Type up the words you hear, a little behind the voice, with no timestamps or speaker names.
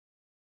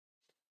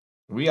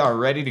We are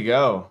ready to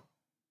go.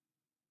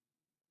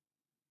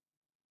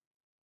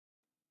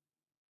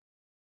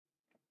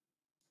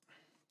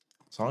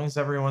 As long as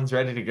everyone's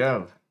ready to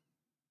go.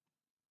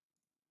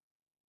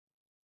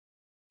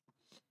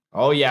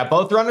 Oh, yeah.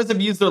 Both runners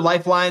have used their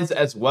lifelines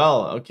as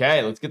well.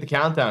 Okay, let's get the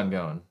countdown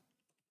going.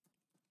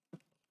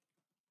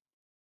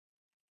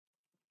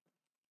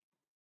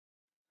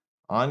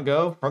 On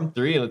go from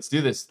 3. Let's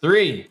do this.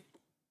 3,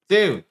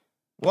 2,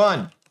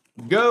 1,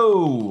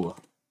 go.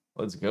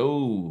 Let's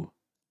go.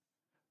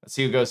 Let's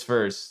see who goes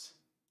first.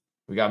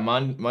 We got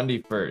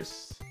mmondii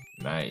first.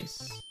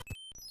 Nice.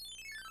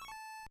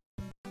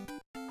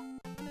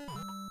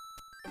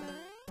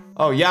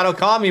 Oh,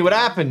 Yatokami, what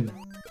happened?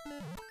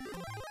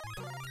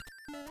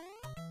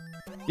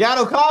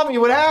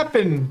 Yatokami, what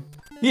happened?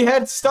 He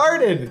had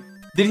started.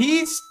 Did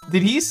he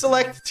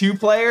select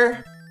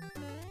 2-player?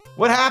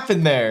 What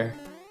happened there?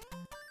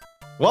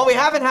 Well, we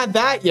haven't had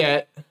that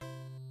yet.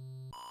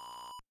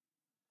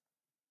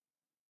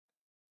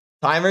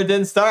 Timer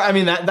didn't start? I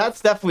mean,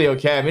 that's definitely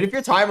okay. I mean, if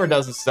your timer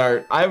doesn't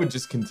start, I would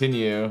just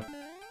continue.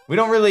 We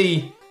don't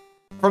really,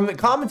 from the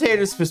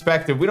commentator's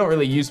perspective, we don't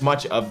really use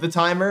much of the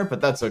timer,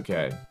 but that's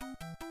okay.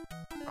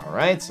 All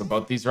right, so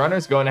both these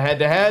runners going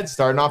head-to-head,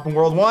 starting off in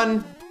World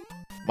 1.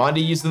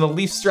 mmondii using the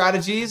leaf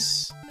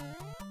strategies.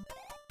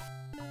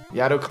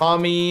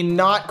 Yatokami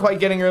not quite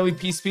getting early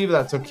PSP, but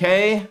that's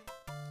okay.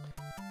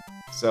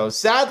 So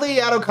sadly,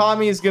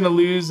 Yatokami is going to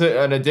lose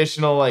an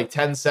additional like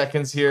 10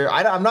 seconds here.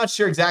 I'm not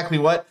sure exactly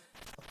what.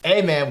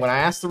 Hey man, when I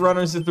ask the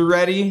runners if they're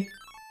ready,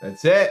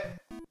 that's it.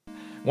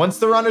 Once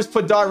the runners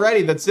put dot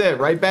ready, that's it.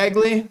 Right,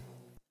 Bagley?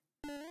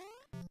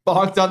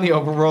 Bonked on the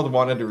overworld,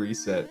 wanted to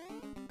reset.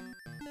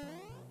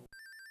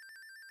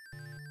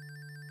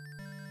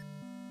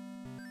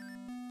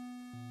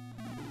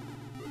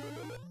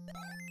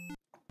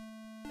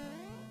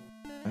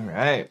 All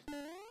right.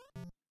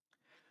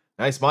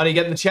 Nice mmondii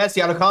getting the chest.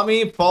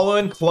 Yatokami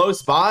following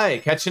close by.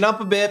 Catching up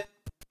a bit.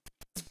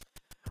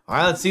 All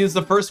right, let's see who's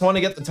the first one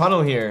to get the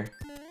tunnel here.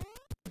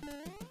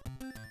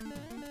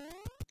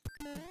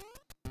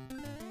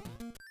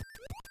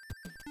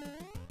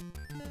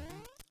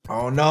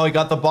 Oh no, he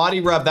got the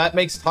body rub. That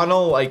makes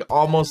tunnel like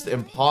almost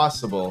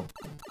impossible.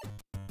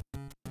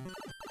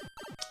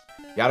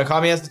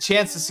 Yatokami has the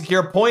chance to secure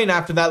a point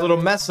after that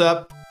little mess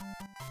up.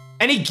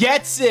 And he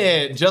gets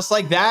it! Just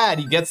like that.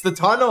 He gets the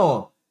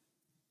tunnel.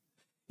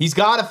 He's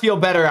got to feel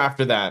better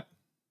after that.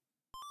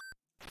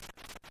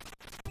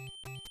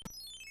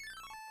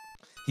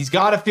 He's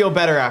got to feel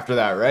better after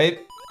that, right?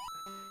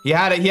 He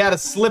had a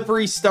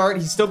slippery start.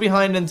 He's still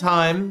behind in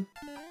time.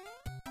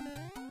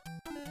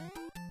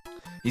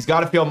 He's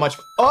got to feel much.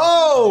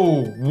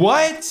 Oh,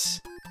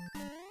 what?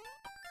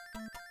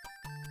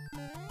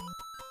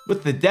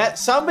 With the debt,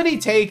 somebody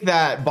take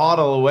that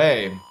bottle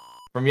away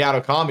from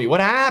Yatokami.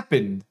 What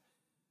happened?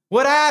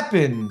 What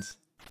happened?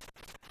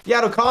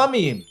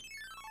 Yatokami.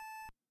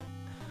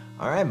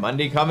 All right,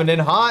 mmondii coming in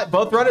hot.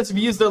 Both runners have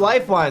used their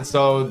lifeline,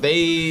 so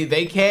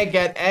they can't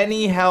get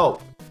any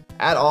help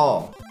at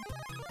all.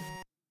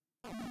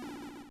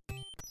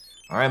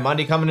 All right,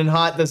 mmondii coming in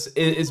hot. Is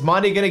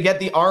mmondii gonna get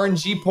the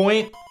RNG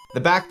point,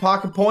 the back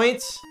pocket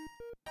point?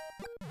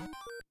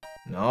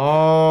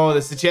 No,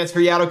 this is a chance for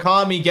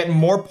Yatokami getting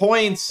more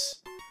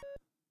points.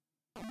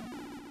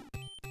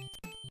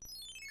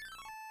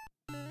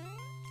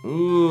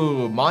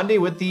 Ooh,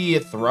 mmondii with the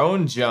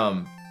throne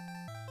jump.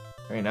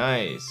 Very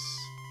nice.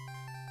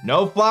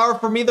 No flower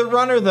from either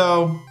runner,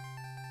 though.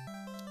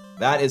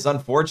 That is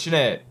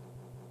unfortunate.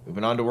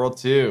 Moving on to World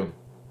 2.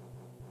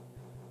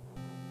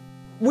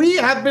 We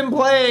have been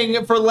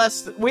playing for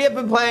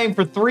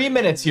 3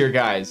 minutes here,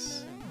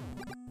 guys.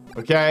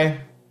 Okay?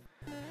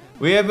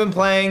 We have been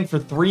playing for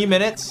 3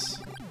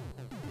 minutes.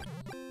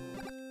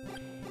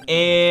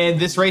 And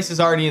this race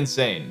is already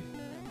insane.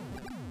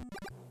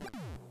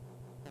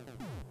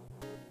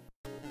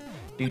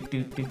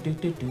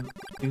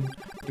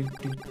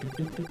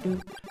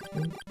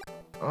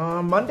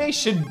 mmondii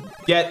should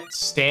get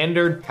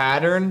standard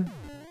pattern.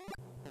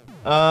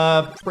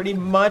 Pretty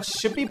much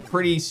should be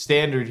pretty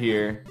standard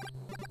here.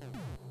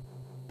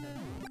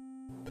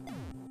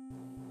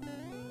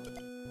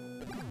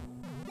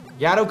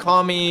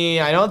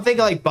 Yatokami, I don't think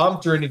like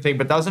bumped or anything,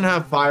 but doesn't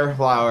have fire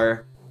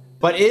flower,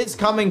 but is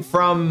coming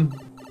from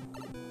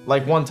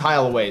like 1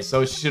 tile away,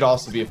 so it should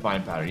also be a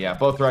fine pattern. Yeah,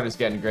 both runners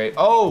getting great.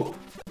 Oh!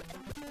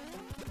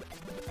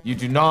 You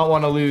do not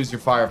want to lose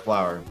your fire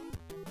flower.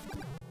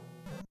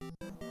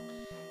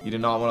 You do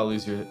not want to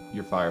lose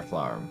your fire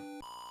flower.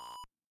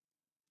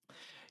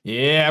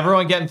 Yeah,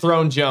 everyone getting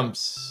thrown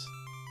jumps.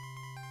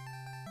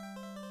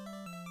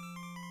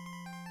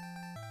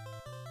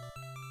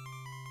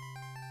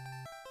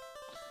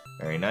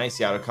 Very nice,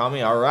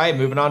 Yatokami. All right,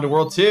 moving on to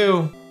World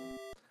 2.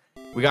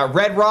 We got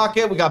Red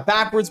Rocket, we got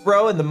Backwards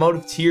Bro, and the Mode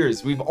of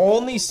Tears. We've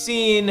only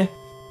seen,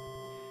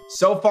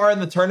 so far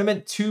in the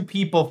tournament, 2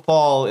 people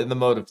fall in the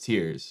Mode of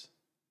Tears.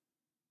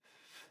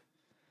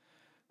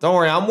 Don't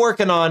worry, I'm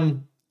working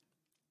on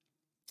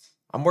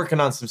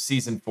some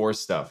Season 4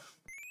 stuff.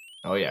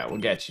 Oh yeah, we'll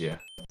get you.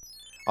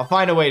 I'll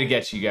find a way to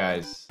get you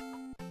guys.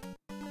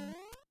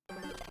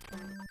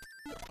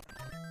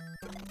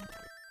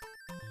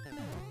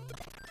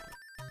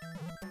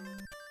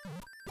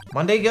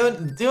 Monday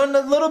doing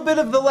a little bit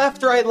of the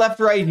left,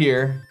 right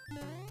here.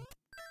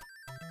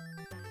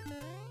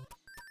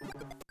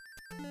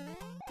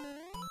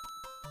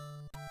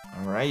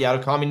 All right,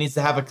 Yatokami needs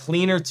to have a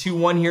cleaner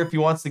 2-1 here if he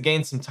wants to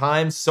gain some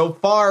time. So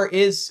far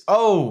is,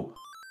 oh.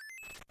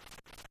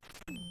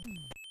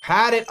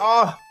 Had it,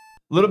 oh.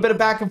 A little bit of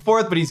back and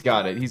forth, but he's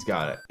got it. He's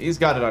got it. He's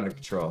got it under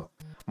control.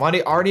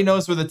 Monty already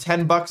knows where the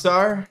 10 bucks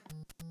are.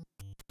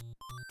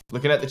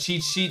 Looking at the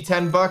cheat sheet,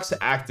 10 bucks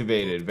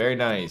activated. Very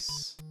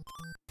nice.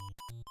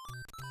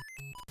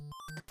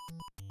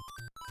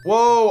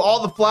 Whoa,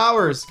 all the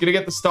flowers. Gonna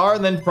get the star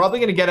and then probably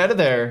gonna get out of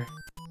there.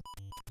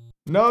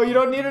 No, you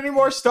don't need any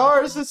more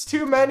stars. It's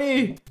too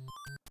many.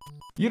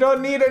 You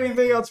don't need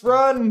anything else.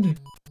 Run.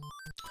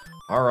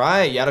 All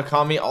right,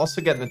 Yatokami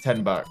also getting the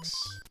 10 bucks.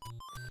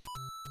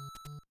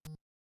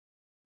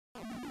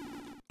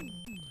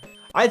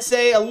 I'd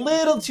say a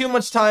little too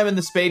much time in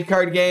the spade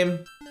card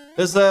game.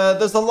 There's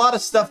a lot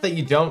of stuff that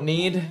you don't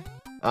need.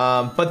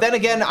 But then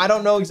again, I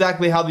don't know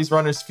exactly how these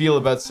runners feel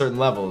about certain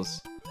levels.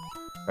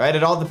 Right?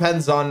 It all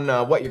depends on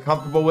what you're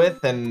comfortable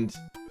with and...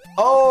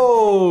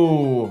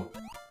 Oh!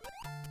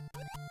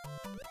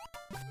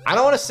 I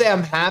don't want to say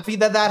I'm happy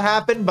that that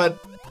happened, but...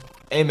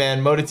 Hey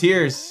man, mode of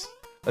tears.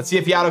 Let's see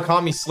if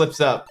Yatokami slips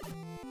up.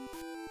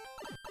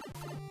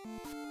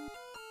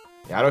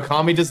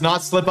 Yatokami does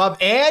not slip up,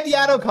 and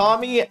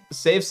Yatokami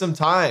saves some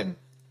time.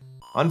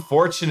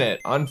 Unfortunate,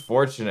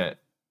 unfortunate.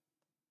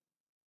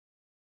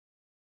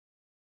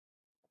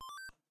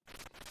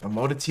 A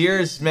mode of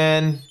tears,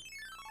 man.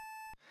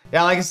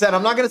 Yeah, like I said,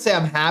 I'm not gonna say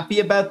I'm happy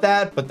about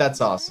that, but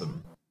that's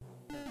awesome.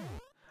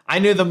 I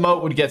knew the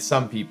moat would get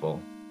some people.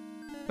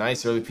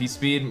 Nice early P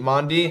speed,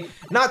 Mondi.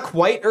 Not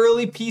quite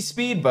early P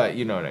speed, but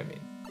you know what I mean.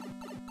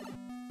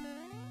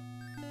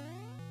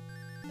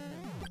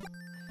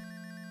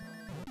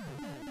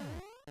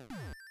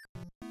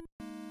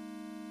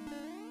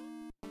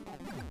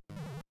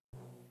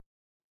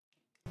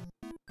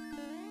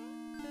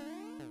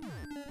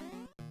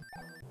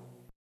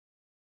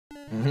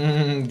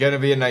 Gonna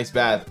be a nice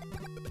bath.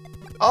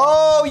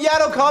 Oh,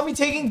 Yatokami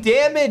taking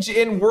damage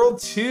in World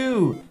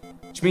 2,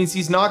 which means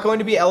he's not going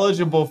to be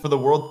eligible for the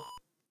World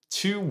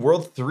 2,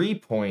 World 3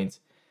 point.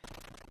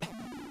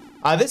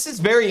 This is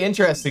very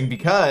interesting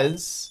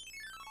because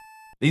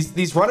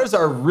these runners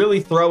are really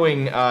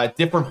throwing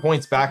different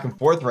points back and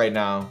forth right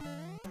now.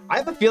 I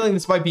have a feeling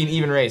this might be an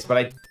even race,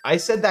 but I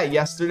said that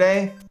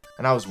yesterday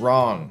and I was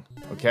wrong.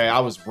 Okay, I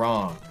was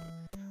wrong.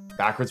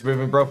 Backwards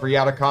moving bro for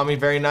Yatokami,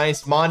 very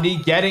nice.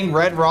 Mondi getting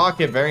red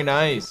rocket, very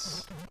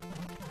nice.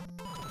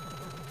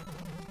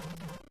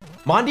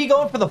 Mondi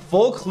going for the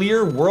full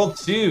clear World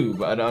 2,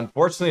 but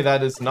unfortunately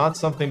that is not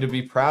something to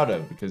be proud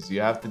of because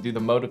you have to do the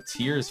mode of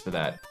tears for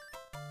that.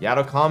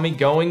 Yatokami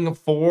going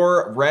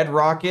for red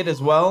rocket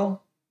as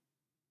well.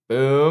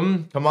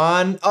 Boom, come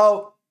on.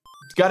 Oh,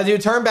 gotta do a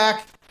turn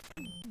back.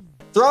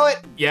 Throw it.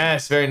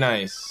 Yes, very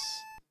nice.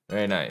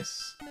 Very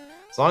nice.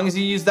 As long as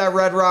you use that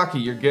red rocket,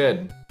 you're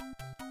good.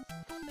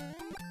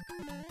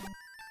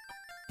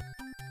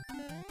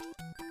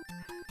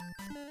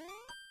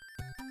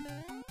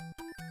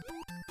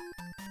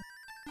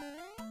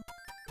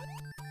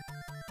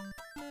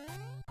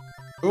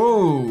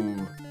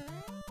 Ooh.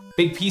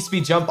 Big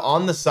P-speed jump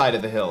on the side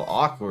of the hill.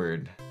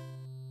 Awkward.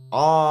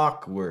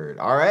 Awkward.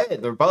 All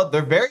right.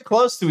 They're very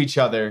close to each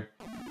other.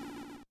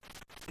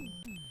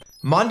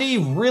 Mondi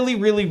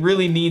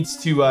really needs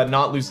to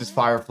not lose his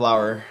fire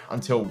flower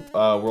until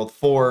World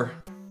 4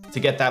 to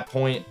get that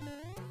point.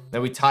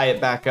 Then we tie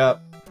it back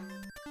up.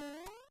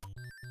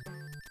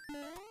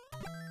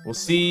 We'll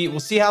see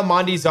how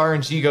Mondi's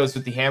RNG goes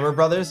with the Hammer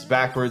Brothers,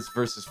 backwards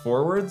versus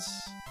forwards.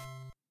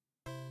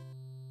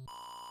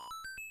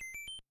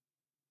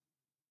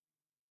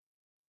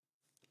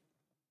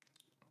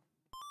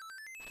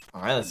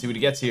 All right, let's see what he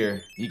gets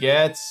here. He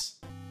gets...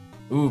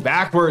 Ooh,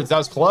 backwards. That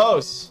was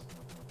close.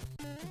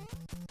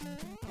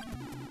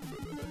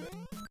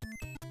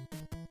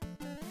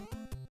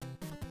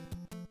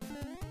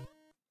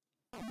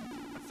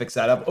 Fix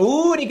that up.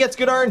 Ooh, and he gets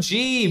good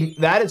RNG.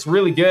 That is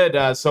really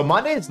good. So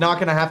Monday is not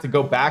going to have to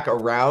go back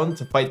around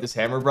to fight this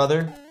Hammer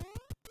Brother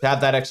to have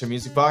that extra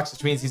music box,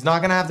 which means he's not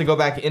going to have to go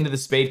back into the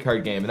spade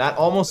card game. And that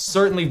almost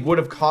certainly would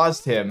have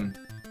caused him...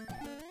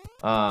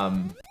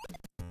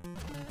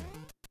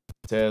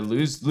 to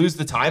lose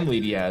the time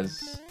lead he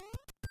has.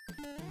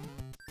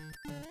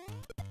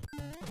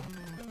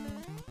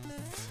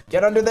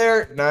 Get under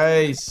there.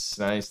 Nice.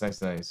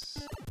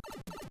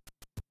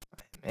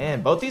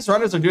 Man, both these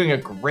runners are doing a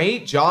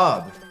great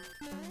job.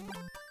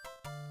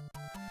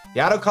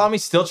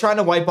 Yatokami's still trying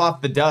to wipe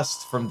off the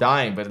dust from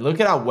dying, but look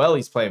at how well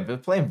he's playing. They're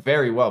playing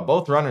very well.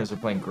 Both runners are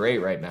playing great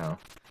right now.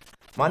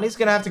 Mondi's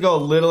gonna have to go a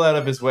little out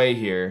of his way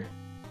here.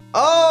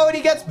 Oh, and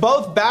he gets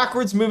both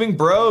backwards moving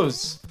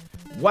bros.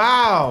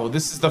 Wow,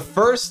 this is the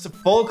first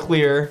full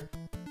clear.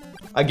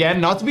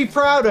 Again, not to be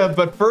proud of,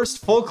 but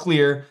first full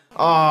clear.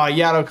 Oh,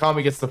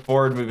 Yatokami gets the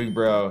forward moving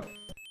bro.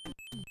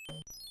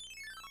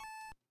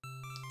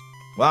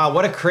 Wow,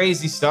 what a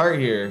crazy start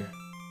here.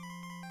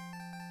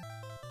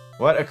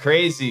 What a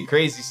crazy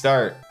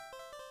start.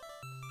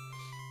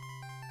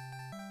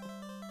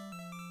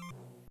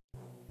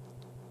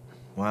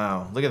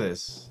 look at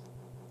this.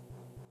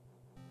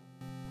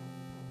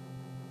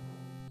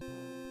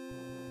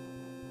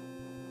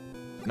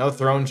 No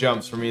throne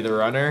jumps from either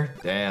runner.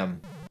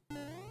 Damn.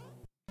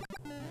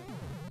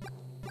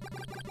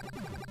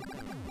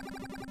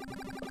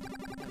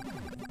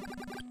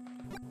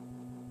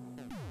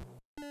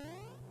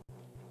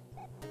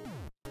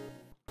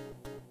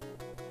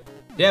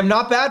 Damn,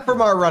 not bad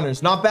from our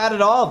runners. Not bad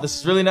at all. This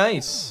is really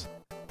nice.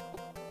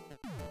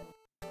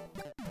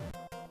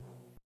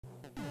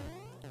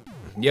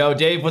 Yo,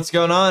 Dave, what's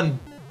going on?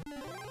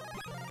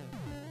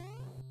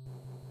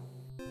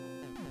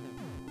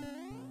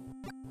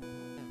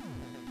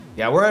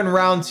 Yeah, we're in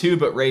round 2,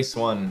 but race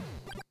 1.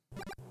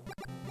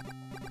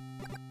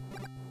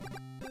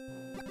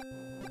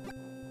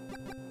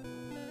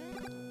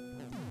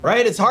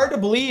 Right? It's hard to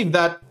believe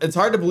that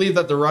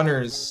the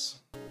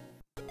runners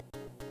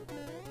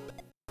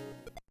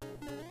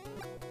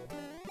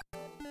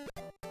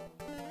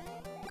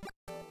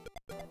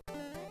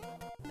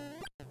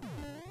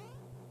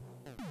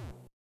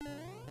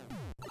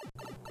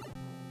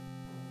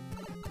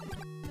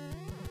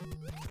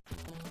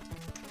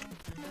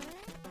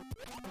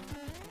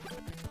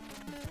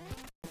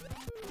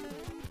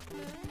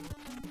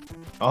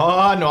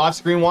Oh, no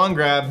off-screen wand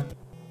grab.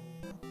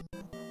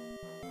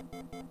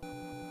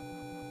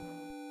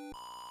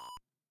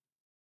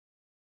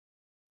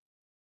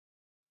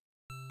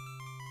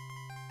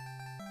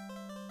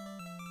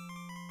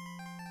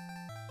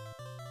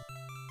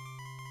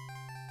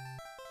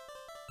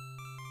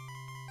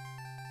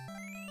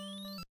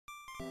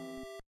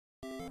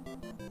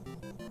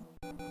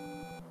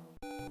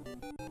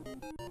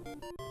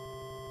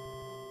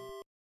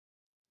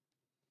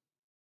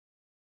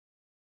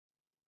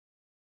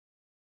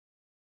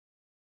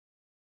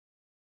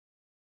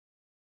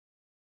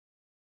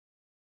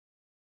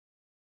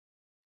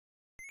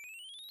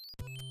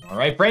 All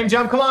right, frame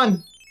jump, come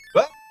on.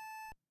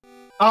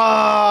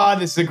 Ah,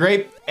 this is a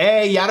great...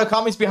 Hey,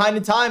 Yatokami's behind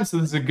in time, so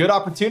this is a good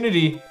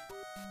opportunity.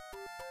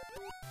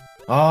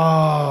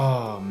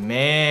 Oh,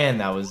 man,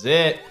 that was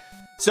it.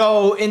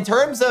 So, in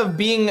terms of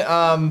being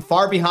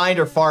far behind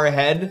or far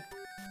ahead,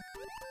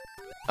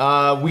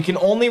 we can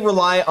only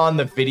rely on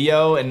the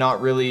video and not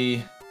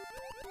really...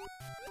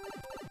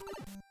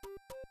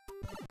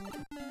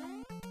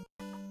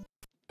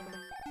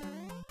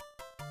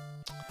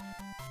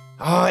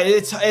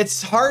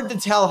 It's hard to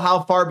tell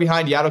how far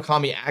behind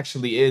Yatokami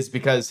actually is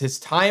because his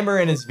timer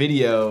and his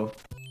video...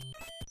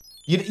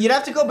 You'd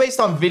have to go based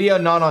on video,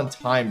 not on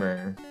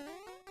timer.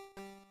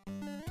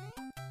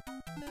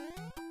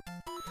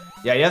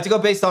 Yeah, you have to go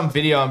based on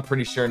video, I'm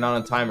pretty sure, not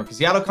on timer. Because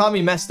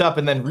Yatokami messed up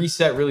and then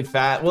reset really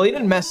fast. Well, he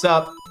didn't mess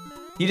up.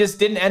 He just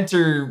didn't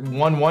enter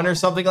 1-1 or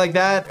something like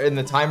that. And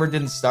the timer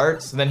didn't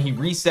start. So then he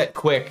reset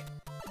quick.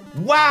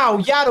 Wow,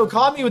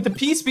 Yatokami with the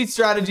P-speed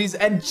strategies,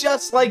 and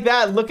just like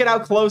that, look at how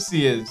close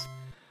he is.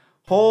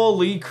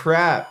 Holy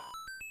crap.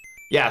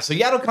 Yeah, so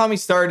Yatokami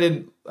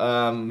started,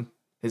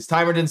 his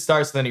timer didn't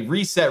start, so then he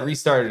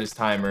restarted his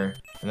timer,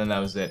 and then that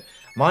was it.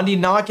 Mondi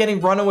not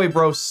getting runaway,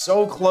 bro,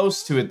 so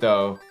close to it,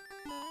 though.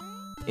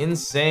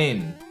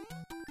 Insane.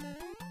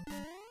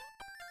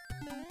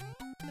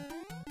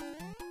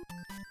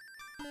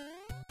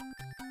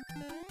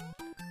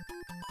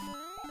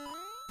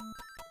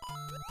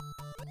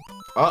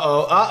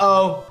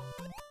 Uh-oh.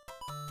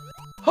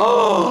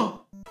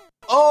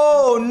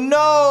 Oh,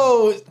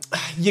 no.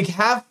 You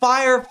have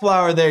Fire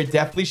Flower there.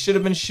 Definitely should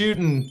have been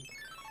shooting.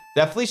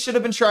 Definitely should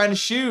have been trying to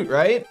shoot,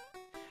 right?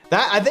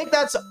 I think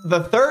that's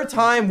the 3rd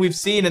time we've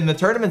seen in the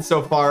tournament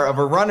so far of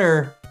a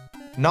runner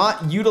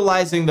not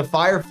utilizing the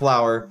Fire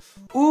Flower.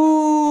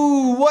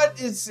 Ooh, what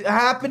is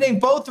happening?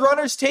 Both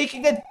runners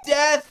taking a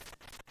death.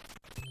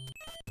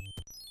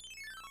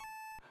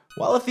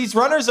 Well, if these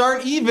runners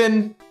aren't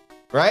even...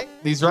 Right?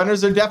 These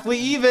runners are definitely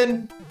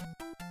even.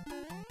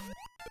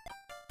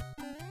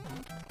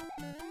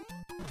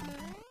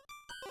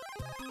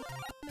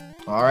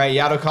 All right,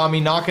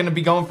 Yatokami not going to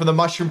be going for the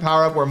mushroom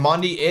power-up where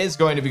Mondi is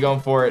going to be going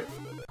for it.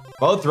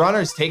 Both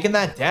runners taking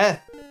that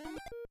death.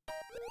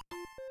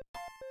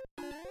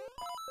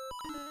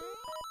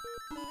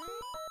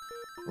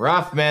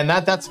 Rough, man.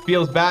 That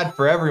feels bad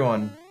for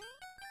everyone.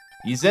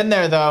 He's in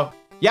there, though.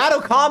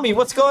 Yatokami,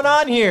 what's going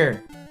on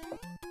here?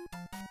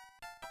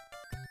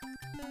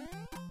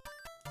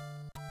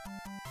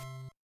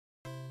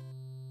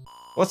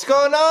 What's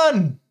going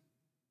on?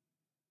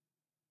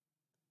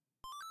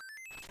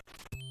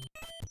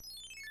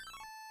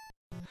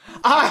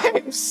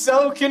 I'm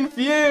so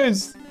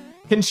confused.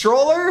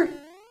 Controller?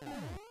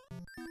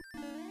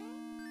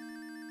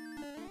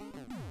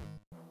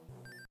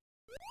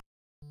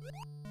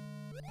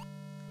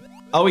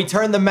 Oh, he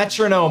turned the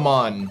metronome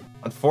on.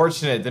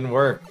 Unfortunate, it didn't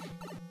work.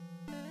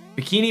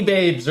 Bikini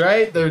babes,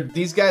 right?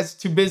 These guys are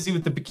too busy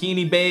with the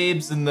bikini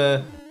babes and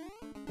the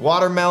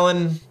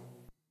watermelon.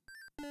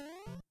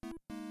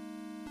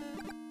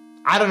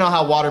 I don't know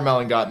how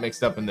watermelon got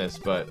mixed up in this,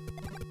 but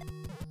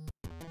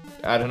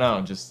I don't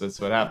know. Just that's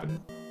what happened.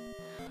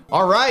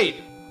 All right.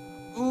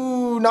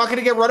 Ooh, not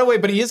gonna get runaway,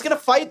 but he is gonna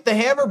fight the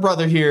Hammer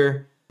brother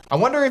here. I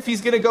wonder if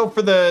he's gonna go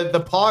for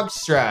the Pog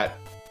strat.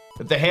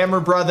 With the hammer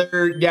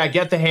brother, yeah,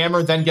 get the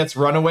hammer, then gets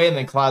runaway, and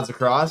then clouds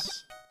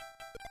across.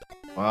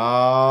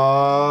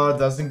 Oh,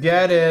 doesn't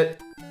get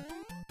it.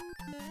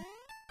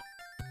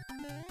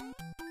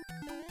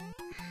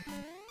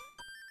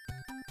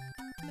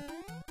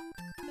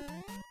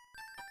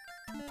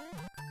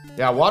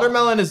 Yeah,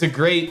 watermelon is a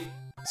great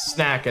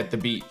snack at the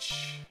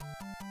beach.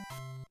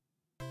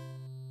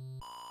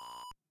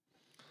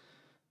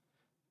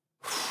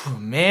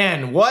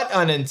 Man, what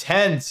an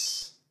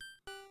intense.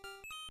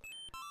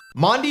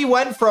 Mondi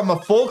went from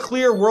a full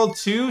clear World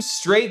 2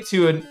 straight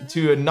to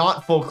a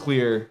not full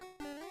clear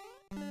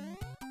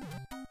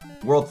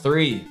World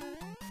 3.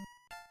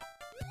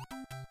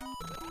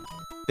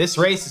 This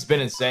race has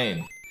been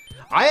insane.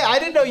 I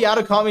didn't know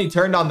Yatokami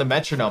turned on the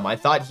metronome. I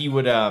thought he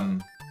would I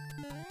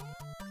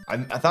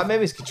thought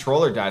maybe his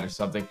controller died or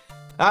something.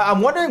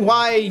 I'm wondering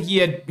why he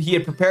had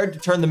prepared to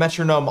turn the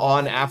metronome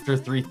on after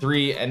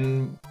 3-3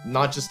 and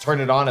not just turn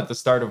it on at the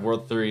start of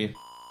World 3.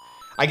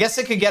 I guess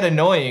it could get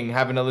annoying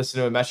having to listen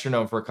to a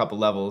metronome for a couple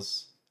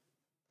levels.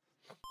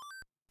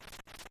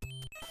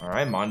 All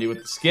right, Mondi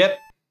with the skip.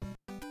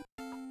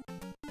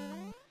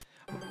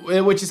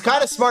 Which is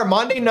kind of smart.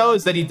 Mondi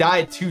knows that he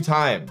died 2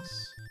 times.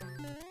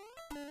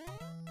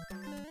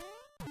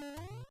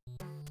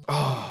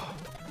 Oh,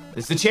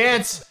 this is the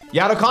chance.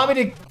 Yatokami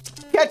to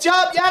catch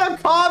up.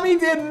 Yatokami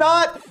did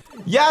not.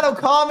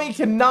 Yatokami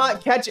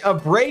cannot catch a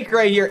break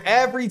right here.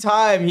 Every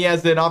time he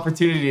has an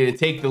opportunity to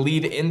take the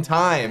lead in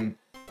time,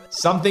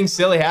 something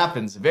silly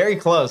happens. Very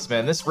close,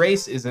 man. This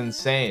race is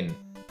insane.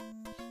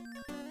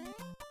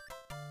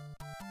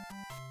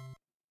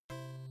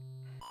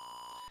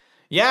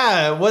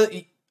 Yeah, well,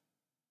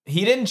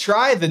 he didn't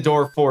try the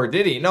door 4,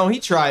 did he? No, he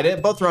tried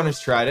it. Both runners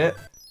tried it.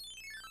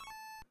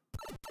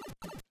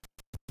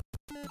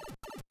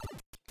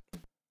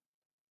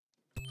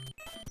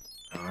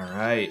 All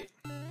right.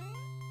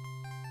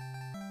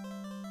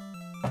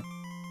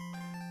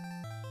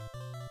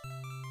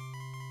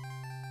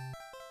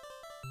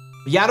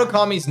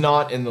 Yatokami's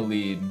not in the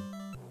lead.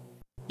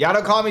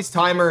 Yatokami's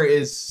timer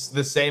is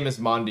the same as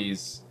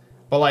Mondi's,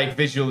 but like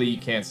visually you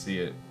can't see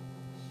it.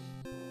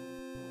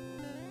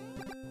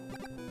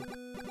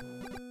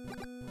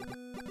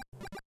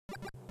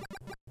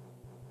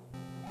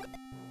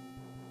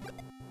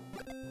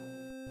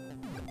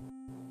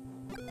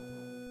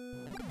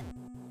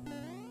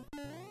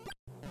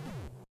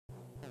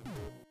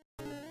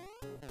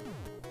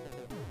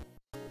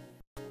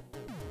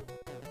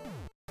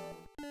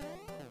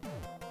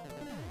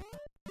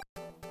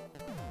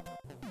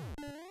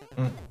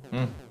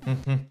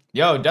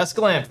 Yo,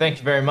 Duskalamp, thank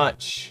you very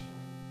much.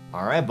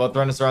 All right, both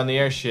runners are on the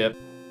airship.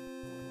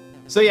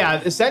 So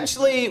yeah,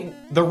 essentially,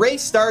 the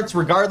race starts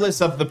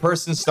regardless of the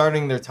person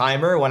starting their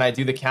timer when I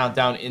do the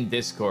countdown in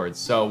Discord.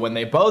 So when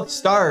they both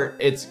start,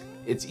 it's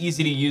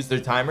easy to use their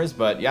timers,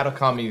 but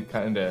Yatokami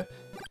kind of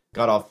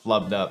got all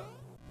flubbed up.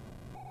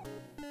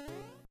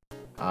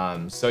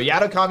 So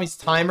Yatokami's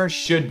timer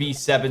should be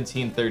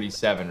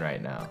 17:37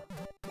 right now.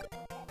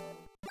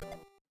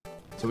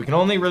 So we can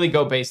only really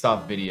go based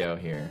off video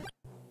here.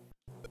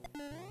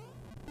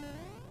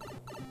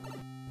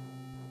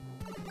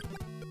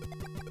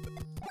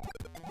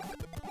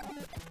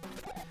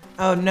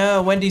 Oh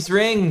no, Wendy's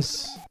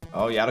rings.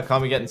 Oh,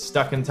 Yatokami getting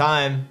stuck in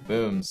time.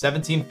 Boom,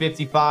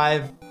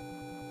 17:55.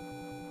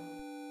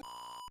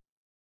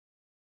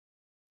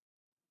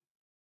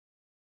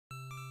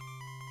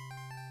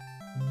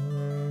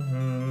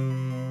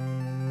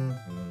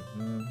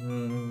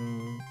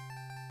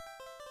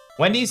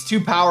 Wendy's too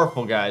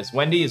powerful, guys.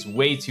 Wendy is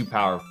way too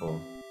powerful.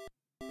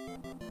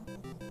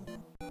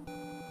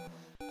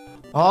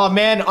 Oh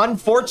man,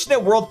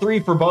 unfortunate World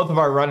 3 for both of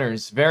our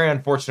runners. Very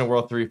unfortunate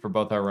World 3 for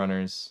both our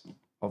runners.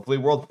 Hopefully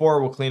World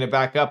 4 will clean it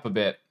back up a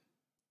bit.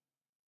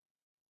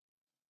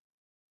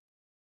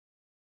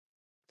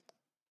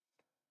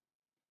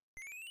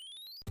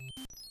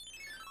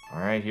 All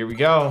right, here we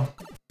go.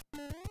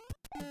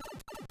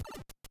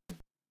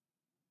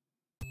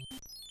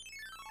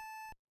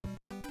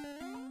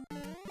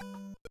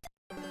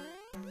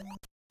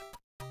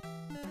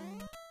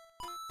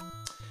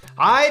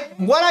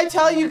 What'd I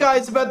tell you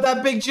guys about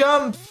that big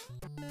jump?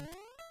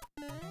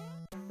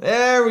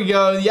 There we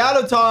go.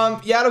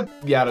 Yatokami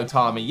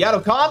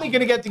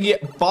gonna get the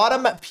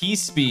bottom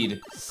piece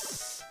speed.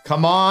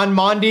 Come on,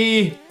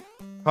 Mondi.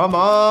 Come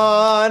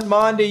on,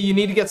 Mondi. You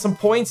need to get some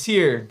points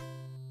here.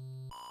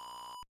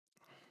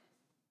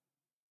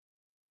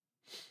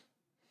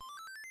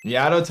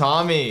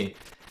 Yatokami.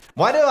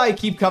 Why do I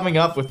keep coming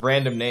up with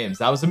random names?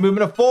 That was a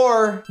movement of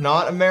 4,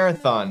 not a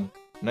marathon.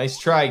 Nice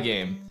try,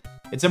 game.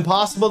 It's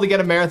impossible to get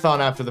a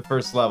marathon after the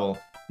first level.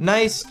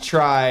 Nice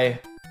try,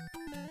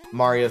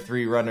 Mario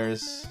 3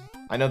 runners.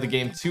 I know the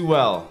game too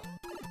well.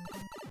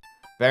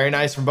 Very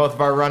nice from both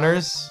of our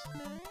runners.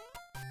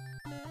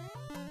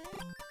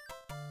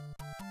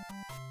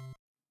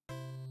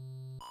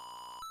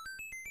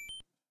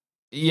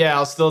 Yeah,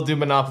 I'll still do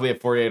Monopoly at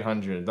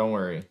 4,800. Don't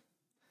worry.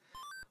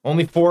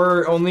 Only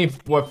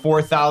what,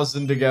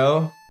 4,000 to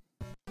go?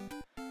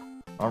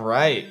 All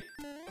right.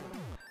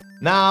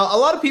 Now, a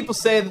lot of people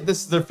say that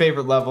this is their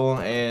favorite level,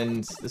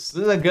 and this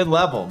is a good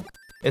level.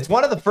 It's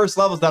one of the first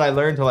levels that I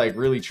learned to like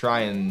really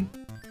try and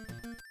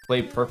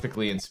play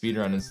perfectly in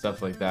speedrun and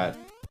stuff like that.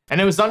 And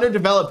it was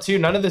underdeveloped too.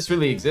 None of this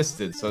really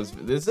existed. So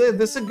this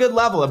is a good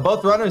level. And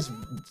both runners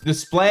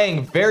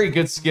displaying very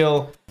good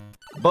skill.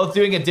 Both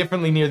doing it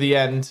differently near the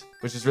end,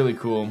 which is really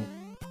cool.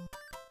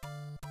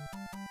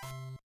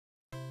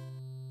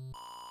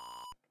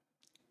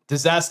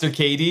 Disaster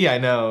Katie, I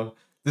know.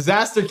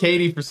 Disaster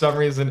Katie for some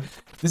reason.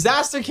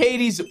 Disaster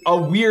Katie's a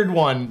weird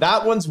one.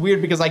 That one's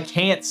weird because I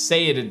can't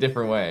say it a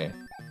different way.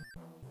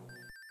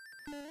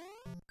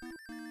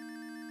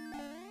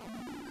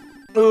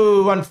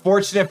 Ooh,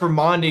 unfortunate for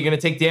Mondi. Gonna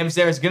take damage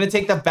there. He's gonna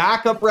take the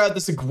backup route.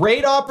 This is a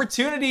great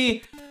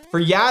opportunity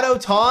for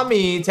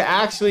Yatokami to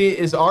actually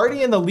is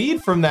already in the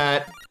lead from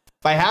that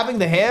by having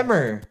the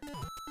hammer.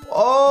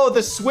 Oh,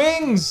 the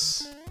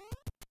swings.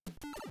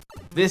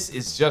 This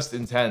is just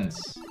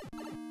intense.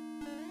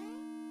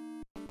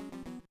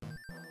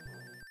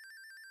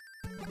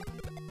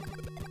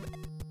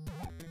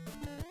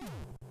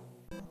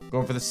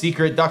 Going for the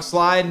secret duck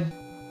slide.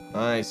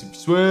 Nice, super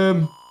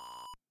swim.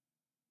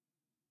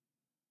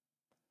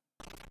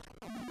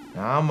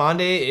 Now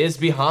Monde is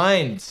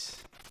behind.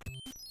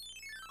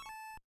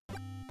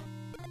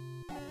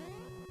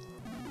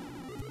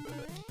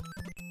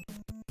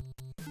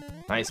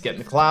 Nice getting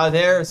the cloud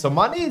there. So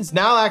Monde is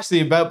now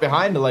actually about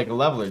behind to like a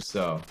level or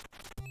so.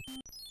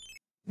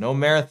 No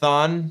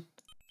marathon.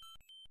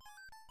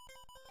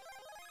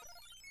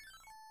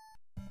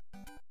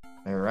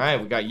 All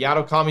right, we got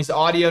Yatokami's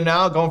audio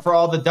now, going for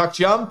all the duck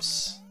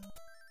jumps.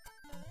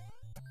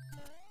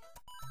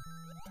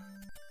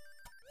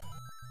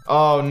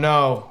 Oh,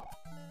 no.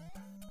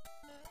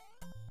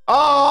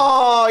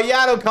 Oh,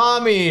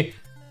 Yatokami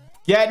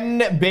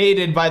getting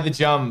baited by the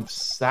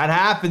jumps. That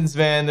happens,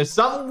 man. There's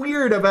something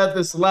weird about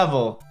this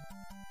level.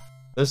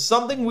 There's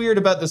something weird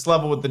about this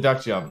level with the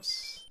duck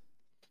jumps.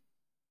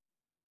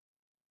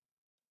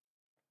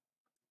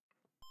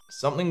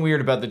 Something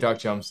weird about the duck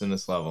jumps in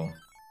this level.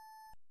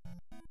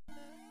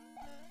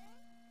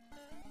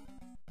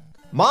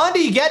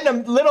 Mondi getting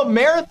a little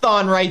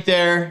marathon right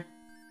there.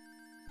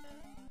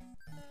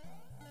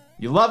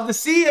 You love to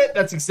see it.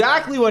 That's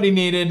exactly what he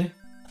needed.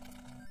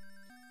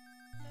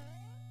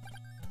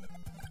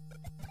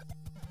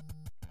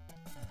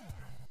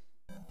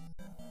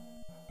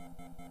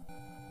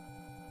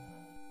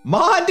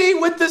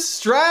 Mondi with the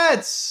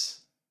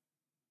strats.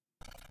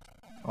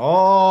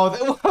 Oh,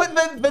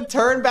 the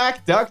turn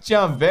back duck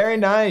jump. Very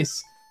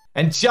nice.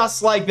 And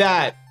just like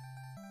that,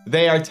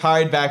 they are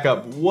tied back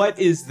up. What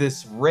is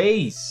this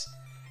race?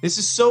 This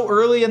is so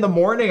early in the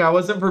morning. I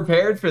wasn't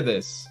prepared for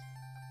this.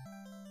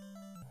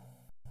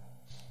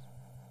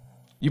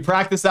 You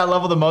practiced that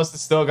level the most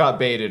and still got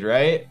baited,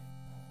 right?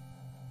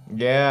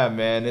 Yeah,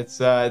 man. It's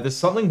there's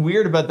something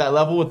weird about that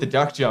level with the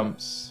duck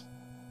jumps.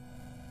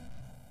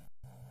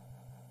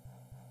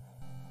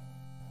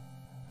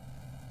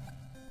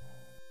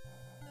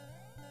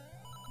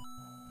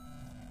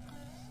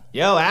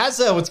 Yo,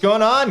 Azza, what's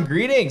going on?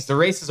 Greetings. The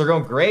races are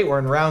going great. We're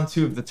in round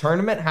 2 of the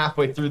tournament,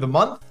 halfway through the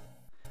month.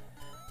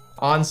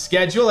 On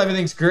schedule,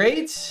 everything's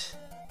great.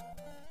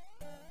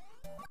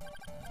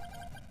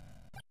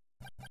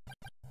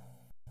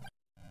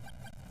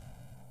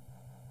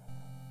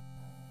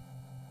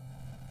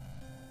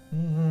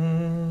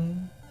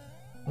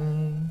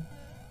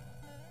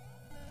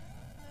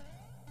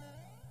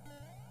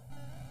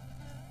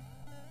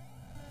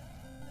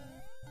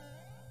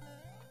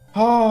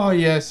 Oh,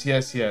 yes,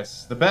 yes,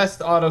 yes. The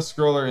best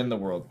auto-scroller in the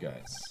world,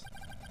 guys.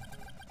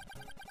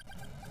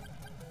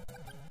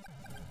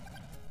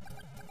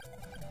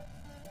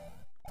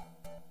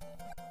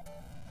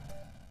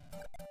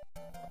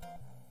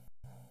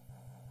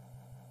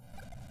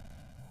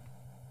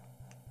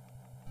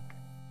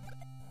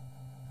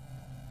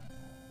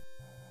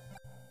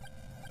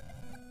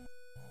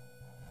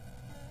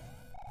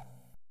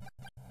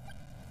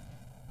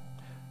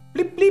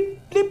 Bleep, bleep,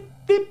 bleep,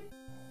 bleep.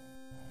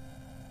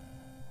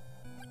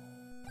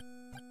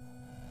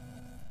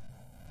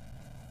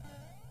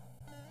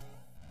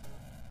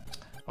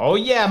 Oh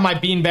yeah, my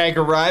beanbag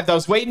arrived. I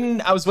was waiting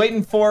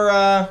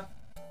to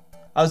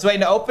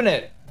open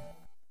it.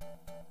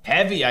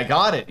 Heavy, I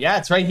got it. Yeah,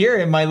 it's right here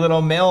in my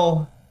little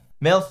mail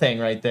thing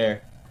right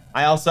there.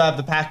 I also have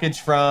the package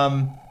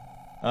from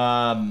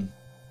Half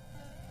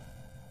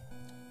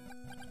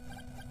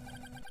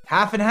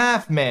and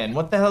Half, man.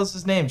 What the hell is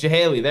his name?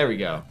 Jahaley, there we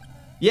go.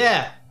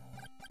 Yeah.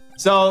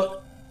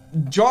 So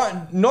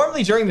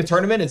normally during the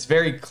tournament, it's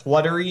very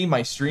cluttery,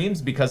 my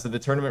streams, because of the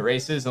tournament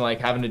races and like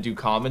having to do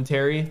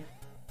commentary.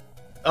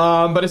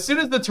 But as soon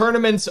as the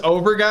tournament's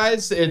over,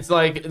 guys, it's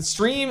like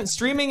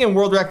streaming and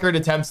world record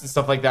attempts and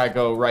stuff like that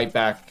go right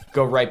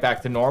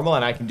back to normal,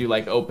 and I can do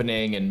like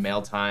opening and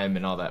mail time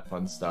and all that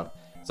fun stuff.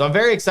 So I'm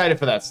very excited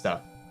for that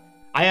stuff.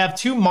 I have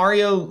 2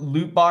 Mario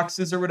loot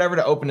boxes or whatever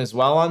to open as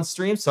well on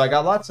stream, so I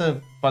got lots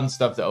of fun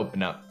stuff to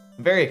open up.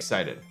 I'm very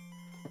excited.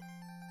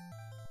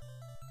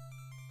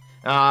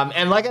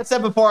 And like I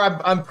said before,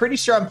 I'm pretty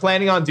sure I'm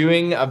planning on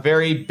doing a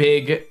very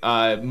big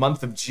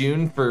month of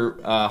June for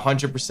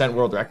 100%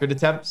 world record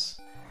attempts.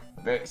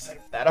 I'm very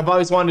excited for that. I've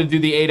always wanted to do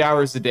the 8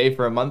 hours a day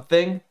for a month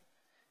thing.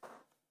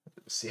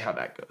 We'll see how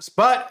that goes.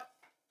 But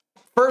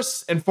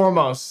first and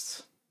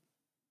foremost,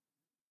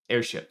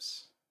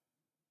 airships.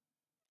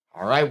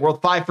 All right,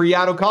 World 5 for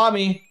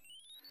Yatokami.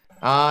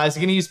 Is he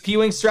going to use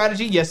P-Wing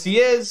strategy? Yes, he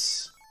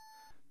is.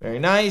 Very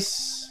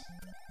nice.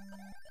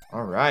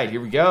 All right,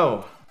 here we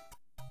go.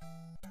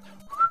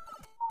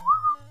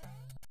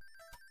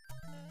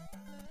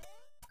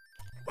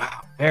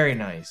 Wow, very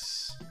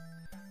nice.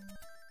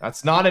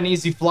 That's not an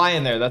easy fly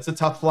in there. That's a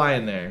tough fly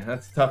in there.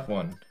 That's a tough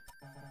one.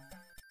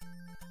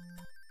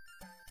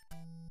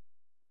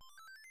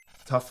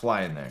 Tough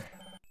fly in there.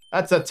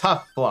 That's a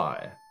tough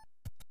fly.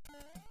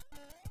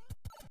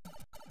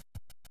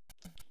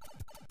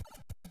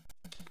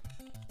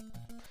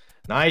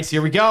 Nice,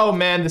 here we go,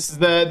 man. This is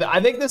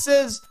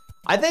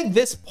I think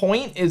this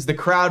point is the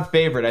crowd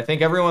favorite. I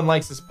think everyone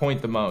likes this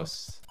point the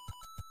most.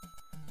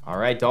 All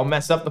right, don't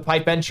mess up the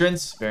pipe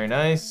entrance. Very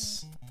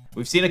nice.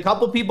 We've seen a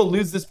couple people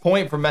lose this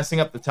point for messing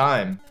up the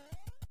time.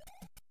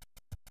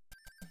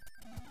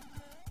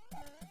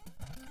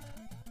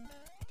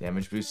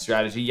 Damage boost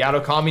strategy.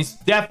 Yatokami's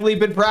definitely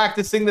been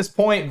practicing this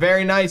point.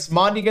 Very nice.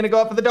 Mondi gonna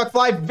go up for the duck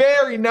fly.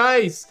 Very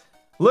nice.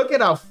 Look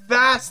at how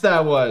fast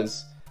that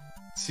was.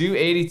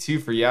 282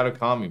 for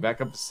Yatokami.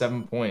 Back up to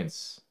 7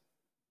 points.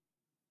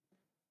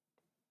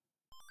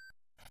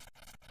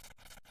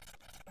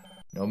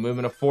 No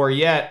movement of 4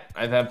 yet.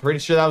 I'm pretty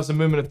sure that was a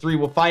movement of 3.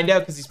 We'll find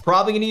out because he's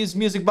probably going to use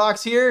music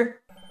box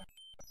here.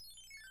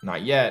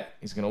 Not yet.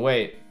 He's going to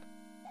wait.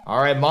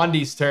 All right,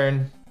 Mondi's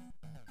turn.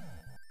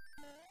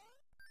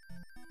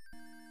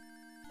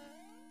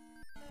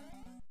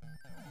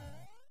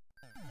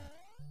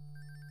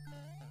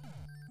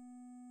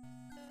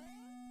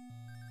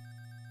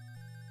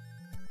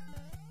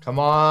 Come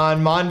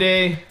on,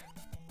 Mondi.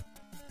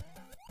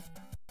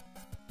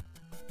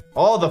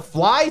 Oh, the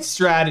fly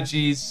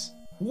strategies.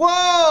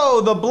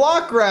 Whoa, the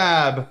block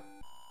grab.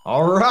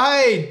 All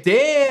right,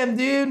 damn,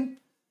 dude.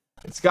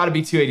 It's got to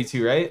be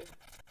 282, right?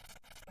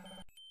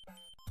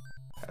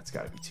 That's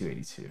got to be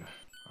 282.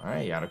 All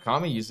right,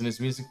 Yatokami using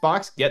his music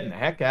box, getting the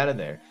heck out of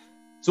there.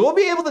 So we'll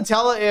be able to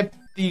tell if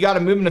you got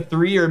a movement of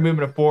 3 or a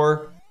movement of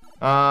 4.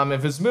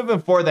 If it's movement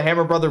of 4, the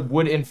Hammer Brother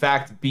would, in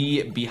fact,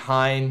 be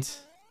behind...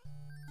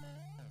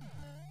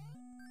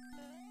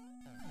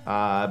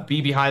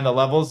 be behind the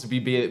levels,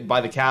 be by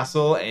the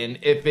castle. And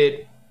if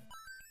it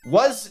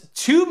was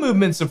 2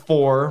 movements of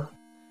 4,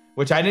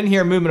 which I didn't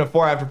hear a movement of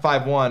 4 after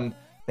 5-1,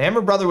 the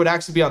Hammer Brother would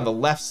actually be on the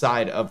left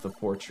side of the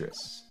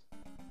fortress.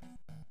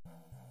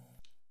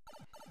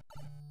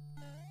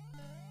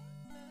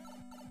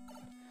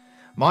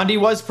 Mondi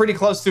was pretty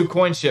close to a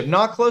coin ship.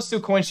 Not close to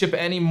a coin ship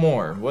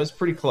anymore. Was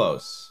pretty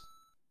close.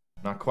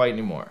 Not quite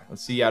anymore.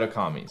 Let's see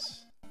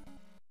Yatokami's.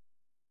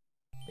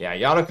 Yeah,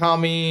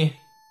 Yatokami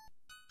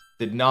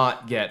did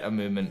not get a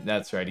movement.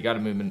 That's right. He got a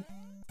movement.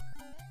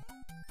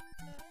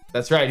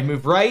 That's right. He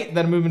moved right,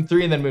 then a movement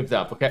 3, and then moved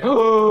up. Okay.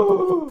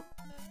 Oh!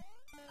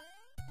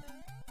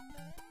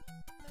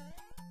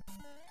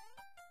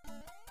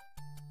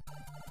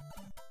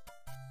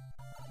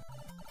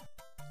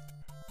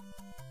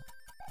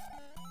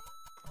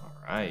 All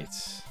right.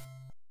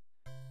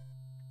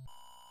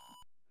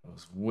 That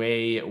was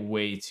way,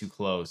 way too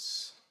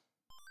close.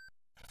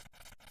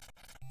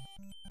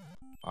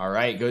 All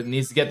right. Good.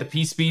 Needs to get the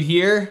P speed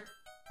here.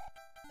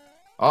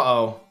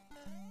 Uh-oh.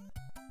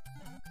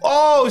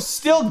 Oh,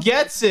 still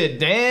gets it.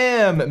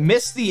 Damn.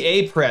 Missed the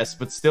A press,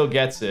 but still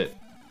gets it.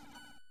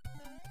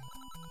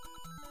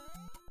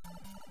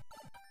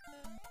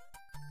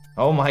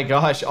 Oh my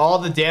gosh. All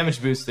the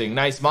damage boosting.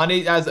 Nice.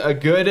 Mondi has a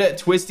good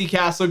twisty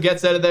castle.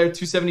 Gets out of there.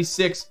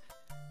 276.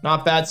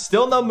 Not bad.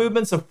 Still no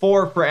movements of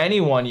 4 for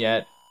anyone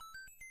yet.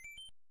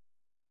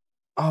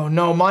 Oh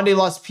no. Mondi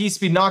lost P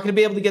speed. Not going to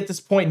be able to get this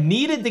point.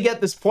 Needed to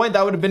get this point.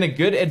 That would have been a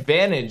good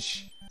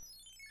advantage.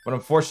 But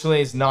unfortunately,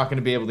 he's not going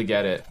to be able to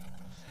get it.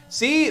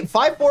 See,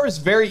 5-4 is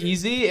very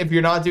easy if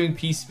you're not doing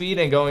P speed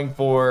and going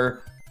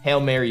for Hail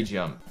Mary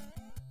jump.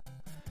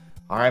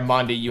 All right,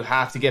 Mondi, you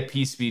have to get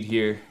P speed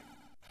here.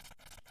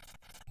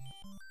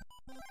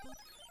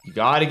 You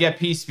got to get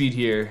P speed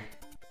here.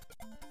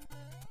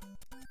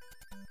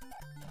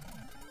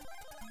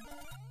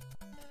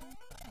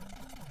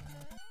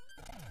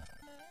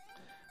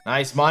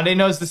 Nice, Mondi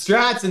knows the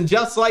strats, and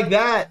just like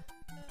that.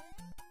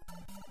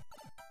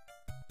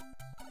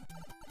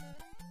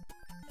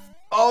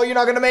 Oh, you're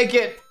not gonna make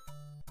it.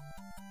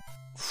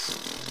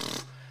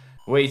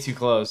 Way too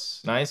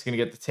close. Nice, gonna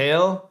get the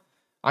tail.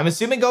 I'm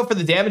assuming go for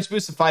the damage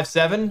boost of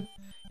 5-7.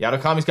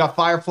 Yatokami's got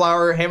Fire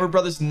Flower. Hammer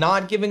Brothers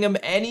not giving him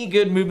any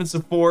good movements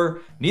of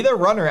 4. Neither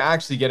runner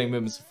actually getting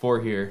movements of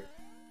 4 here.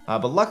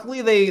 But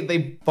luckily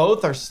they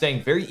both are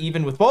staying very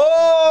even with...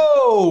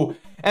 Whoa!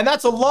 And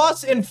that's a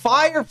loss in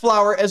Fire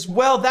Flower as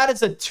well. That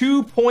is a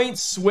 2-point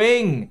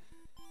swing.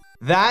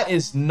 That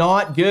is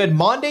not good.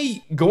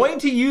 Monde going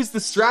to use the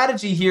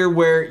strategy here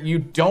where you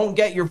don't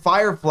get your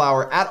Fire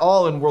Flower at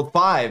all in World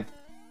 5.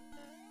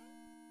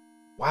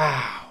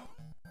 Wow.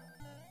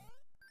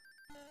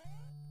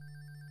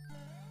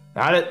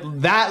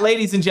 That,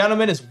 ladies and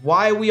gentlemen, is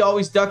why we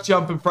always duck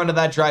jump in front of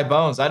that dry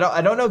bones.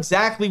 I don't know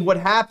exactly what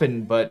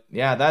happened, but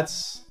yeah,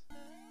 that's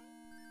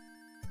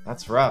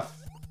rough.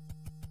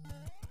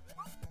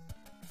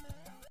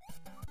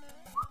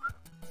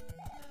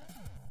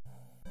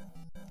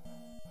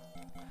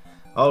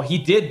 Oh, he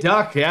did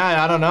duck.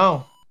 Yeah, I don't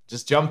know.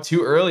 Just jumped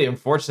too early.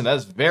 Unfortunately,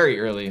 that's very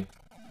early.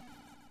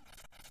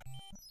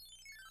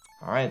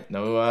 All right,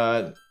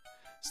 no,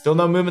 still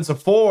no movements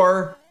of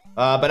 4.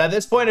 But at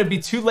this point, it'd be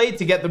too late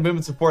to get the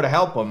movements of 4 to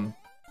help him.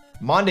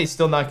 Monde's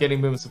still not getting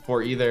movements of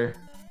 4 either.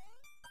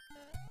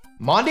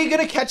 Monde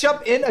gonna catch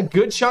up in a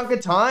good chunk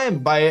of time.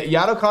 By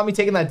Yatokami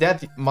taking that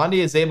death, Monde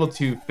is able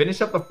to finish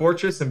up the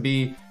fortress and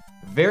be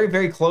very,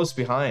 very close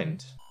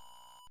behind.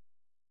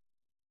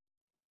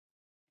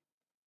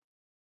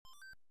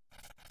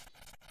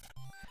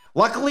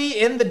 Luckily,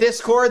 in the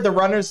Discord, the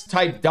runners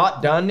type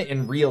 .done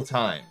in real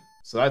time.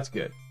 So that's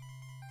good.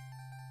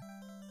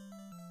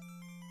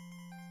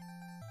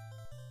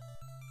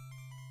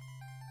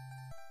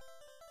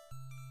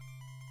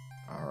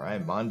 All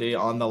right, Monde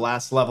on the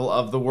last level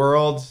of the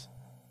world.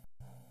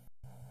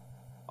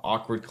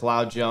 Awkward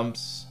cloud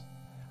jumps.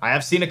 I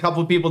have seen a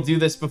couple of people do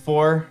this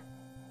before.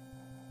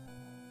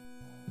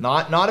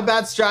 Not a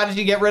bad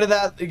strategy. Get rid of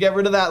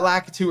that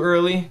lack too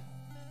early.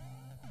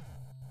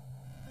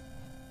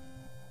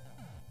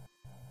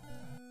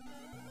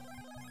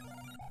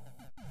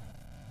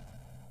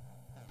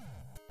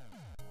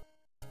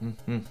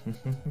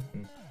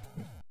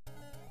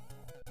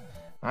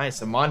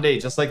 Nice, and Monde,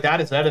 just like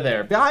that, is out of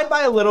there. Behind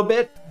by a little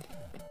bit.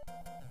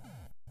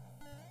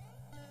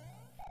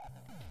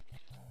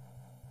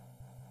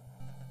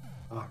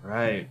 All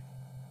right.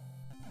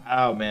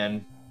 Wow,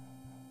 man.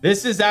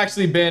 This has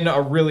actually been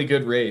a really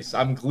good race.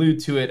 I'm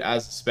glued to it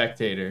as a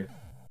spectator.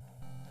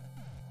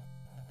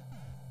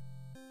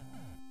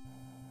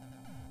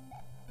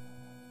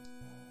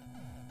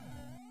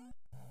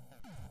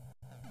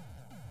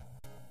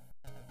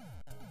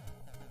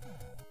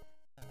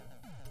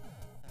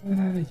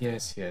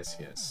 Yes, yes,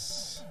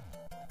 yes.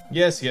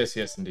 Yes, yes,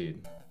 yes,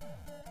 indeed.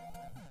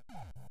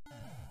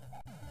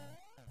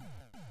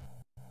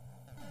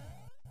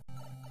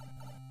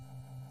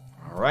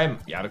 All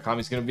right,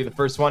 Yatokami's going to be the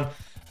first one.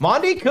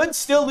 Monde could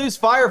still lose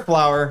Fire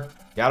Flower.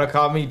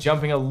 Yatokami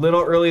jumping a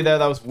little early there.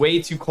 That was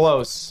way too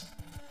close.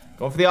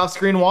 Going for the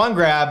off-screen wand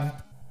grab.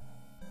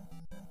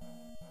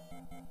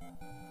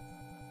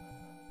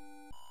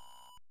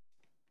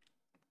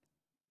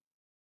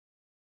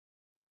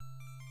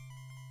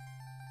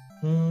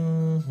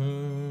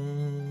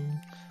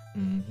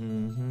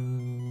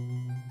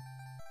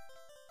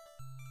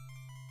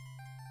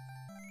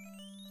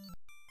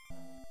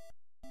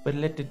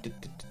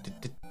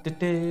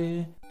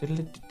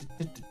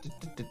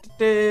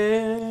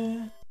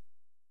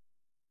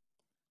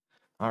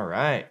 All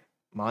right,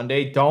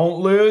 Monde, don't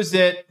lose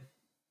it.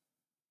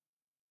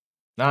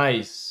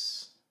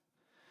 Nice.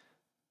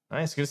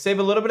 Nice. Gonna save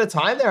a little bit of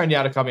time there on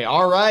Yatokami.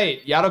 All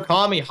right,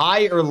 Yatokami,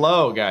 high or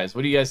low, guys?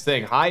 What do you guys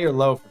think? High or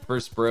low for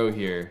first bro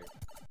here?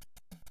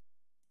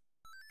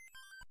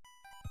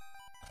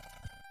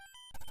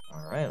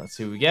 All right, let's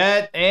see what we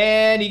get.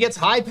 And he gets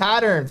high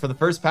pattern for the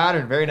first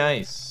pattern. Very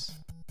nice.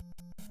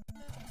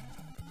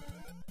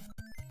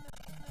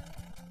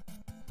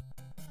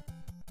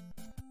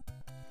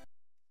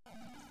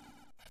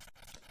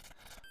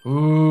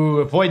 Ooh,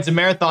 avoids a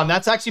marathon.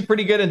 That's actually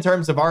pretty good in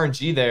terms of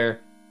RNG there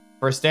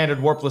for a standard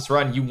Warpless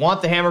run. You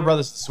want the Hammer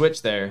Brothers to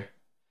switch there.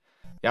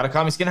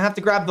 Yatokami's going to have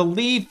to grab the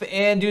leaf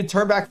and do a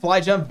turn back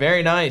fly jump.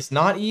 Very nice.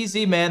 Not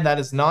easy, man. That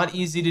is not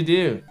easy to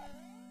do.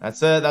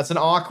 That's an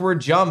awkward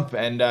jump,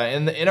 and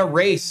in a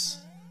race,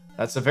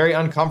 that's a very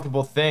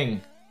uncomfortable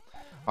thing.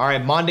 All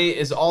right, Monde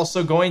is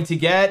also going to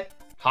get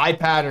high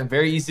pattern.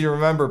 Very easy to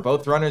remember.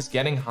 Both runners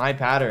getting high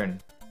pattern.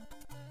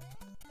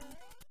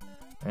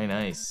 Very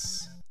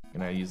nice.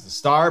 Gonna use the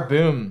star.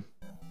 Boom.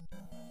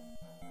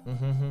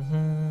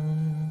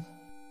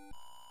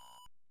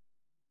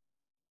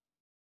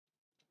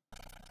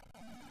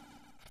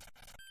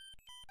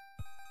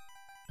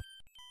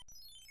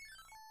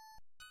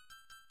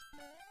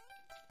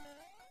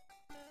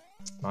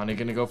 Monde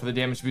gonna go for the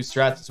damage boost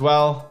strats as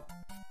well.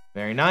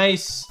 Very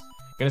nice.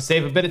 Gonna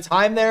save a bit of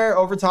time there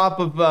over top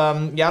of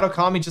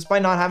Yatokami just by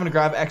not having to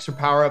grab extra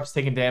power-ups,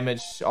 taking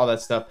damage, all that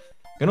stuff.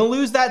 Gonna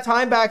lose that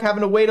time back, having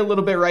to wait a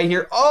little bit right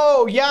here.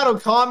 Oh,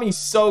 Yatokami's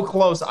so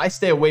close. I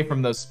stay away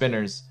from those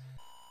spinners.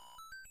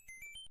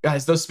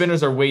 Guys, those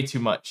spinners are way too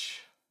much.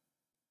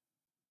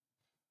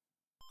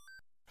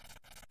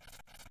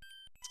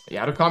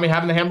 Yatokami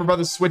having the Hammer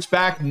Brothers switch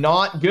back.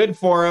 Not good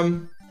for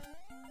him.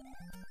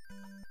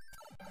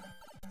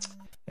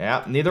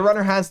 Yeah, neither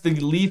runner has the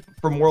leaf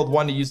from World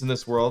 1 to use in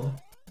this world.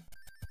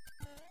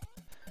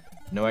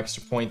 No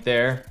extra point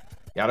there.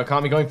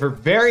 Yatokami going for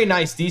very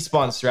nice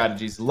despawn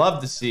strategies. Love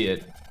to see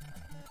it.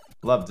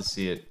 Love to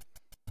see it.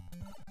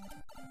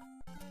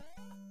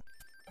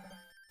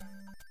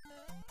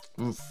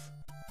 Oof.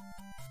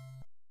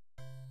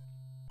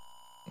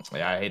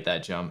 Yeah, I hate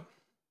that jump.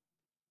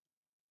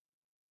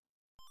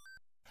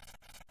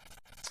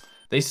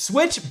 They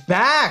switch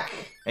back.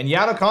 And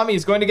Yatokami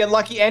is going to get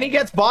lucky. And he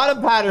gets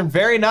bottom pattern.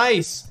 Very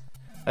nice.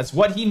 That's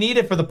what he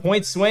needed for the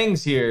point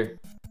swings here.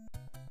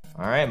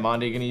 All right,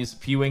 mmondii going to use the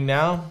P-Wing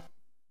now.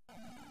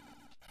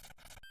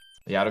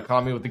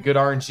 Yatokami with the good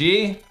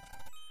RNG.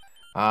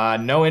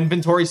 No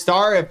inventory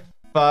star, if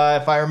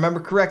I remember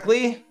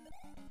correctly.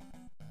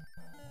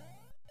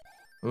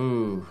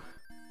 Ooh.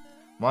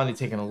 mmondii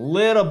taking a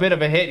little bit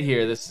of a hit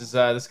here. This is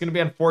going to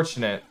be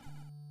unfortunate.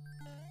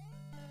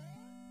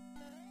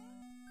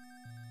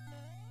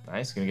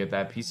 Nice, gonna get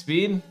that P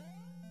speed.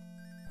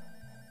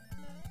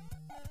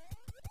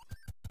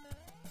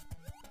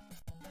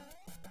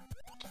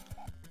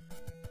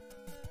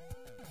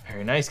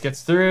 Very nice,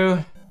 gets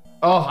through.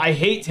 Oh, I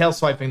hate tail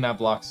swiping that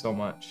block so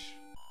much.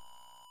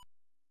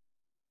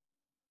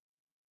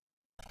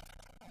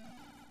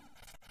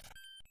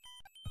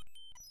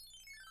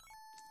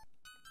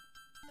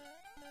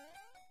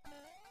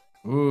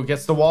 Ooh,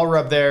 gets the wall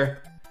rub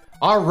there.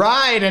 All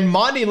right, and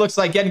mmondii looks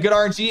like getting good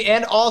RNG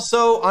and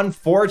also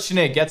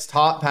unfortunate, gets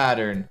top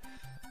pattern.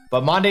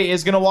 But mmondii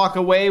is going to walk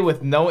away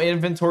with no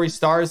inventory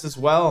stars as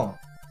well.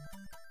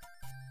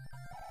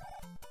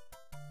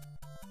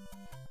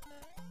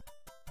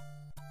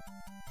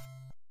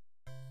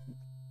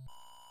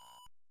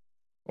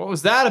 What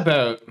was that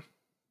about?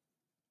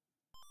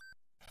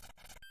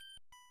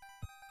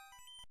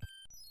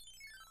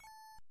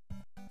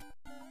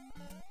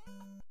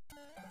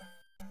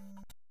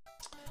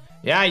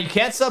 Yeah, you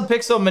can't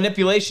sub-pixel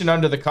manipulation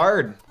under the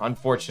card,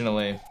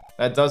 unfortunately.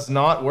 That does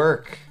not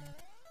work.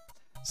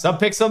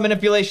 Sub-pixel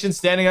manipulation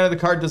standing under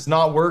the card does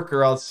not work,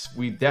 or else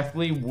we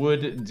definitely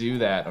would do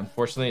that.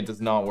 Unfortunately, it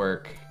does not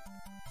work.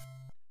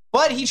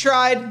 But he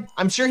tried.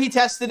 I'm sure he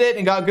tested it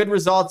and got good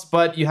results,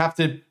 but you have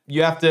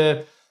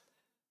to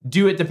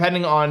do it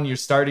depending on your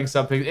starting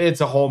sub-pixel.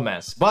 It's a whole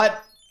mess.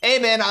 But, hey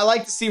man, I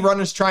like to see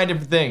runners trying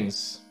different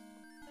things.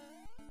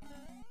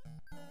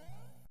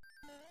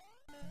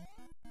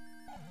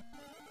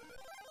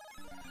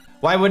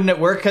 Why wouldn't it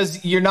work?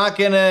 Because you're not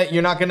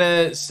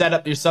gonna set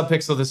up your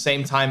subpixel the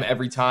same time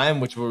every time,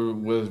 which will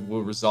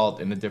result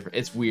in a different.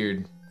 It's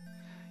weird.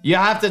 You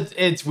have to.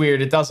 It's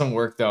weird. It doesn't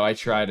work though. I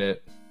tried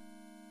it.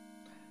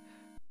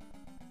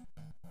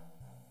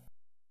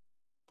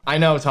 I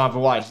know, Tom. But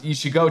watch. You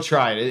should go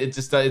try it.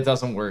 It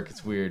doesn't work.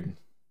 It's weird.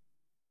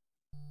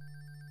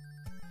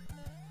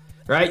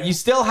 Right? You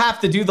still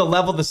have to do the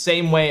level the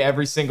same way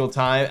every single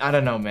time. I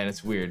don't know, man.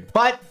 It's weird.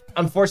 But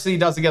unfortunately, he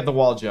doesn't get the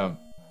wall jump.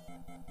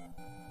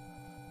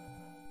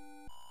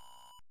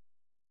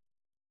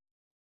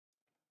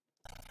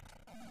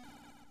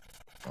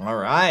 All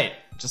right,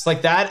 just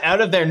like that, out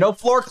of there. No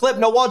floor clip,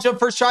 no wall jump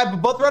first try,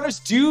 but both runners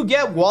do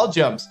get wall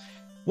jumps.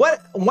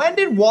 When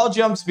did wall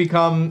jumps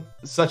become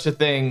such a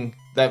thing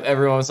that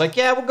everyone was like,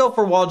 yeah, we'll go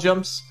for wall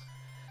jumps?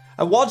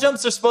 Wall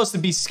jumps are supposed to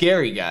be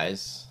scary,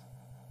 guys.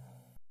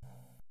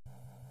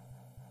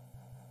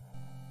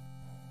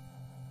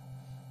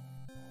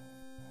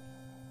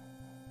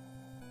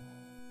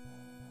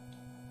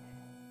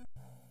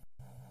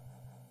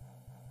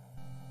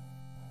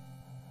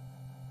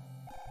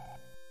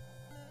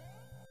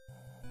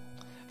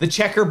 The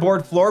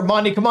checkerboard floor.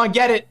 mmondii, come on,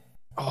 get it.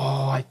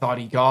 Oh, I thought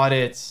he got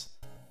it.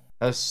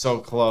 That was so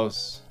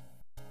close.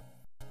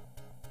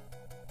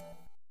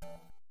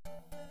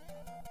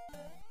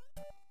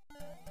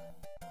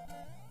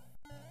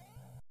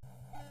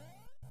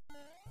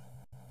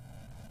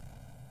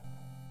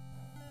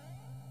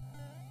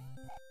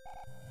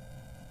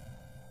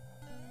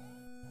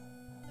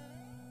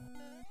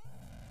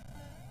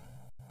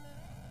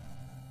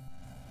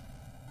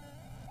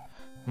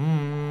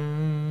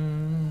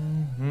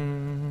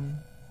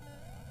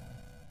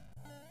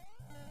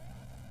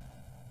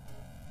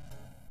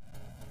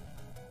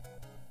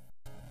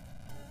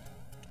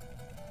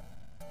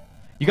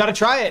 You gotta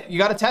try it. You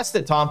gotta test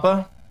it,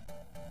 Tompa.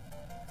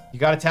 You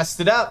gotta test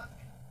it up.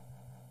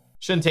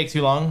 Shouldn't take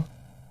too long.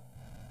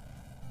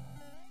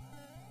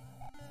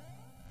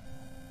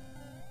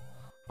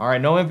 All right,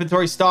 no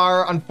inventory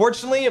star.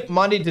 Unfortunately,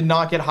 mmondii did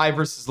not get high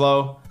versus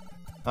low.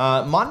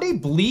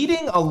 mmondii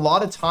bleeding a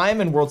lot of time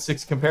in World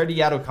 6 compared to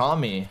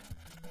Yatokami.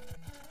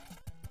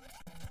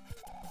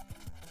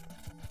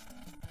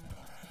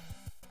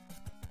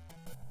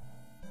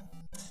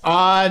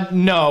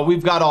 No,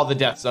 we've got all the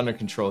deaths under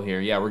control here.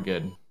 Yeah, we're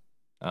good.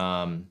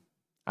 I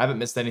haven't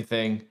missed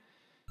anything.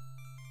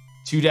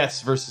 2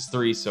 deaths versus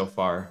 3 so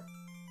far.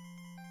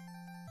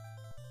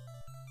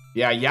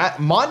 Yeah,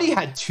 mmondii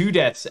had 2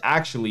 deaths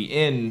actually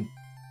in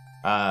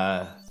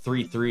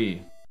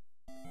 3-3.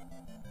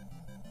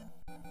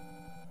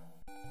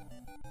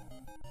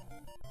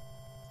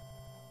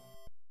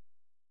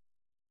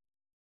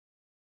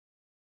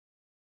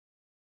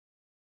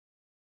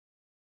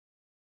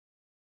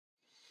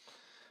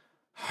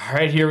 All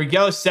right, here we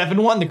go.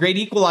 7-1, the great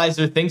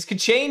equalizer. Things could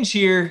change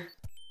here.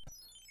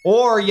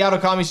 Or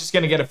Yatokami's just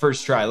going to get a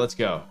first try. Let's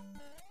go.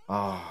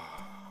 Oh.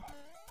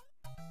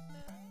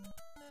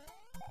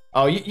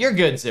 Oh, you're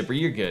good, Zipper.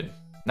 You're good.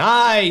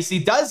 Nice. He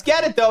does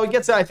get it, though. He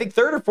gets it, I think,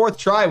 3rd or 4th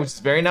try, which is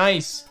very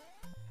nice.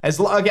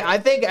 Again, I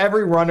think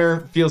every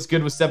runner feels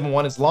good with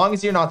 7-1 as long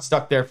as you're not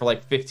stuck there for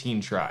like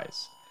 15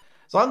 tries.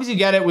 As long as you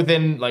get it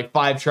within like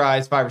 5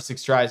 tries, 5 or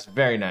 6 tries,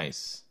 very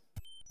nice.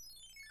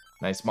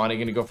 Nice. Monty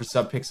going to go for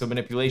sub-pixel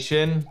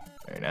manipulation.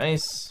 Very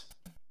nice.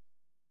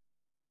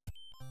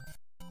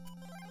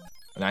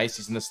 Nice.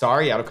 He's in the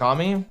star.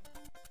 Yatokami.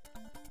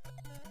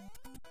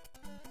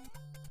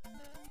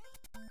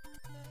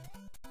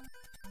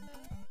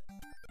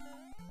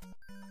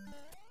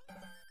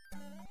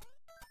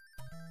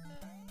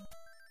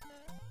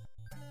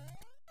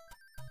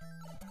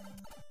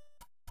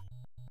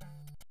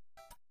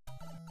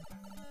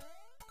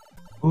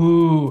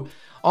 Ooh,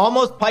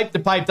 almost pipe to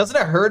pipe. Doesn't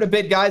it hurt a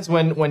bit, guys,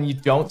 when you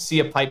don't see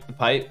a pipe to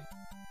pipe?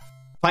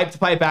 Pipe to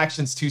pipe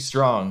action's too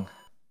strong.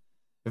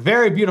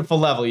 Very beautiful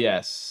level,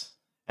 yes.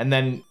 And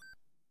then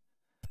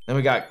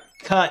we got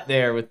cut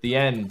there with the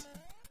end.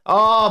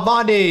 Oh,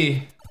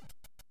 Mondi.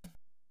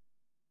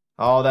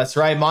 Oh, that's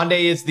right.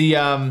 Mondi is the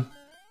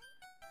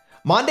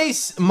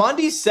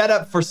Mondi's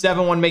setup for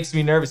 7-1 makes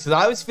me nervous because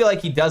I always feel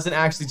like he doesn't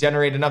actually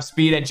generate enough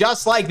speed, and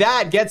just like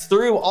that, gets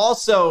through.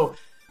 Also,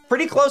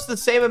 pretty close to the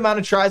same amount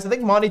of tries. I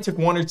think Mondi took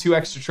 1 or 2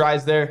 extra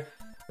tries there.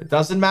 It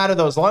doesn't matter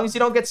though, as long as you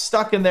don't get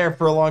stuck in there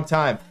for a long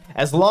time.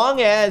 As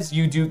long as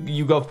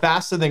you go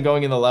faster than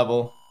going in the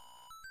level,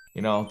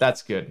 you know,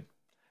 that's good.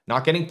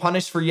 Not getting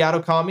punished for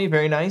Yatokami,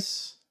 very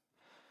nice.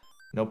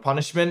 No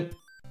punishment.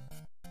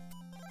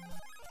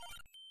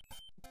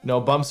 No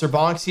bumps or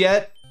bonks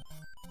yet.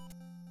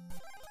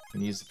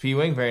 Can use the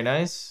P-Wing, very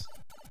nice.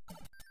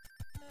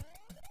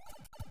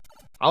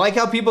 I like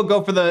how people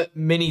go for the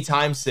mini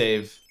time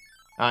save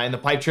in the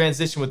pipe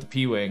transition with the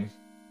P-Wing.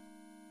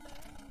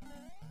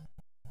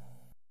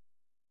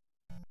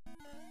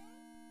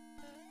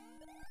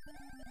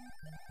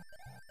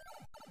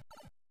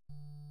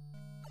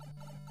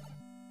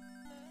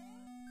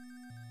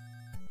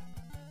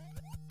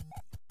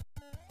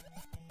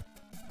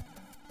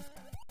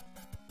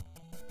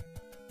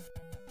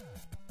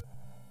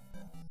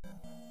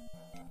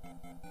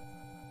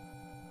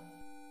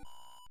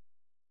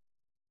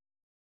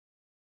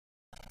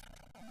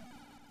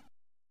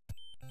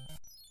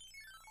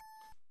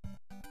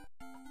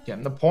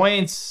 Getting the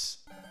points.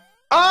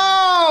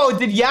 Oh,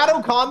 did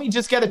Yatokami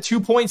just get a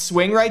 2-point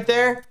swing right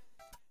there?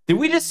 Did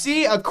we just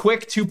see a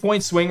quick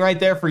 2-point swing right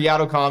there for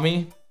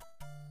Yatokami?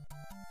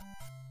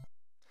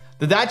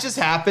 Did that just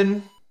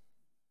happen?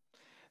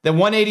 The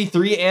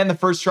 183 and the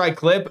first try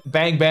clip,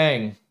 bang,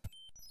 bang.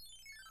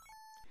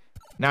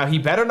 Now he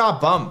better not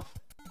bump.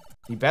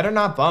 He better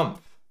not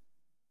bump.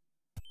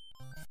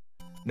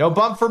 No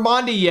bump for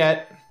Mondi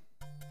yet.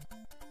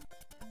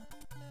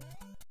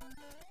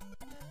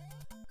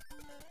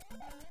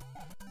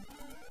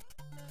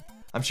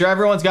 I'm sure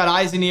everyone's got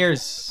eyes and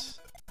ears.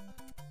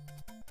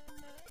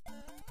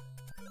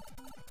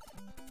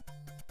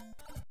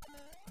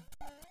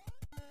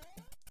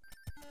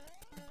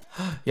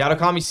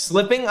 Yatokami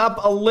slipping up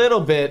a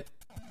little bit.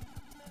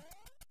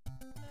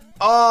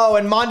 Oh,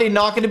 and Mondi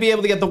not going to be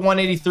able to get the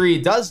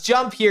 183. Does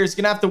jump here. He's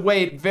going to have to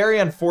wait. Very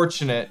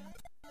unfortunate.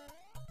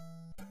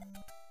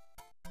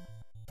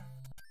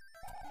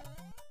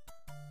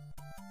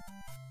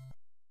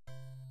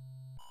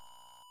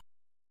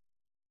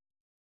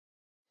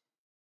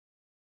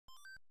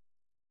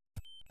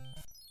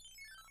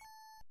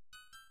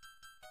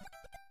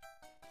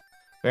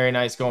 Very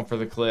nice going for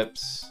the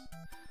clips.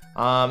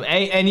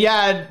 And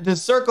yeah, to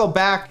circle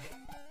back.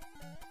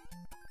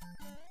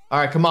 All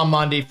right, come on,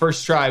 Mondi.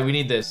 First try. We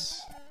need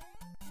this.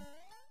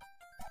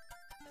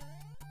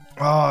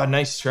 Oh,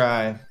 nice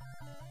try.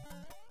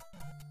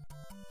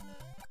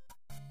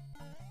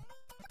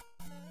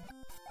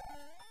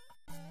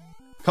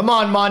 Come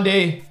on,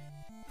 Mondi.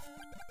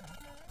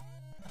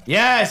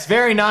 Yes,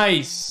 very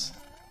nice.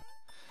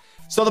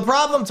 So the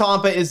problem,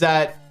 Tompa, is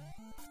that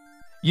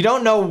you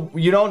don't know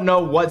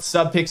what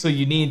subpixel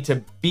you need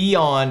to be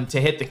on to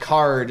hit the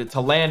card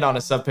to land on a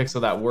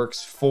subpixel that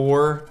works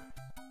for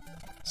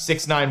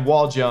 6-9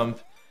 wall jump.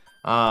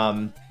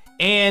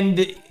 And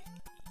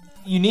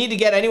you need to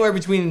get anywhere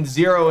between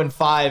 0 and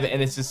 5,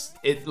 and it's just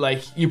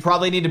like you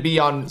probably need to be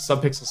on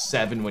subpixel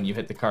 7 when you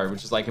hit the card,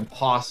 which is like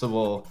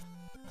impossible.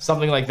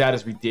 Something like that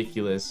is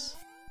ridiculous.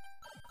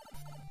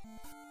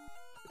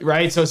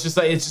 Right? So it's just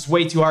like it's just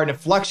way too hard, and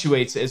it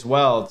fluctuates as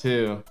well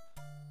too.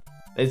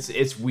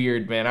 It's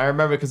weird, man. I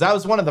remember because that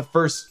was one of the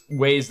first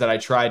ways that I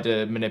tried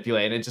to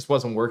manipulate, and it just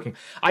wasn't working.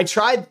 I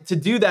tried to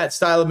do that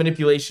style of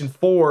manipulation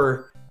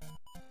for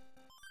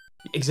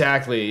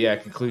exactly, yeah,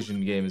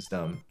 conclusion game is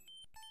dumb.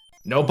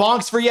 No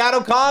bonks for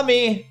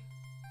Yatokami.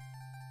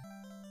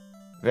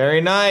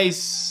 Very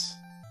nice.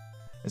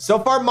 And so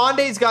far,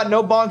 Mondi's got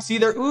no bonks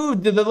either. Ooh,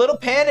 the little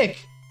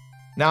panic.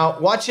 Now,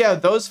 watch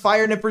out. Those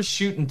fire nippers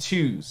shoot in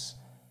 2s.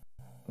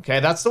 Okay,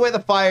 that's the way the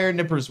fire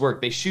nippers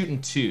work. They shoot in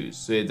 2s.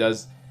 So it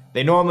does.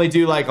 They normally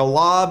do like a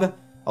lob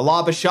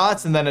of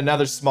shots, and then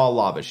another small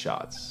lob of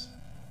shots.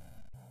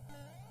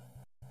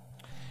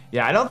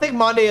 Yeah, I don't think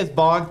Mondi is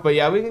bonked, but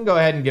yeah, we can go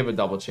ahead and give a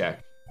double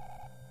check.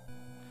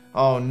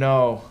 Oh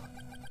no.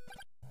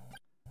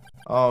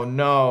 Oh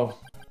no.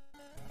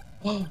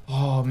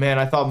 Oh man,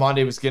 I thought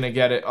mmondii was gonna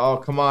get it. Oh,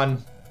 come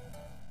on.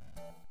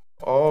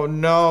 Oh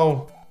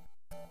no.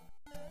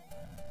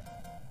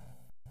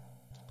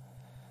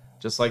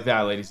 Just like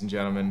that, ladies and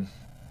gentlemen.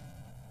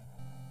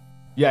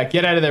 Yeah,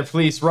 get out of there,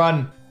 please.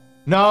 Run.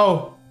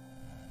 No.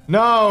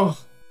 No.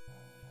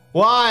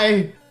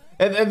 Why?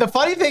 And the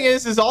funny thing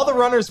is all the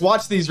runners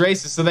watch these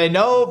races, so they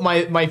know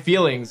my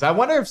feelings. I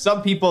wonder if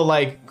some people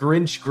like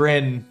Grinch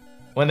grin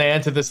when they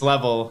enter this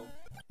level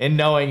and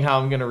knowing how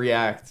I'm gonna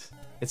react.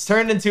 It's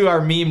turned into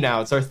our meme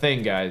now. It's our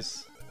thing,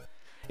 guys.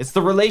 It's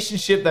the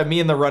relationship that me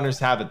and the runners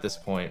have at this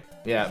point.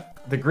 Yeah,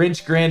 the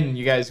Grinch grin.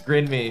 You guys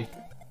grin me.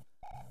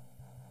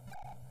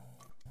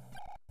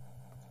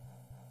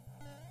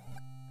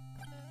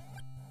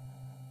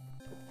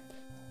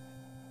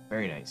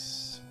 Very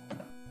nice.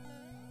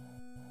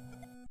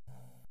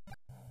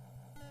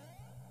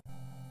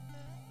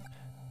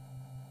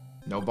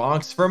 No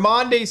bonks for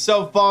mmondii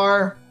so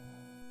far.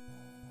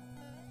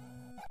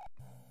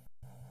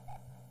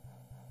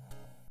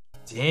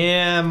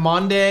 Damn,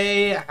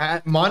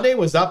 mmondii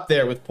was up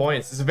there with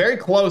points. It's a very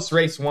close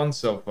race one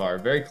so far.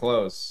 Very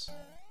close.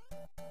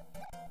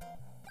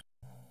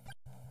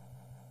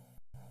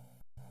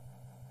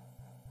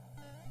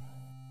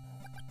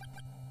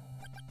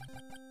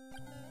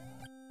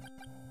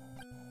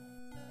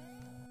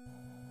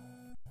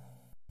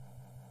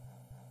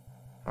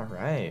 All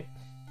right.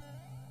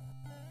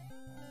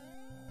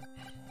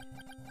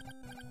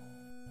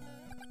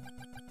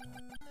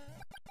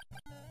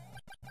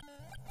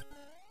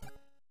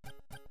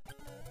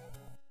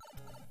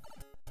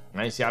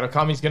 Nice.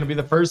 Yatokami's going to be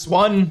the first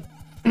one.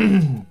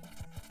 There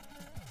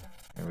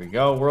we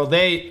go. World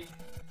 8.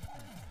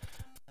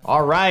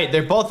 All right.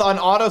 They're both on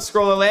auto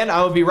scroller land.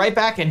 I will be right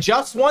back in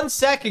just 1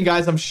 second,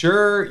 guys. I'm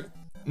sure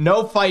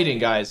no fighting,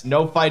 guys.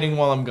 No fighting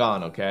while I'm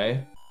gone,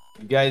 okay?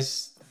 You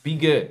guys be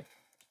good.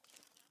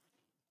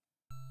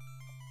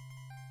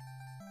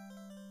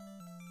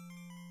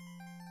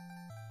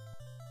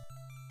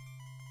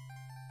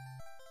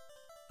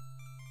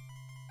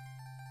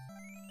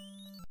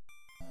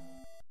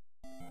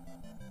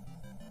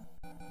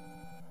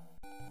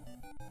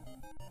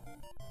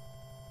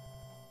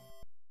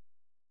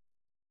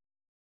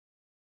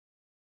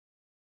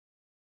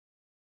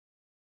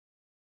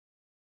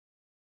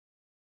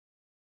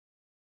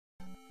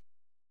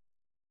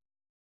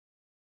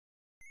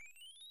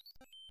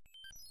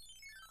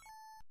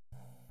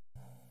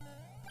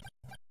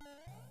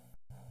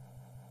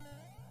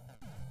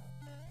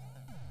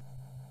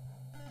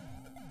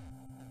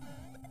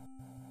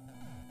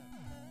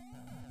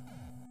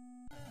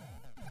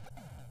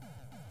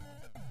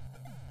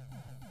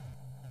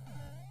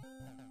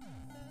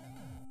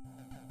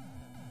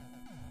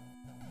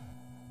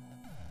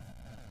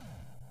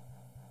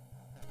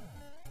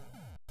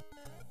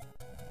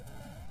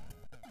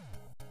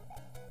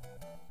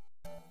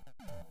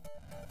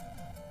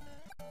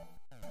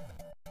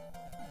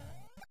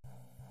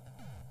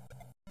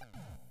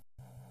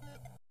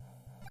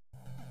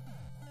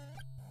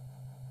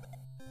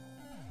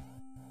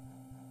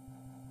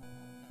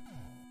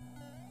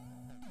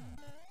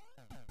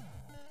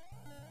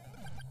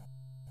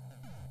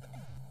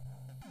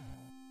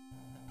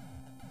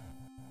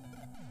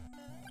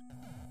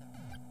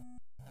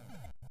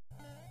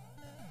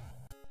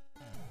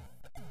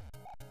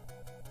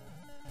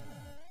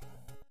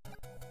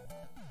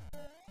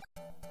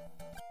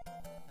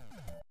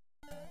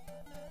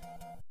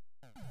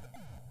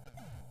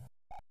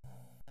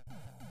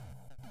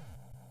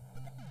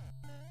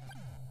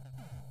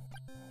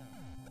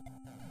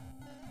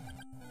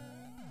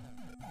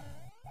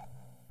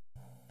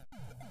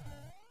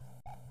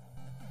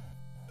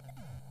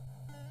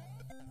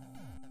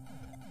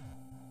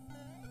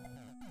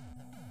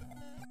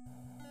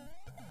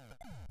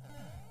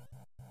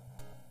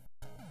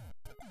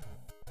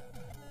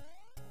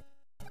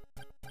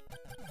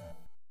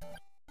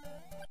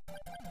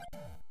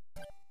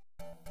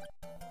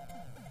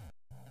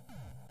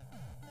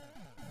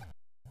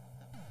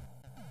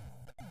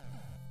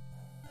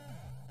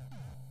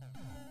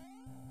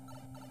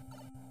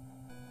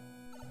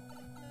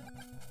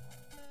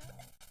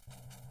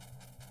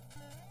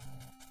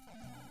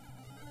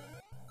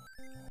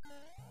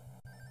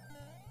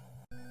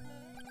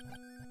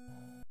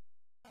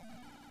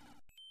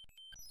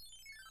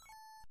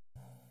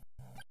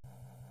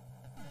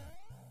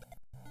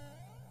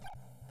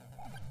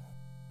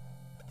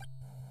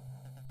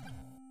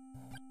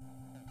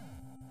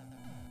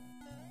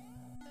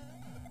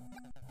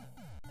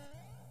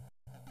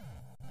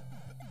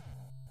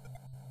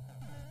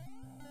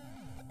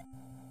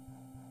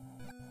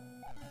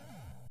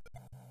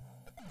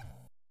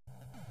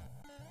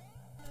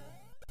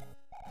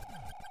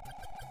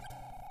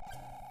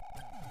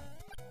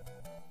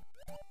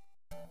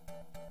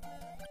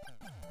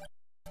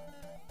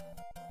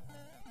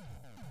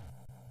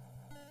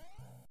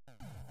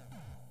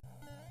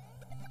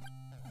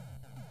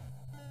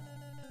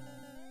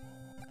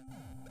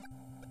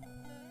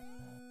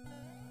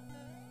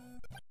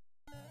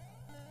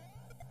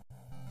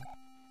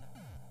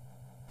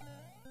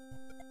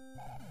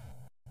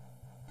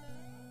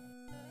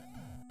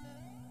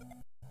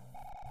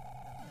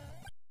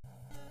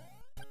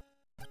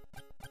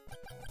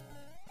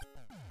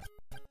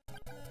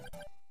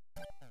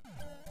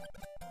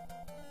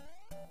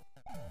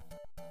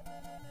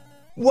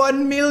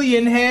 1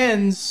 million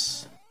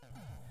hands.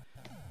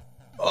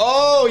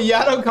 Oh,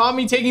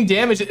 Yatokami taking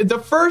damage. The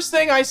first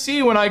thing I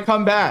see when I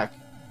come back.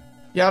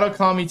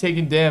 Yatokami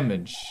taking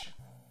damage.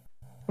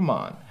 Come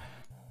on.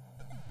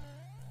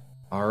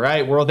 All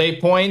right, world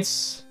 8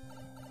 points.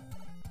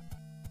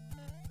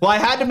 Well, I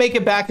had to make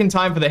it back in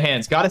time for the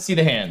hands. Gotta see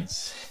the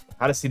hands.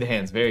 Gotta see the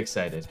hands. Very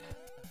excited.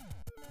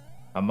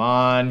 Come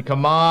on,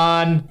 come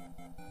on.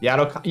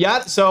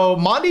 So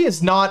Mondi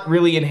is not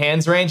really in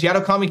hands range.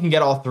 Yatokami can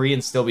get all 3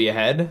 and still be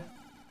ahead.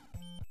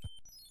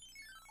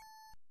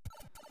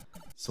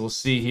 So we'll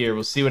see here.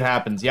 We'll see what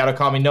happens.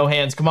 Yatokami, no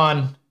hands. Come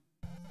on.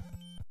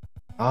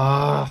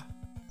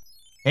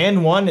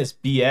 Hand 1 is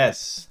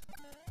BS.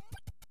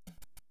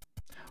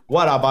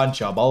 What a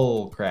bunch of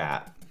bull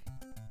crap.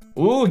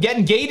 Ooh,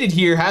 getting gated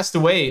here. Has to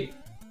wait.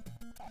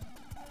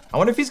 I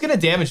wonder if he's gonna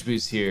damage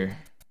boost here.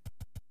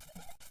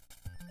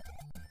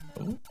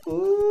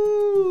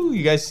 Ooh,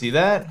 you guys see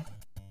that?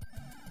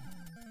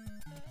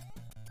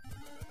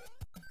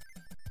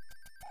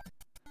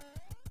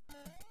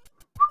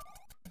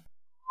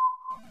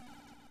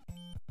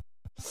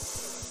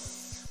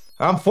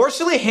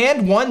 Unfortunately,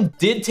 hand 1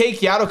 did take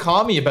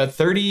Yatokami about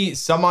 30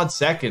 some odd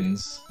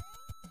seconds.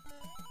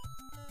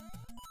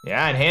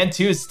 Yeah, and hand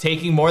 2 is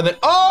taking more than...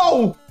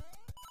 Oh!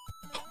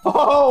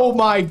 Oh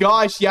my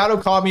gosh,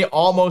 Yatokami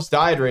almost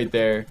died right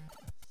there.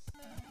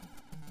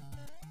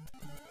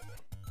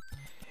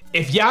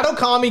 If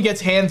Yatokami gets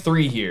hand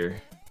 3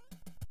 here...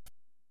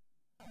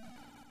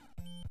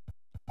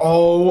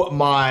 Oh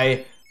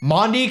my...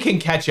 Mondi can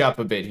catch up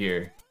a bit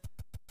here.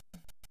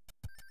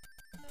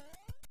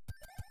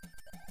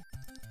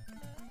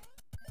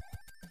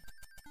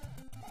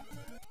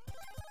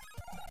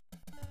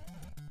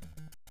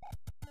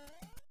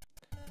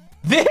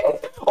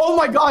 Oh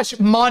my gosh,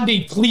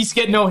 Mondi, please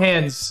get no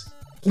hands.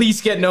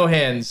 Please get no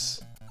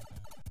hands.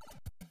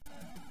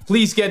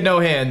 Please get no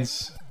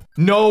hands.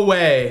 No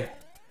way.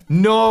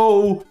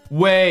 No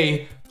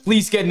way.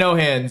 Please get no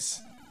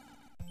hands.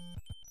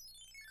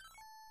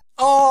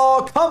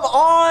 Oh, come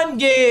on,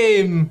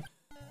 game.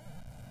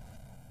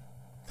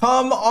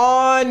 Come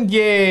on,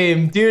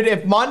 game. Dude,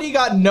 if Mondi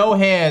got no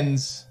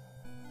hands,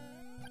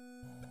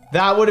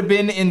 that would have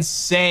been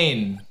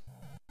insane.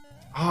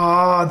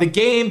 Ah, the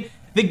game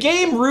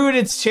ruined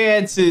its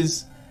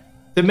chances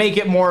to make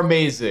it more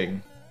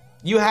amazing.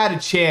 You had a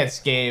chance,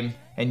 game,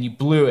 and you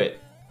blew it.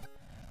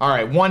 All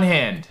right, 1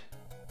 hand.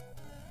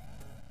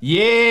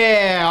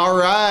 Yeah, all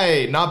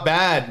right, not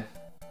bad.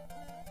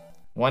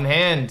 1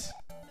 hand.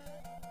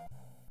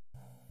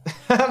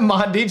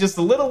 Mondi just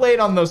a little late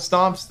on those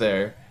stomps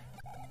there.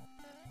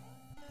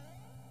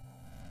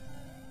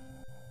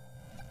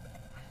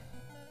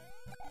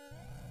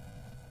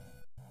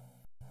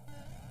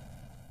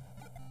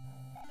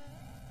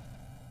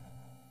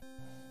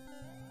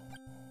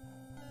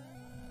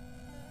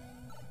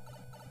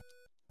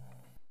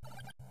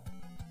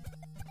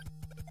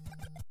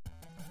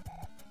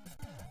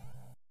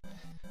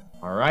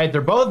 All right,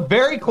 they're both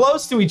very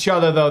close to each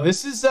other, though.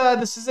 This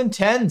is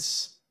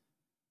intense.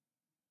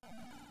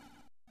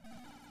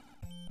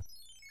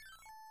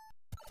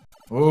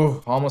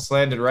 Ooh, almost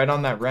landed right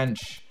on that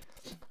wrench.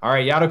 All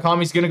right,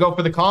 Yatokami's gonna go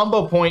for the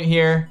combo point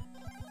here.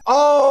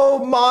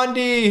 Oh,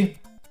 Mondi.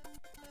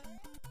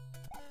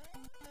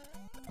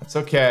 That's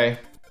okay.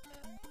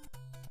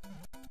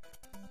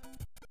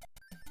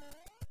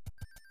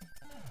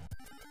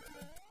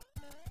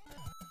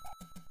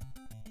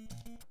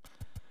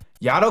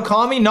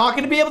 Yatokami not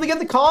going to be able to get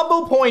the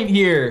combo point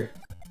here.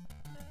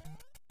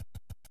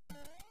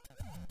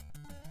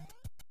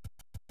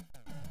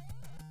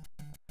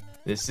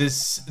 This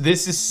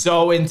is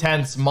so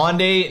intense.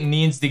 Mondi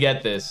needs to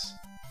get this.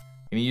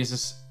 Can he use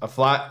this a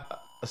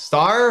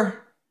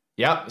star?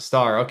 Yep, a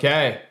star.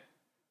 Okay.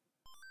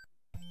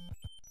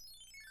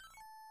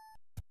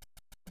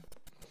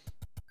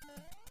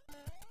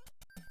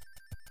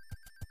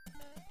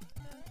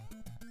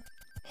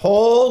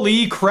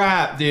 Holy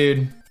crap,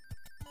 dude.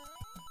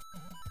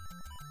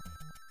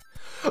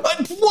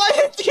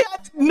 What? Yeah,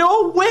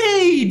 no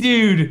way,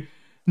 dude.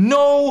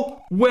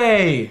 No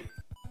way.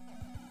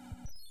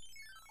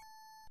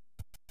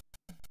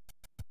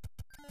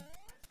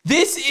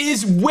 This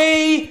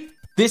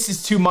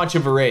is too much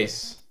of a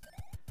race.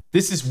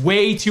 This is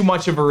way too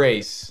much of a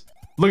race.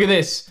 Look at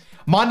this.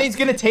 Mondi's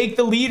gonna take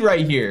the lead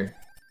right here.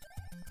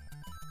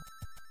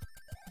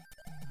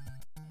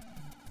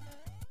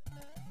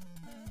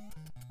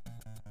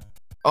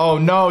 Oh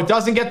no,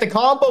 doesn't get the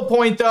combo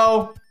point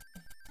though.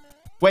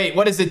 Wait,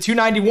 what is it?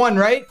 291,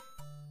 right?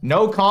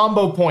 No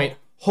combo point.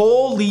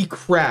 Holy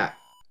crap,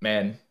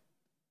 man.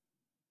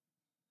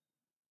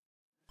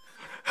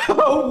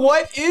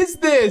 What is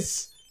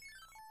this?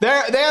 They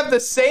have the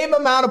same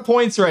amount of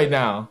points right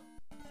now.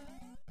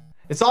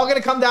 It's all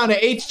gonna come down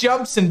to H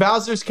jumps and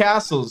Bowser's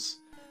castles.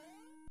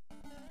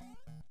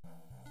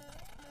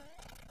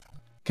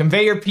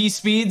 Conveyor P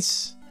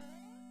speeds.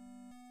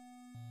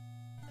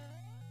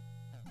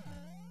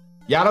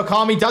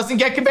 Yatokami doesn't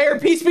get conveyor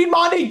P speed.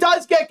 Mondi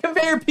does get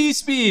conveyor P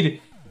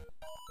speed.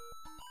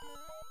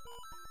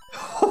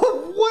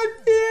 What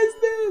is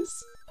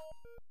this?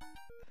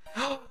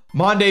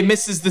 Mondii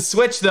misses the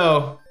switch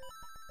though.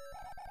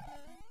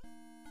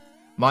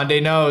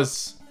 Mondii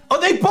knows. Oh,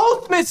 they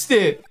both missed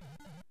it.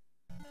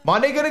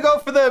 Mondii gonna go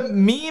for the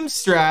meme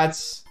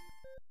strats.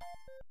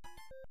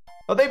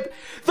 Oh,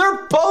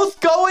 they're both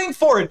going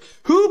for it.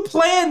 Who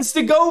plans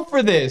to go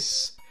for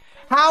this?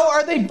 How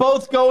are they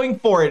both going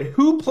for it?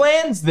 Who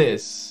plans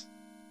this?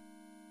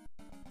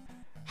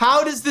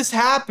 How does this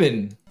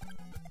happen?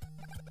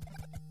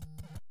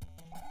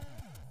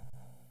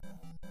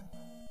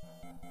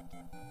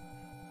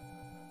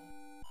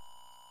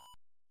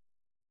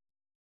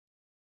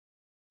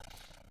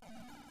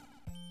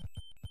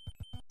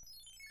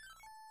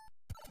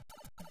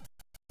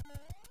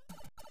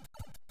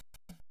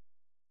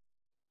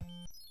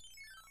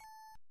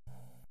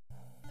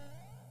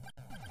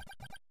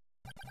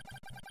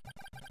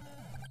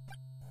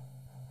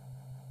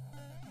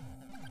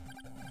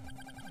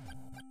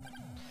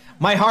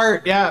 My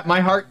heart, yeah, my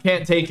heart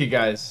can't take it,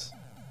 guys.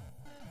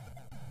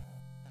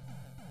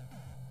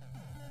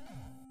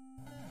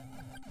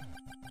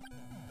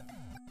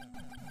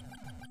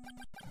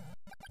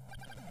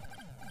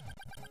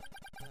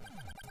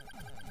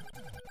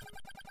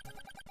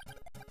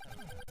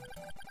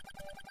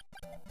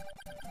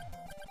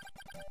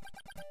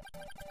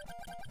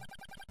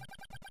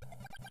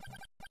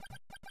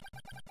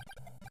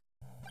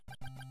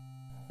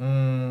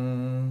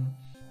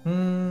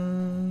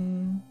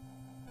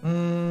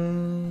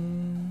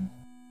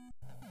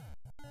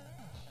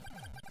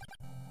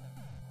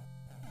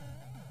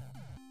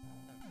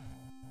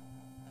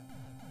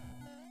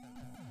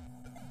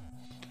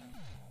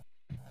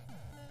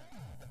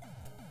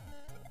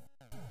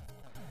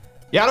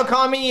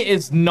 Yatokami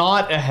is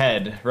not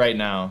ahead right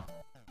now.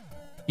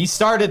 He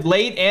started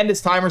late and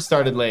his timer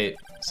started late.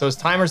 So his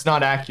timer's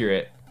not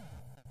accurate.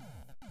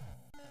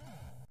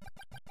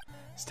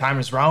 His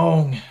timer's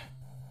wrong.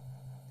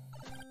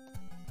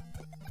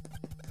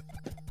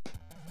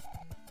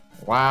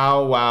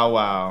 Wow, wow,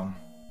 wow.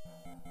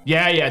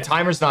 Yeah,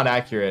 timer's not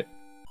accurate.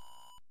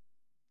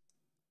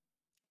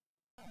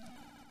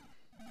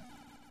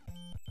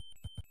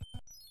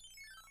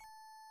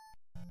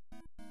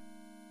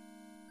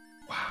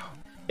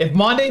 If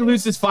Mondii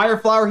loses Fire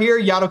Flower here,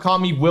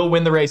 Yatokami will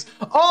win the race.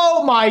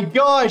 Oh my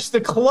gosh,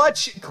 the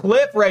clutch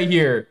clip right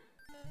here.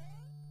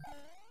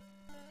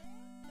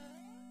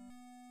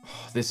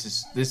 Oh, this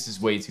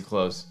is way too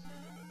close.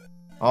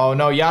 Oh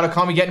no,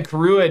 Yatokami getting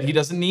Karua'd. He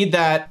doesn't need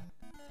that.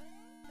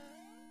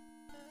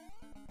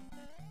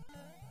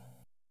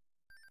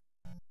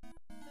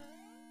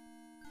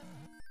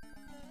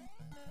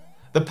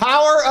 The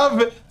power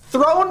of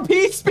thrown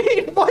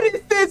P-Speed. What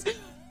is this?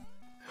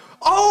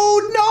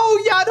 Oh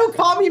no,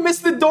 Yatokami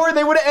missed the door.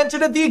 They would have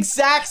entered at the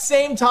exact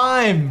same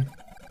time.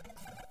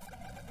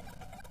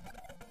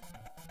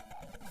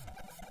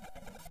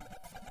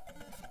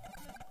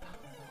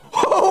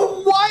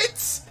 Oh,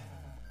 what?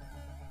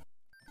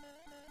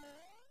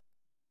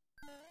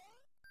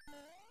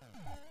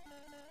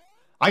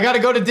 I gotta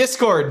go to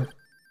Discord.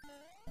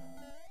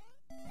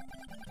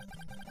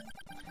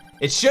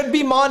 It should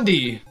be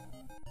Mondii.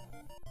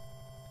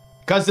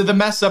 Because of the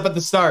mess up at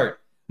the start.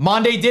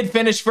 Mondii did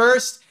finish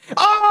first.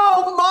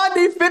 Oh,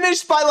 Mondii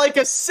finished by like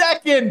a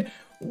second.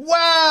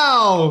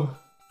 Wow.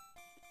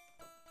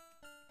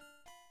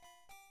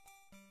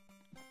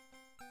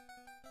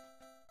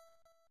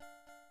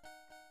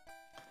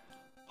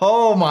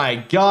 Oh my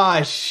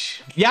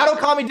gosh.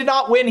 Yatokami did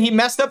not win. He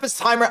messed up his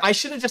timer. I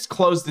should have just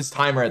closed his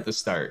timer at the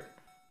start.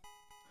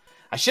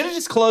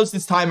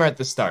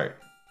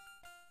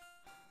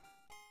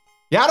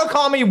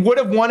 Yatokami would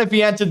have won if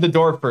he entered the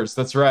door first.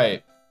 That's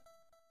right.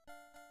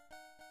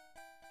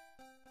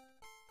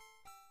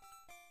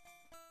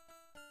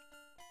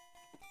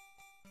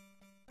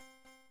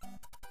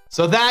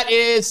 So that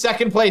is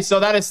second place. So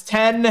that is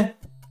 10.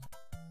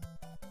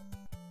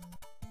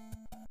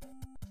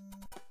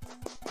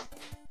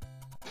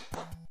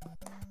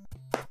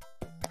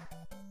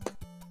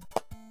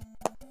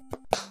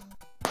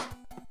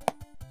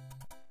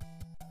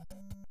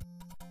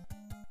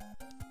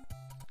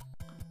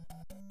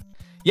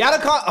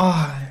 Yatokami.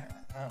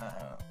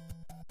 Oh.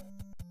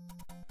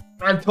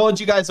 I've told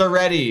you guys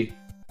already.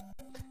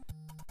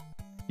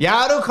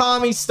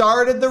 Yatokami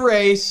started the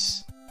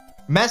race,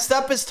 messed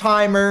up his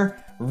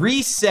timer,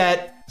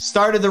 reset,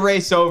 started the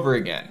race over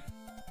again.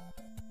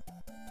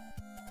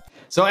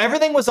 So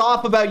everything was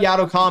off about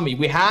Yatokami.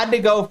 We had to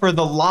go for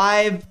the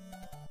live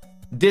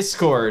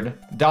Discord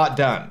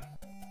 .done.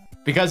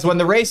 Because when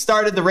the race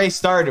started, the race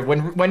started.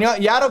 When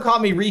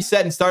Yatokami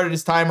reset and started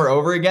his timer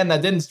over again,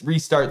 that didn't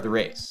restart the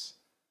race.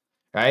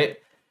 Right?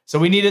 So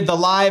we needed the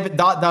live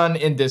 .done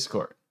in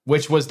Discord,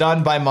 which was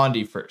done by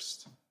Mondii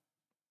first.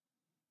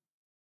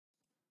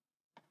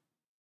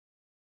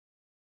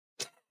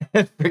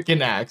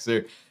 Freaking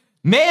Axer.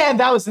 Man,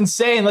 that was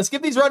insane. Let's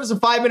give these runners a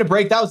 5-minute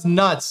break. That was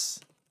nuts.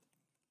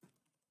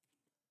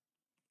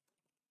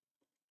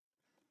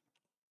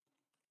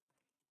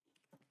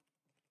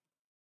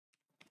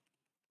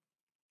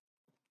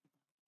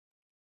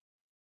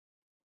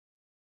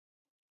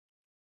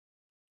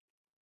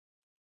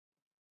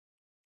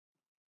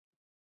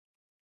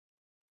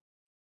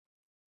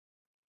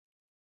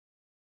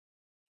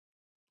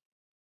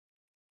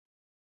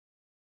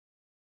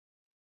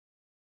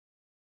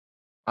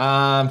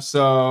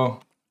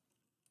 So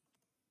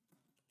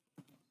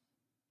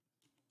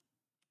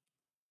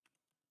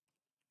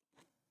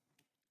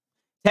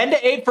 10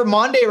 to 8 for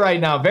Monday right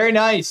now. Very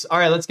nice. All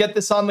right, let's get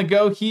this on the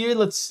go here.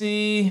 Let's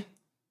see.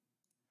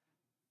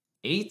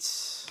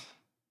 8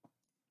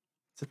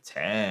 to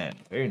 10.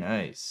 Very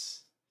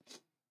nice.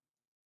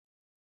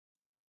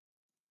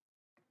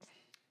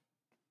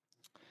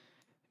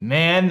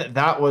 Man,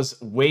 that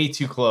was way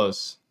too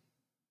close.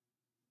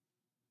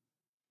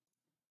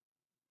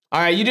 All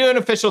right, you do an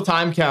official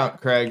time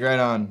count, Craig. Right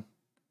on.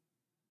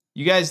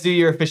 You guys do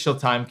your official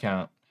time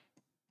count.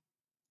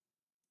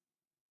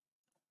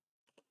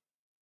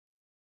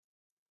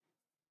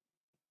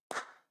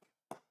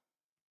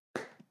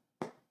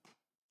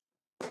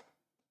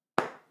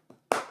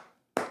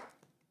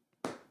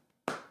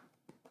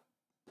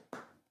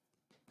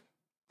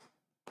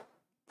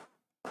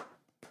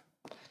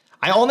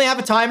 I only have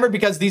a timer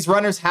because these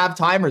runners have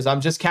timers. I'm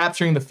just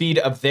capturing the feed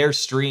of their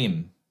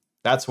stream.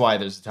 That's why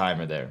there's a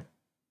timer there.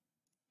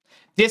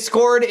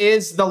 Discord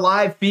is the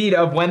live feed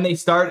of when they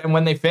start and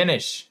when they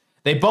finish.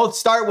 They both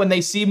start when they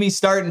see me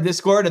start in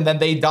Discord, and then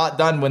they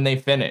done when they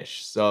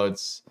finish. So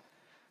it's...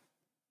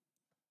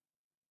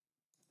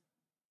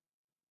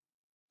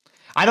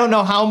 I don't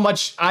know how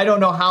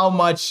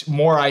much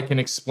more I can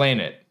explain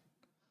it.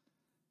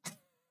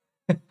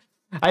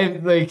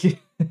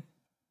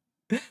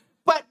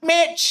 But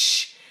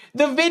Mitch,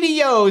 the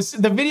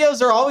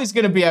videos are always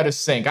going to be out of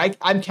sync.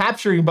 I'm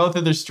capturing both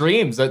of their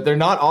streams. They're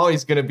not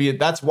always going to be.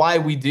 That's why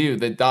we do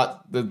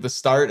the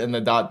start and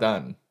the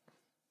done.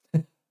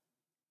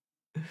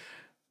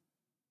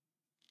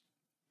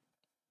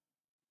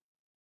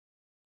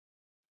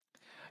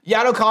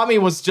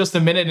 Yatokami was just a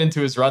minute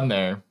into his run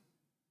there.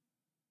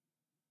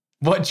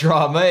 What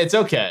drama? It's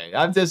okay.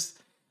 I'm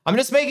just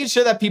making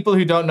sure that people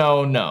who don't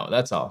know.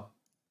 That's all.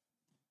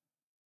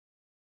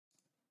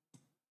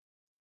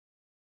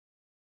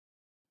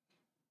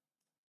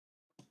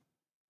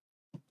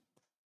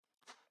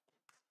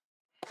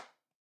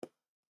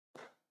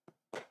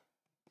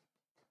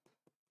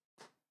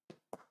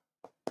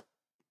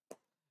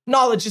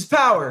 Knowledge is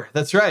power.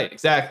 That's right.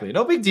 Exactly.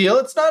 No big deal.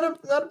 It's not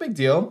a big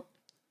deal.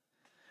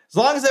 As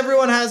long as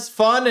everyone has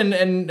fun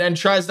and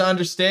tries to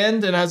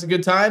understand and has a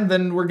good time,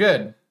 then we're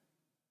good.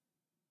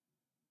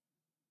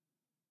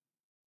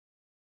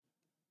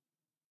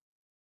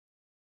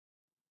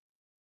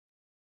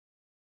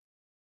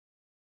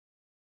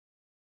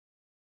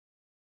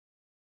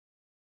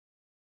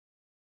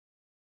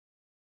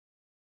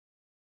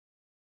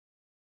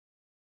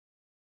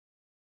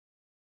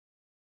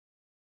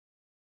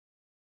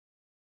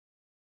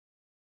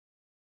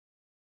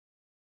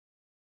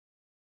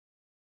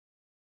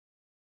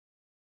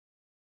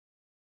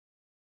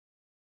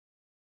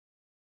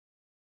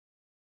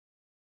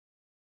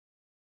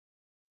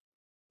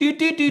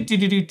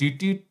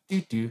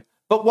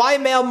 But why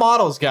male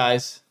models,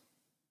 guys?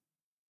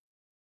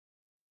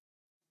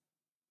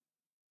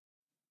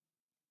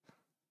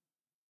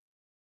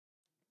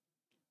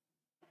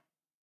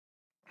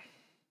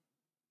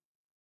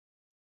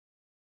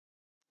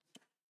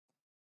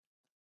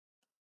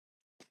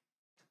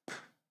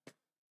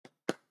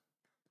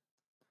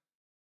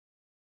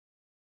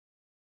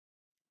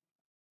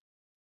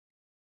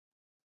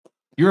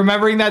 You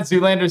remembering that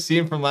Zoolander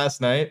scene from last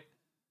night?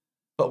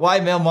 But why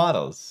male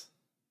models?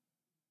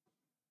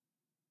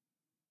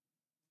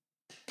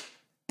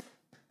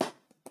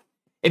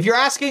 If you're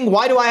asking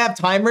why do I have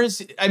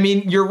timers, I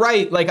mean, you're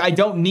right. Like, I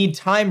don't need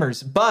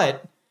timers,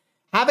 but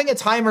having a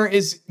timer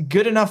is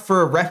good enough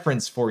for a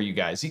reference for you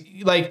guys.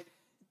 Like,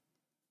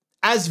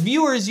 as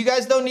viewers, you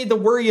guys don't need to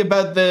worry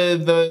about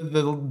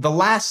the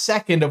last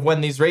second of when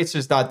these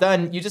racers got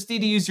done. You just need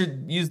to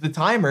use the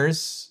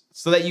timers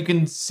so that you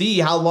can see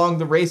how long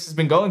the race has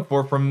been going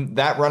for from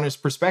that runner's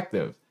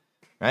perspective,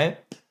 right?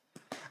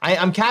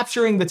 I'm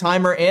capturing the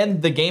timer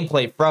and the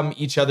gameplay from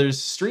each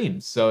other's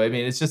streams. So, I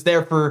mean, it's just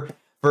there for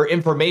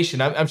information.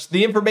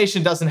 The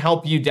information doesn't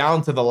help you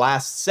down to the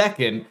last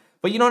second,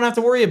 but you don't have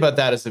to worry about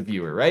that as a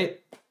viewer, right?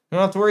 You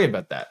don't have to worry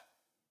about that.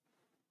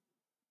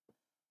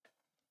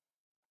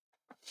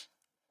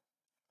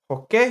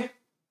 Okay.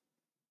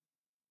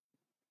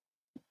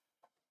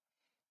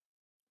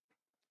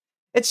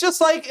 It's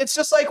just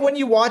like when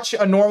you watch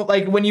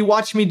when you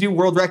watch me do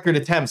world record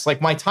attempts.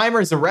 Like, my timer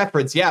is a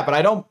reference, yeah, but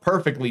I don't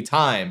perfectly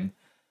time,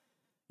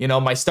 you know,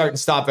 my start and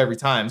stop every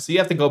time. So you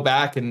have to go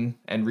back and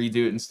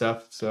redo it and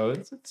stuff. So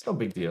it's no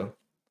big deal.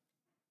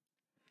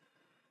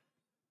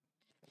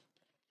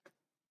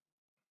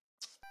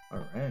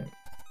 All right.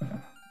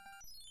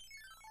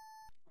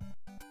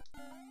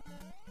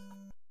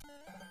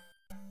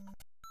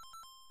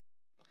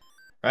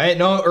 All right,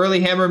 no early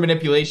hammer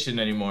manipulation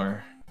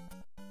anymore.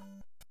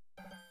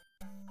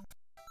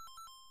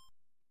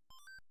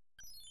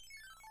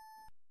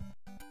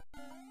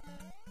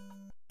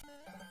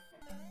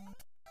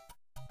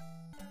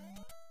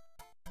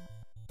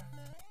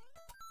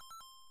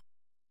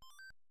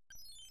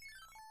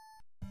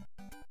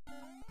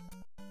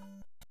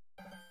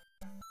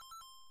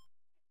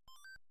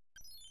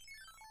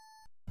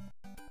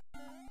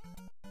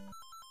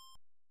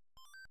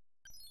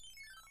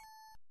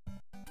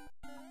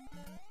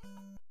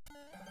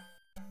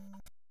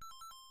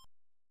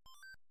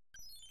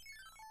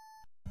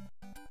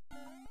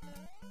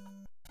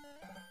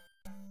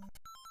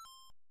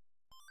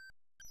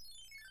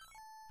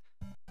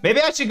 Maybe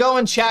I should go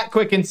and chat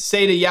quick and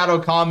say to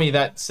Yatokami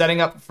that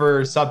setting up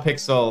for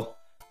subpixel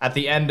at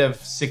the end of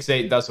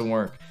 6-8 doesn't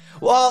work.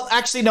 Well,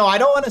 actually, no, I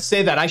don't want to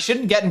say that. I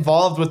shouldn't get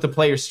involved with the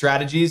player's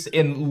strategies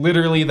in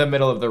literally the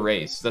middle of the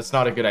race. That's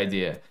not a good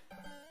idea.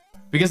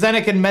 Because then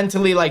it can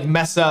mentally, like,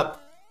 mess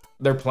up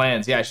their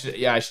plans. Yeah,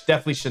 I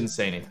definitely shouldn't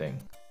say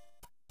anything.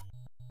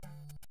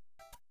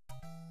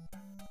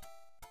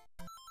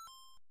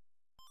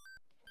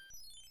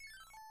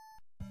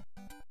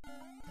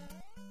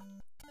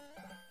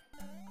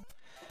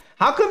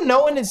 How come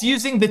no one is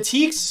using the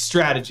Teeks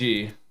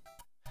strategy?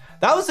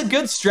 That was a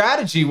good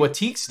strategy, what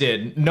Teeks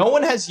did. No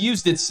one has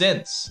used it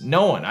since.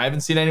 No one. I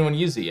haven't seen anyone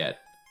use it yet.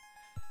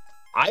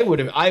 I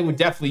would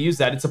definitely use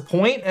that. It's a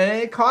point,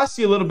 and it costs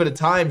you a little bit of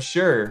time,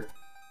 sure.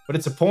 But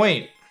it's a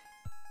point.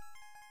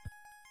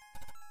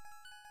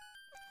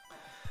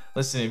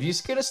 Listen, if you're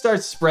just gonna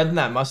start spreading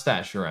that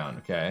mustache around,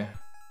 okay?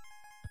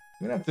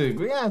 We're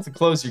gonna have to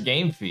close your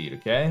game feed,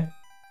 okay?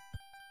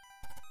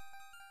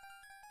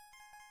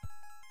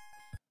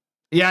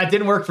 Yeah, it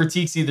didn't work for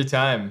Teeks either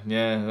time.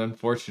 Yeah,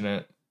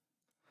 unfortunate.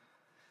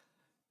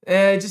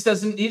 He just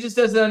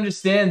doesn't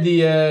understand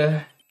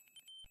the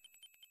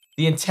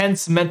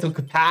intense mental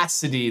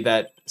capacity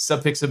that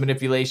subpixel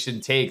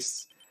manipulation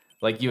takes,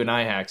 like you and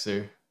I,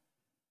 Haxer.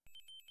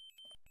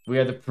 We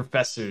are the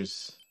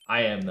professors.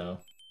 I am, though.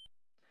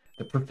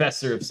 The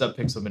professor of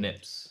subpixel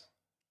manips.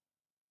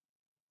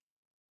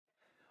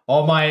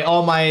 All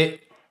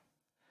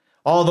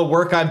the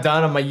work I've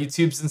done on my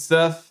YouTubes and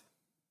stuff.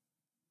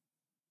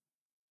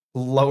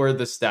 Lower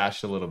the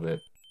stash a little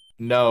bit.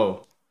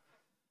 No.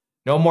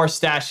 No more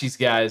stashies,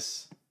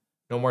 guys.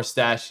 No more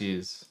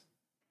stashies.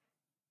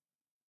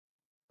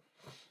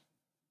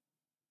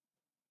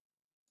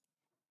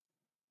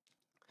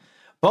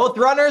 Both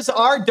runners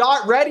are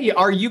dot ready.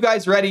 Are you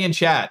guys ready in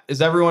chat?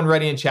 Is everyone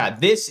ready in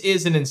chat? This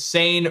is an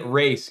insane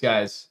race,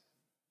 guys.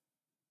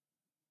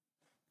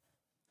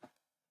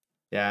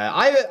 Yeah,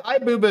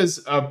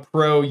 iBooba's a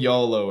pro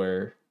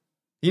YOLOer.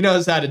 He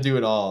knows how to do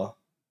it all.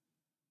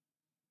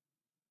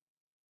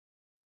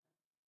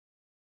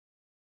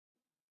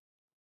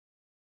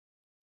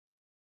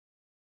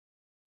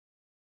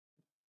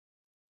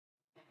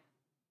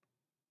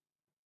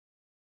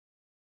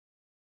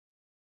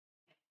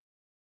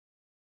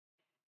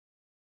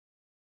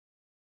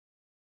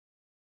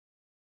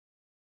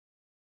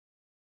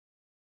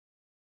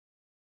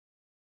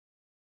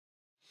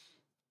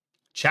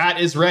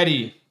 Chat is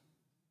ready.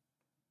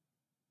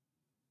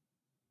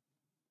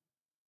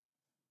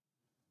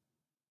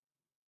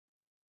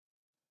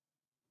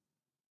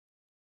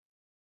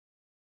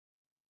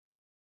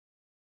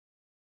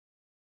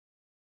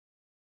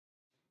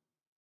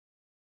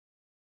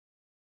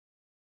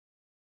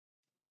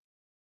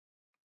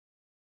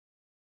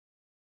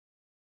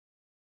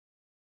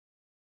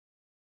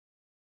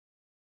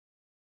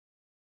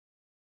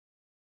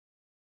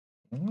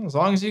 As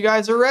long as you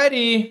guys are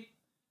ready.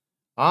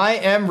 I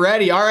am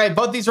ready. All right,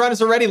 both these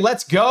runners are ready.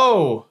 Let's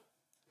go.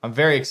 I'm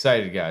very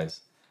excited, guys.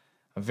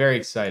 I'm very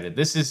excited.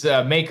 This is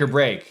make or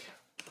break.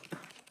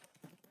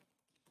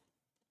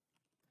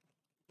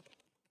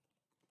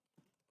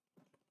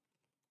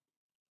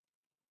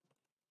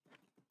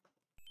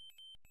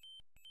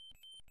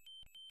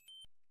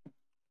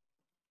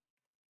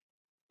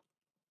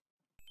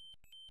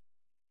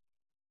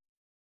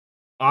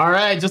 All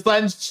right, just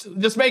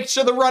make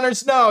sure the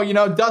runners know, you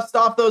know, dust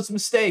off those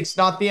mistakes.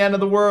 Not the end of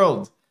the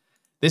world.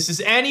 This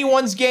is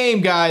anyone's game,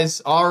 guys.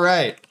 All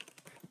right.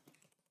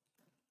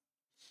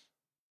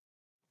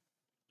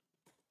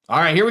 All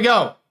right, here we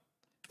go.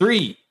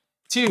 3,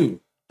 2,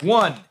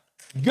 1,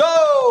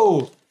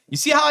 go! You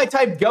see how I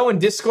typed go in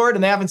Discord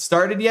and they haven't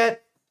started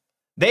yet?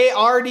 They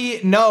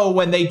already know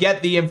when they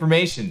get the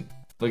information.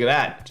 Look at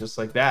that, just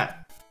like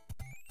that.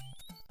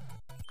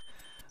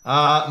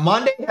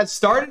 Monday has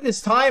started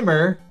his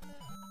timer.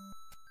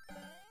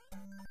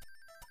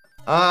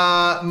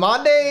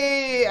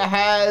 Monday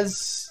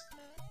has...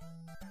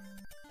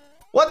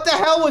 What the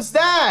hell was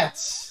that?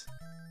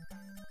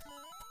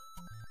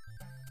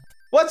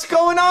 What's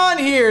going on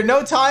here?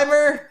 No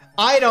timer?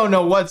 I don't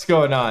know what's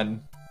going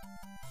on.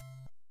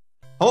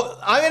 Hold,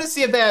 I'm gonna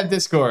see if they have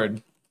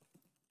Discord.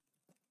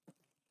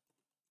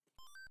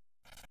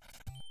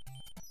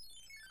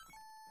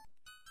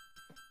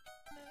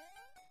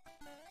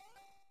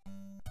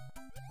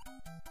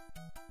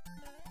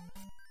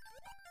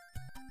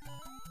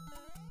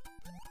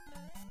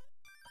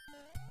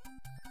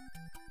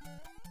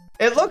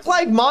 It looked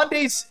like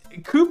Monday's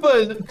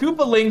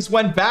Koopalings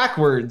went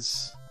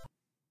backwards.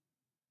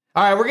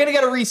 All right, we're gonna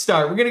get a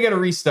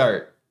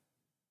restart.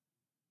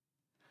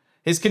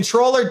 His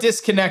controller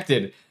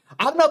disconnected.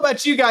 I don't know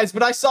about you guys,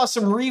 but I saw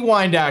some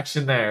rewind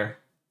action there.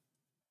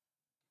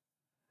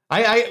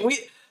 I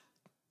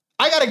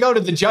gotta go to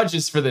the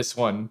judges for this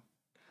one.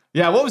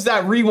 Yeah, what was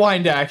that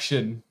rewind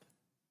action?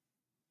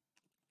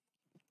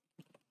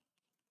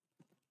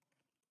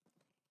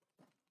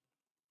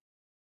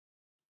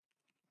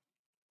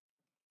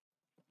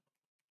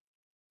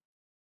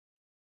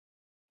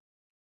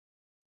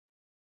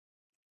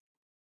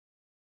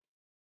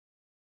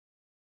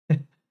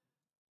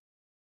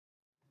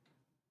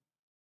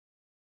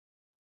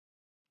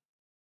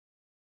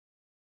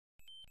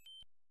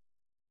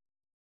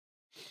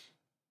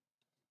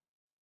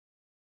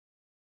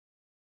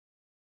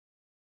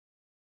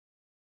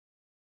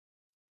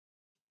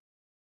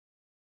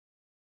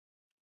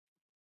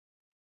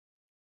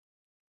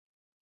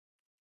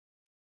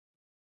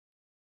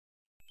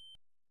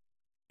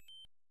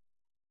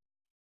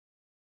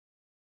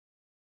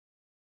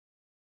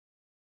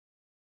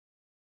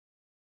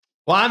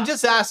 Well, I'm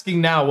just asking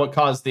now what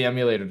caused the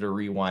emulator to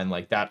rewind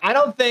like that. I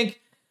don't think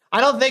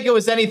it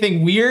was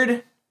anything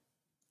weird.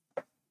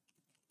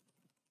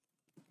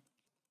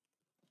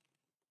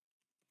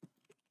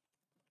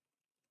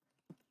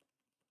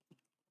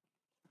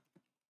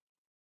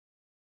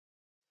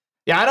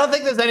 Yeah, I don't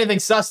think there's anything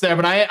sus there,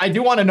 but I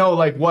do want to know,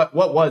 like, what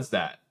was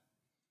that?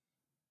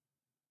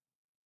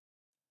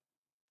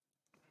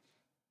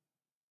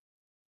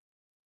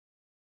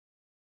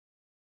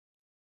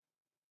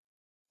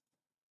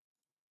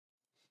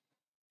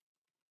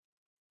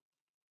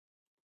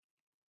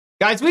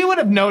 Guys, we would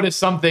have noticed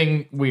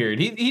something weird.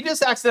 He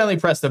just accidentally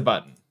pressed a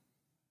button.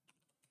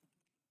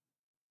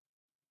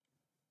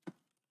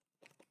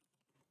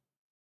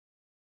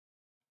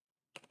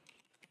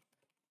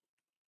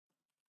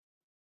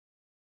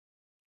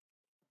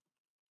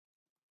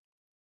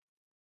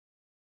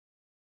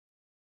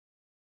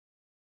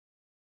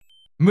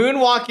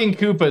 Moonwalking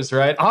Koopas,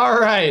 right? All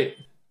right.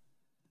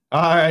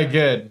 All right,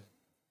 good.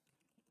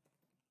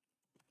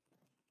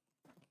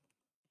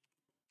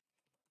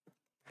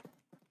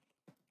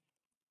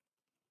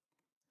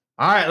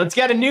 All right, let's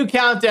get a new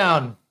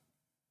countdown.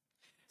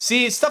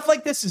 See, stuff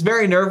like this is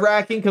very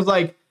nerve-wracking because,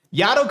 like,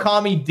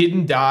 Yatokami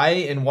didn't die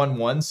in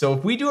 1-1. So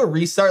if we do a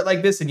restart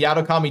like this and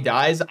Yatokami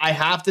dies, I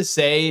have to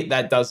say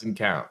that doesn't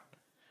count.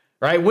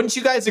 Right? Wouldn't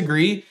you guys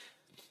agree?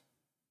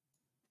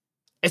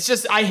 It's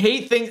just, I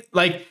hate things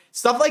like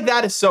stuff like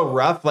that is so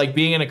rough, like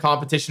being in a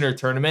competition or a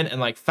tournament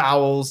and like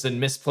fouls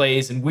and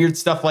misplays and weird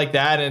stuff like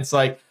that. And it's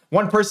like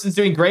one person's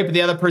doing great, but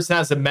the other person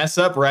has a mess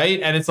up,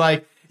 right? And it's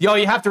like, yo,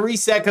 you have to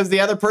reset because the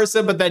other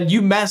person, but then you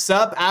mess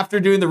up after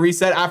doing the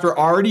reset, after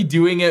already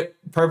doing it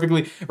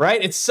perfectly,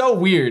 right? It's so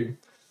weird.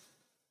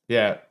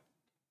 Yeah.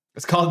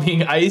 It's called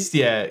being iced.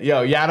 Yeah.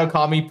 Yo,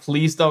 Yatokami,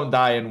 please don't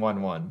die in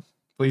 1-1.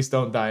 Please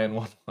don't die in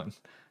 1-1.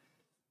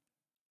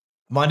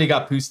 Mondi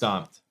got poo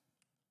stomped.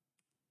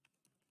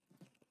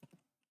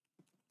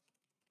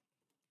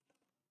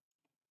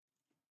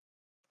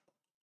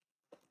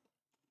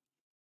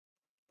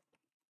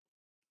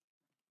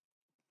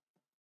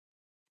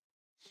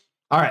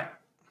 All right.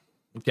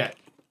 Okay.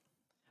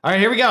 All right,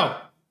 here we go.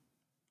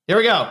 Here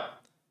we go.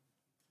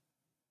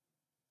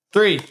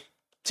 3,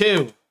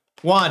 2,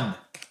 1,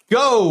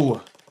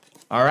 go.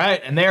 All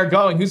right, and they are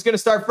going. Who's going to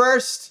start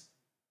first?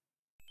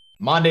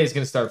 Mondi is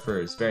going to start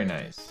first. Very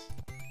nice.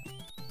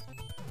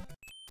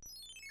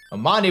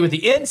 Mondi with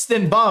the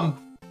instant bump.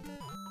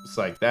 Just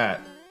like that.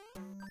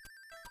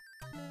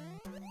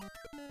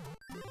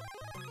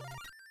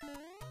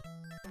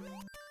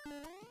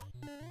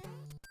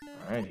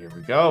 All right, here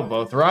we go.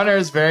 Both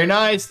runners. Very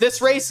nice.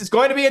 This race is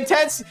going to be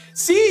intense.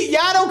 See,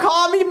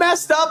 Yatokami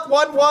messed up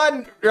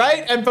 1-1,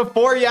 right? And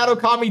before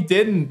Yatokami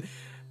didn't.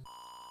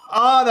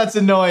 Oh, that's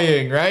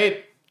annoying,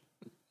 right?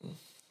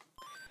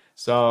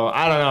 So,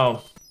 I don't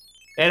know.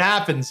 It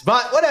happens,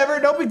 but whatever.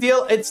 No big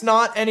deal. It's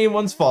not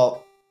anyone's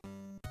fault.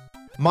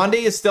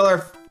 Mondi is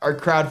still our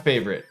crowd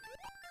favorite.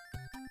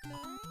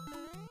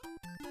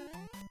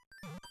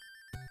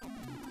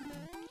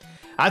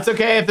 That's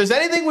okay. If there's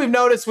anything we've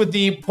noticed with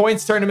the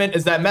points tournament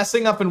is that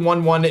messing up in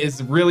 1-1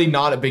 is really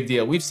not a big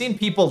deal. We've seen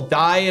people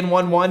die in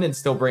 1-1 and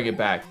still bring it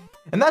back.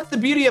 And that's the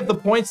beauty of the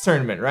points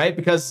tournament, right?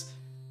 Because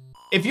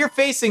if you're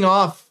facing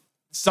off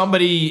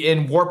somebody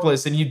in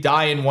Warpless and you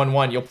die in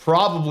 1-1, you'll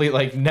probably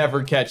like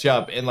never catch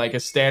up in like a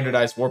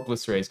standardized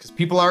Warpless race because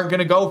people aren't going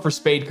to go for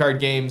spade card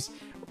games,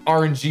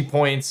 RNG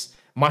points,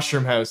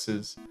 mushroom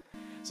houses.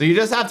 So you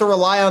just have to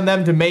rely on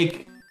them to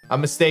make a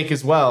mistake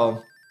as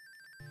well.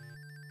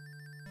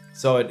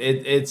 So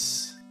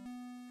it's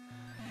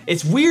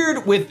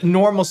weird with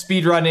normal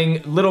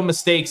speedrunning. Little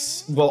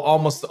mistakes will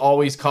almost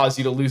always cause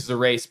you to lose the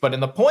race. But in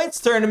the points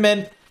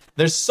tournament,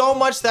 there's so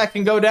much that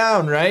can go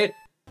down, right?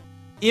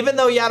 Even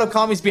though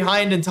Yatokami's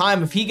behind in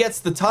time, if he gets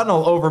the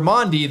tunnel over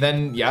Mondi,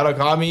 then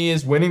Yatokami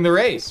is winning the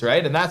race,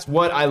 right? And that's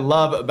what I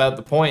love about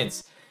the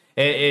points.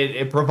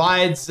 It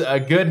provides a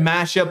good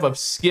mashup of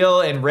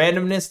skill and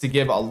randomness to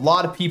give a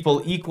lot of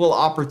people equal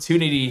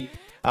opportunity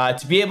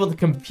to be able to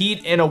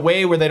compete in a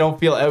way where they don't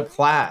feel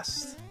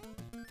outclassed.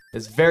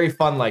 It's very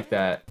fun like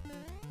that.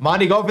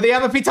 Mondi go for the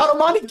MFP tunnel.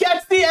 Mondi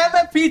gets the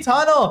MFP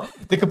tunnel.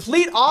 The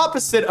complete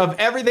opposite of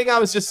everything I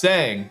was just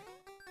saying.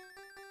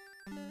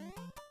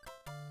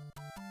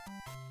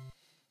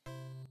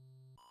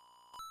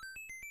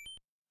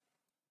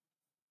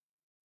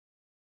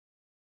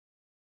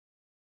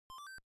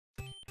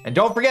 And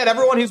don't forget,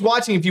 everyone who's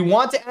watching, if you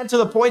want to enter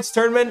the points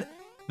tournament,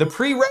 the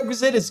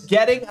prerequisite is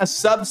getting a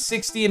sub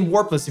 60 in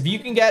Warpless. If you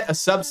can get a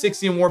sub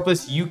 60 in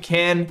Warpless, you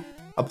can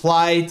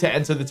apply to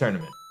enter the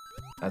tournament.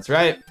 That's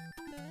right.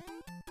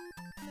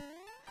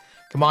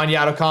 Come on,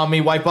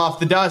 Yatokami, wipe off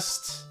the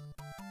dust.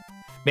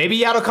 Maybe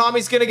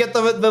Yatokami's gonna get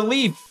the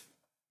leaf,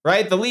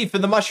 right? The leaf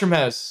in the mushroom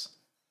house.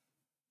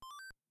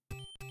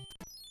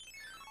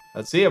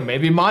 Let's see.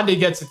 Maybe Mondi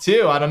gets it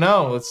too. I don't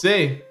know. Let's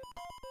see.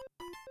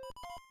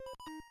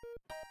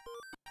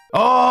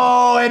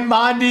 Oh, and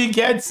Mondi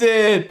gets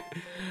it.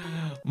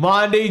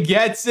 Mondi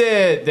gets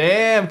it.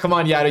 Damn. Come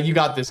on, Yato. You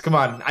got this. Come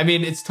on. I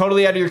mean, it's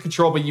totally out of your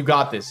control, but you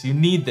got this. You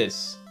need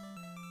this.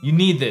 You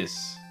need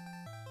this.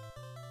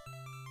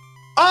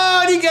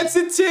 Oh, and he gets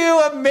it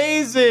too.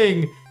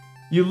 Amazing.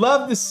 You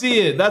love to see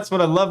it. That's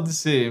what I love to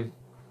see.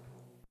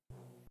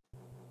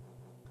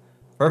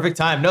 Perfect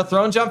time. No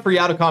throne jump for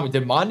Yatokami.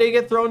 Did mmondii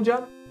get throne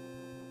jump?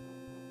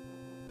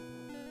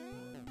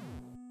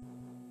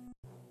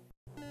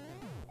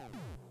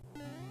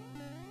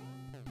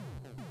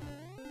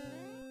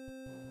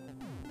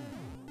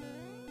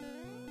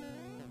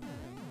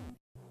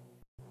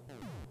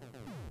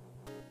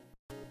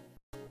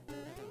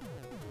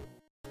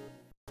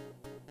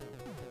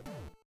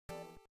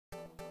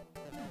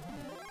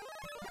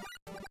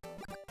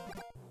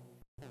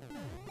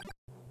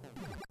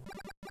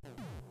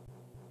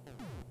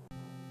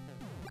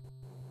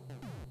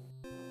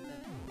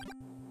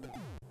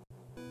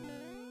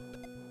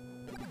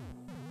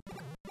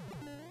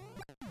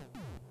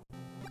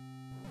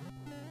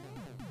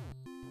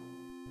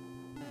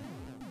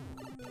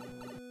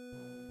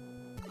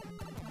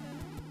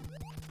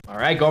 All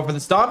right, going for the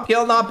stomp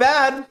kill. Not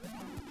bad.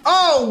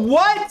 Oh,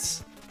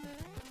 what?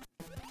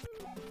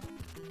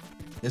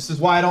 This is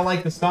why I don't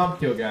like the stomp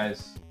kill,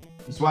 guys.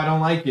 This is why I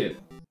don't like it.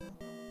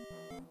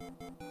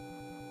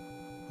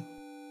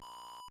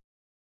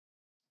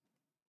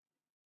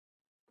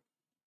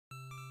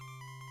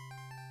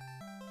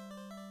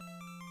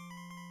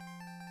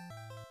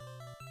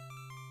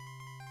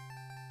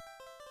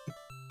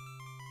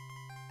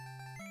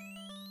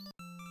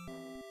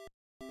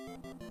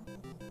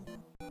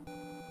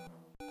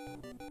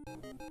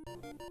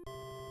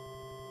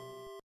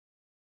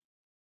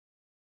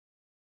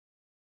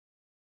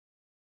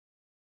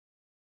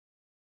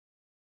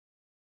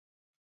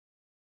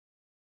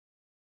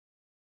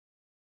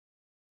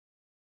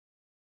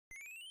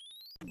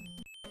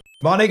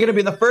 mmondii gonna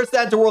be the first to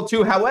enter World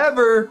 2,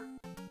 however,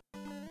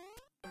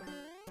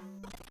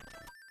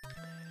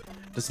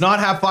 does not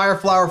have Fire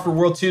Flower for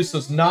World 2, so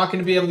it's not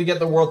gonna be able to get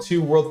the World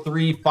 2, World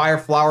 3 Fire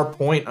Flower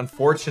point,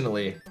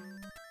 unfortunately.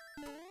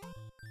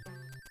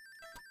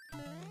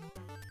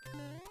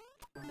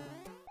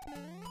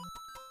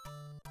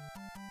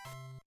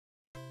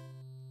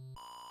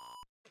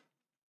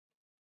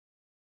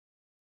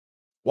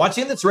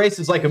 Watching this race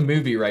is like a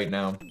movie right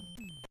now.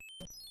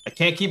 I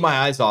can't keep my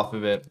eyes off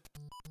of it.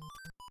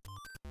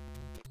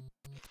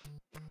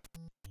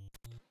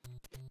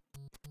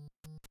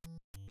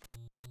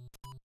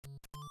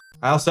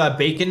 I also have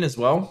bacon as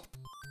well.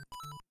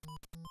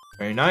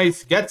 Very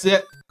nice. Gets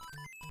it.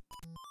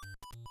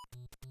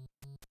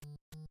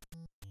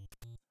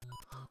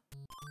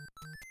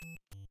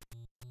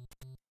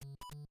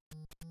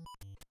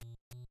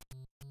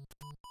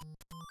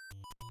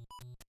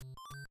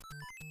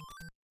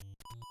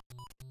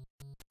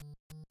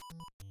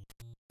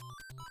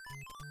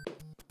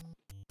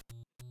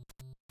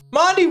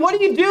 mmondii, what are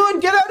you doing?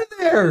 Get out of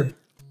there!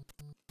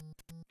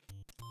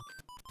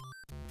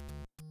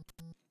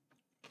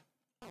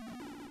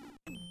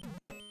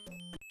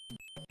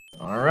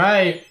 All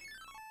right.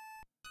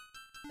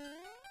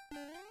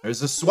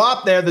 There's a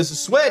swap there. There's a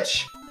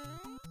switch.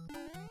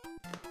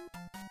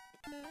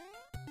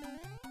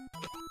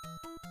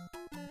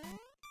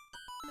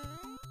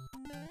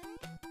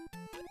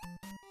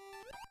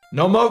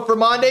 No moat for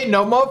mmondii.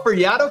 No moat for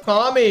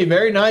Yatokami.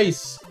 Very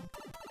nice.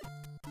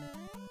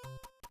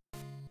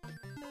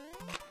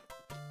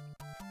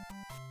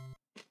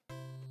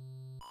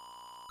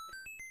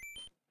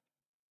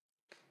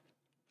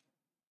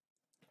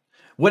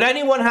 Would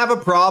anyone have a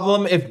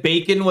problem if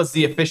Bacon was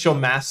the official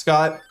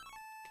mascot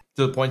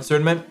to the points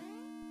tournament?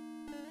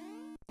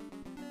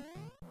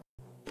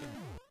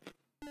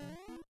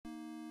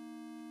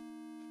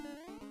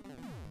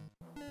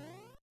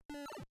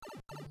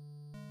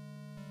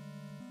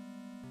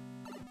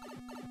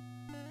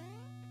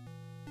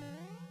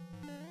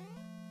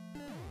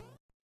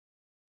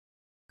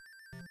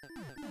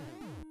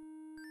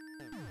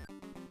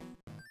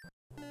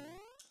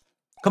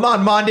 Come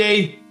on,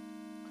 mmondii.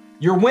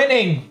 You're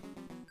winning.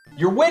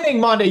 You're winning,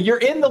 mmondii. You're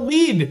in the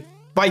lead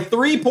by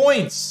 3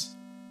 points.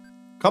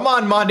 Come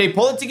on, mmondii.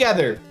 Pull it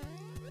together.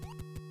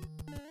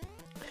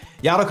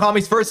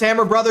 Yatokami's first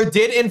hammer brother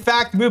did, in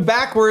fact, move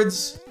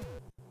backwards.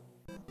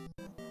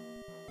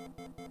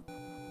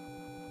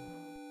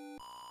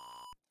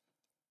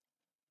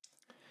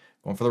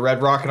 Going for the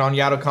red rocket on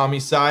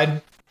Yatokami's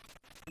side.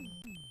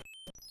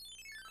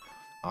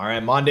 All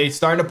right, mmondii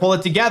starting to pull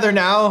it together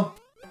now.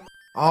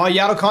 Oh,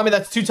 Yatokami,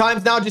 that's 2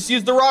 times now. Just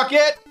use the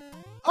rocket.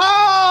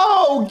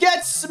 Oh,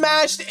 gets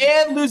smashed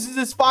and loses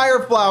his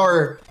Fire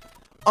Flower.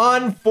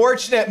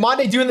 Unfortunate.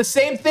 mmondii doing the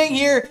same thing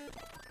here.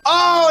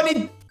 Oh, and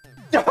he...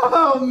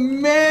 Oh,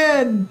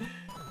 man.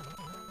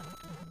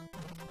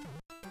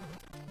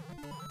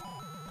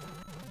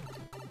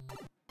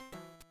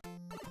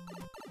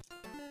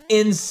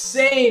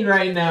 Insane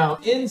right now.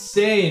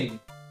 Insane.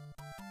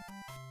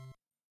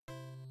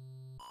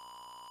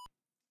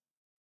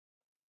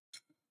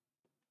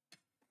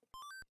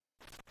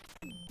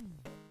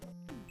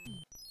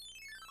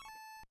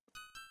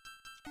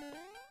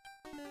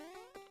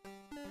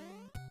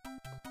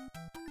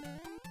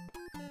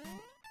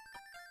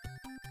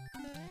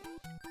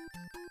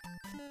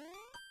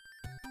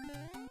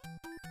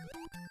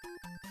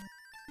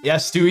 Yeah,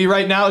 Stewie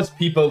right now is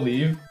Peepo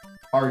leave.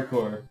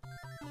 Hardcore.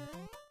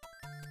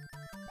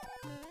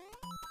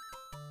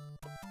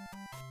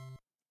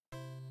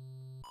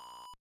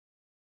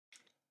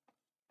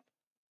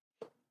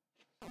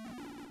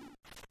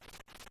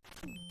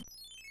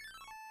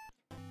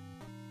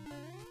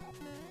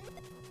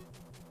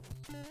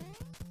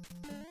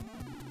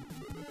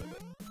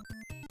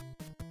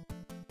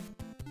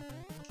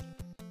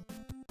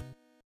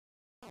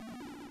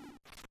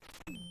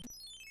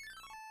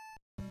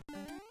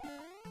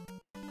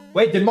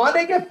 Wait, did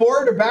Monday get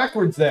forward or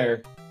backwards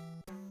there?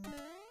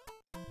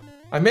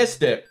 I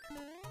missed it.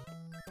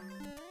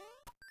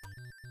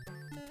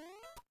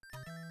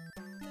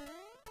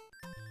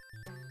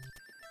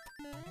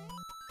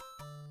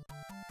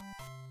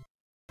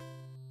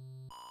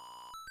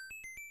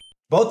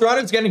 Both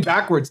runners getting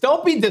backwards.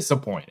 Don't be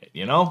disappointed,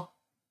 you know?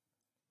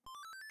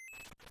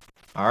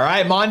 All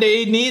right,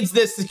 Monday needs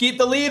this to keep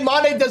the lead.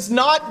 Monday does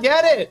not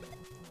get it.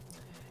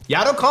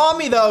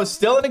 Yatokami, though,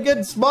 still in a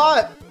good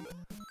spot.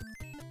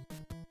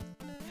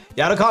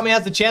 Yatokami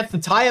has the chance to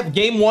tie up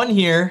game one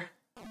here.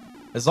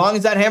 As long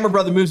as that Hammer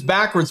Brother moves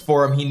backwards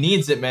for him, he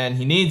needs it, man.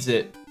 He needs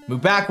it.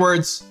 Move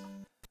backwards.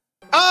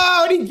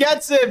 Oh, and he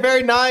gets it.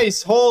 Very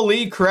nice.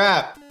 Holy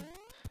crap.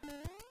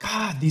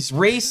 God, these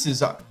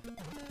races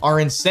are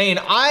insane.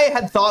 I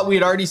had thought we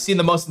had already seen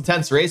the most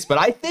intense race, but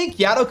I think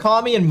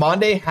Yatokami and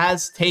Monday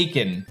has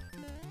taken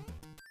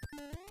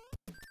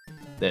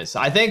this.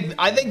 I think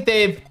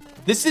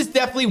this is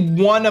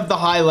definitely one of the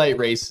highlight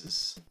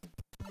races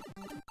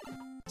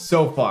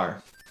so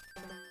far.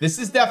 This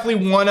is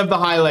definitely one of the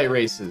highlight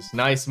races.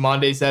 Nice.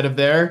 Monday's out of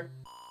there.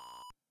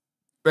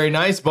 Very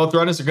nice. Both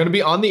runners are going to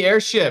be on the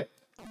airship.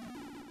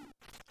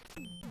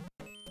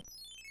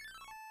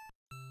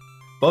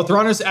 Both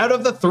runners out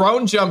of the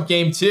throne jump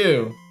game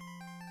too.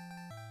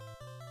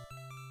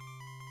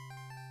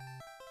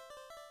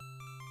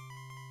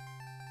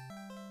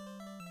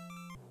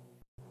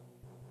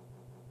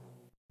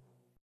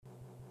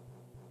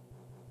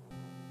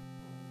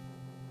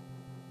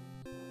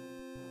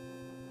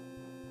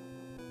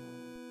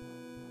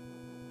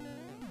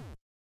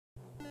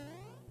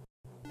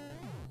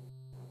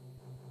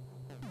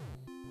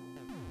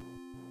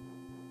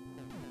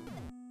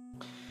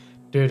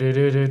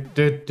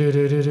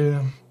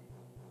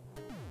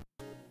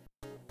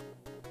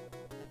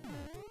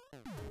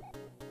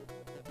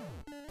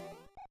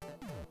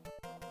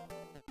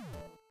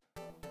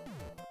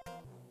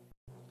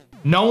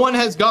 No one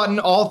has gotten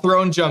all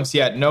throne jumps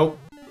yet. Nope.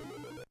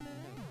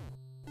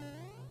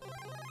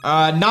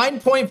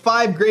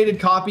 9.5 graded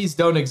copies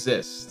don't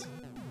exist.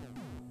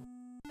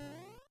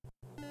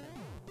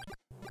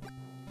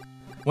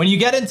 When you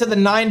get into the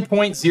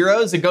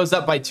 9.0s, it goes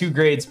up by 2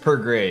 grades per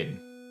grade.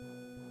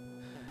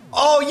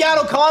 Oh,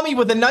 Yatokami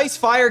with a nice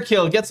fire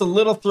kill. Gets a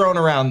little thrown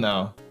around,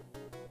 though.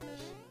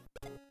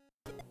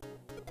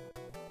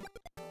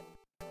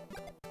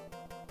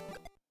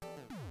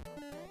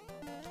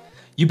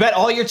 You bet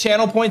all your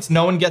channel points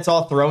no one gets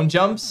all throne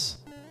jumps?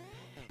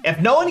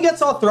 If no one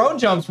gets all throne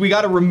jumps, we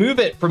got to remove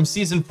it from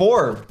Season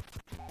 4.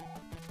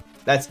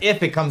 That's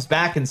if it comes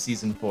back in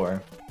Season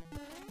 4.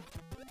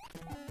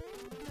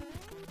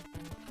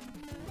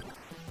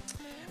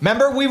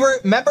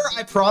 Remember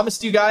I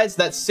promised you guys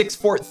that 6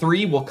 Fort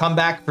 3 will come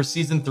back for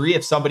Season 3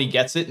 if somebody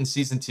gets it in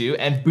Season 2,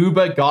 and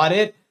Booba got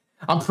it.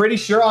 I'm pretty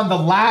sure on the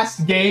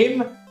last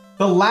game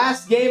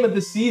of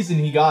the season,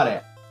 he got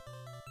it.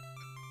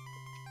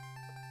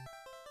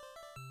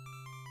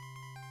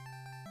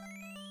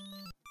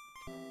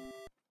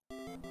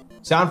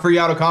 Sound for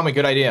Yatokami,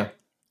 good idea.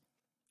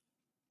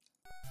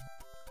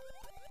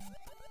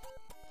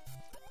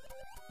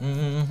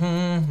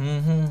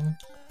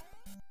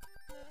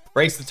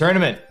 Breaks the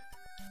tournament.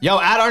 Yo,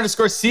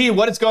 @_C,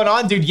 what is going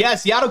on, dude?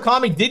 Yes,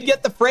 Yatokami did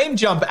get the frame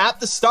jump at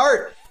the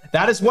start.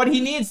 That is what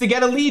he needs to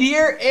get a lead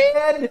here.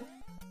 And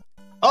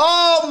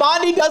oh,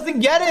 Mondi doesn't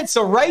get it.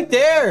 So right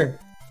there,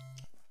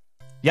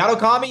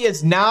 Yatokami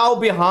is now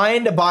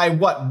behind by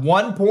what,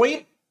 1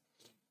 point?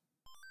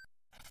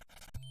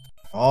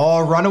 Oh,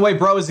 runaway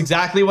bro is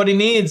exactly what he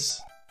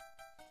needs.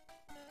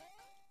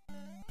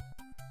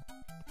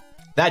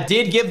 That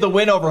did give the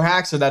win over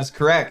Haxer. That is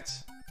correct.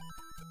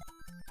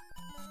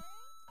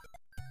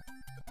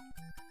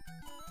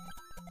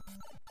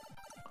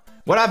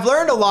 What I've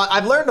learned a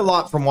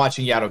lot from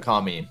watching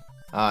Yatokami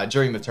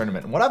during the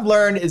tournament. What I've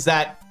learned is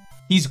that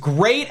he's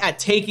great at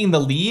taking the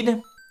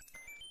lead,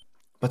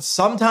 but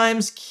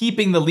sometimes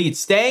keeping the lead,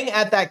 staying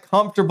at that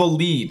comfortable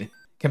lead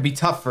can be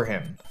tough for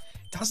him.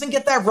 Doesn't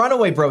get that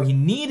runaway, bro. He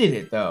needed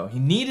it, though. He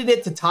needed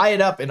it to tie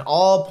it up in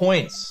all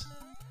points.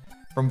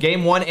 From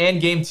game 1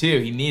 and game 2,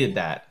 he needed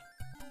that.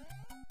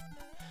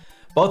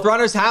 Both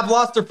runners have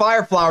lost their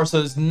fire flower,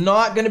 so he's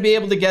not going to be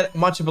able to get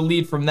much of a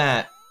lead from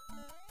that.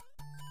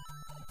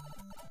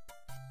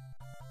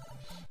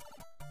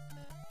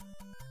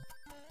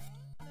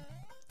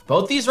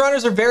 Both these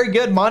runners are very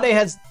good. Monday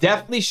has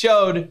definitely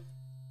showed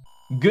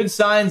good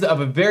signs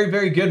of a very,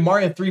 very good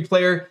Mario 3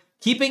 player,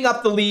 keeping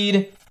up the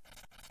lead.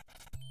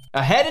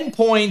 Ahead in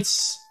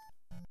points,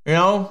 you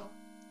know,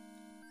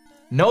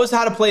 Knows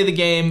how to play the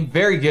game.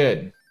 Very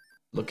good.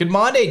 Look at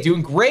mmondii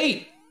doing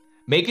great.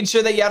 Making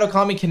sure that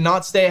Yatokami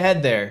cannot stay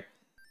ahead there.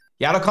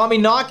 Yatokami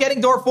not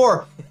getting door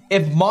 4.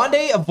 If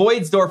mmondii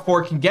avoids door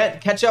 4, can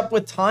catch up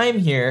with time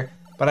here.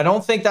 But I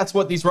don't think that's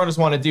what these runners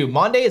want to do.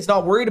 mmondii is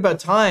not worried about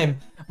time.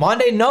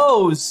 mmondii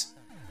knows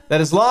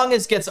that as long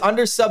as gets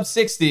under sub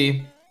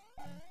 60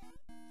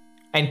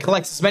 and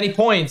collects as many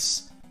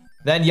points,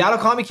 then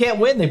Yatokami can't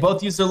win. They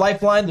both use their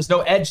lifeline. There's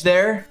no edge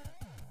there.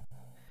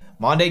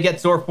 mmondii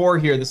gets door 4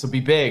 here. This will be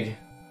big.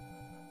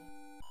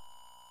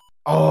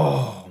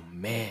 Oh,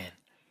 man.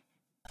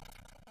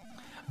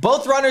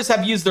 Both runners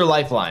have used their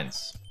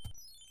lifelines.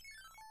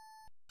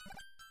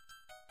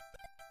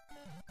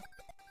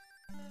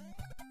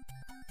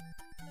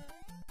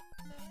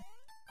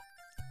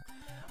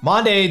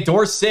 mmondii,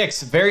 door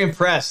 6. Very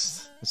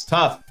impressed. It's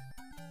tough.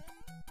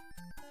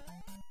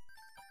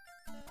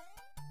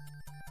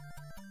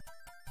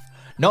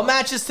 No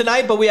matches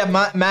tonight, but we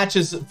have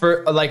matches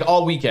for like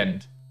all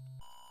weekend.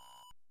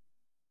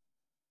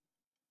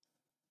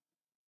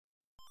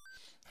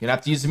 You're gonna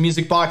have to use the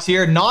music box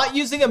here. Not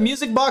using a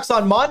music box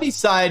on mmondii's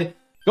side.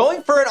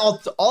 Going for an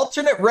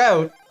alternate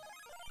route.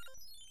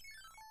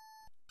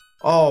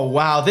 Oh,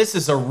 wow. This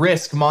is a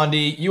risk,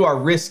 mmondii. You are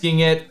risking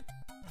it.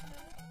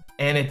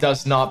 And it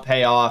does not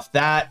pay off.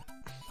 That...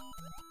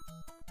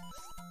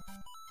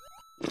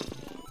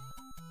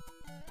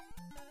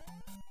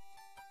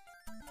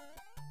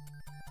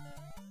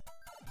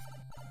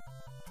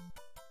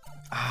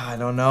 I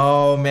don't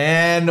know,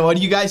 man. What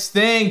do you guys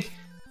think?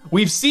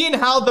 We've seen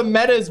how the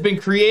meta has been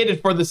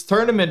created for this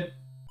tournament.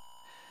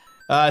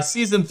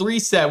 Season 3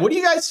 set. How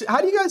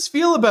do you guys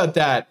feel about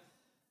that?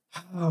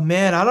 Oh,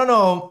 man, I don't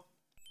know.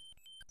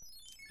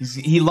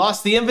 He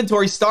lost the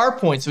inventory star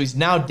point, so he's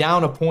now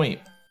down a point.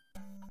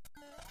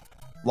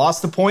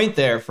 Lost a point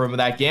there from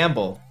that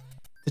gamble.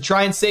 To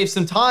try and save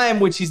some time,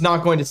 which he's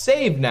not going to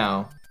save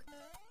now.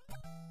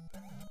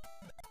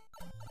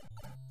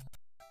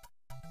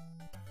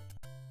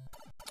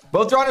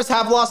 Both runners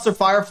have lost their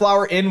Fire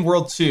Flower in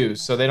World 2,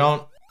 so they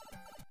don't...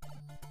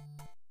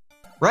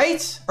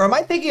 Right? Or am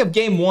I thinking of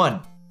Game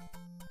 1?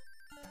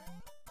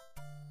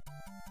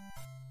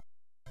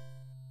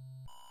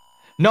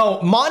 No,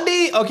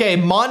 mmondii... Okay,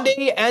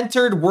 mmondii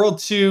entered World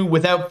 2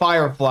 without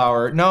Fire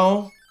Flower.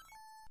 No.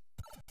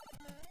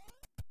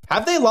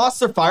 Have they lost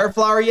their Fire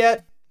Flower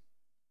yet?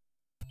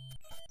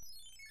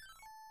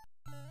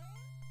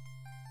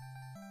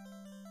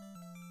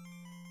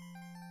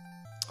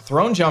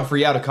 Throne jump for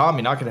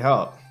Yatokami, not gonna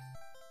help.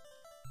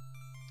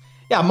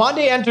 Yeah,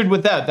 mmondii entered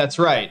without, that's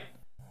right.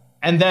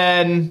 And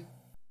then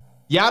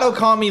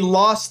Yatokami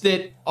lost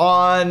it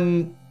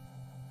on...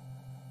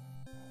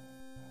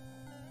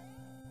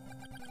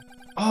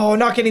 Oh,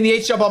 not getting the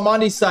H jump on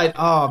mmondii side.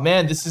 Oh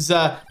man, this is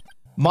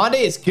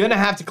mmondii is gonna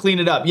have to clean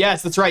it up.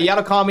 Yes, that's right.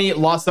 Yatokami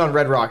lost it on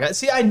Red Rock.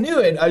 See, I knew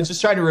it. I was just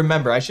trying to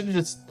remember. I should have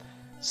just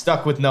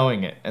stuck with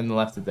knowing it and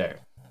left it there.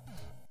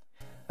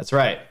 That's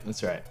right.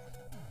 That's right.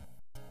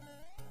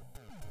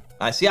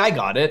 I see, I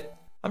got it.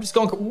 I'm just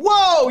going...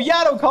 Whoa,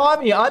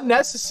 Yatokami,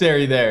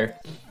 unnecessary there.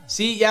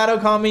 See,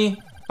 Yatokami?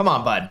 Come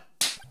on, bud.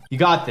 You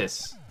got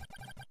this.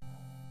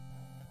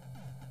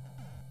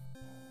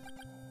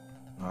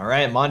 All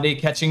right, mmondii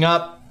catching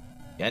up.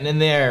 Getting in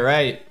there,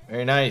 right.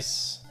 Very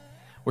nice.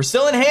 We're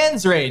still in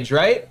hands range,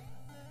 right?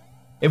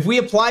 If we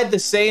applied the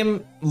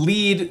same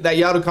lead that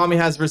Yatokami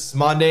has versus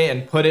mmondii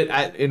and put it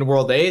in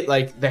World 8,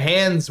 like, the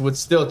hands would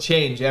still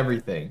change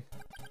everything.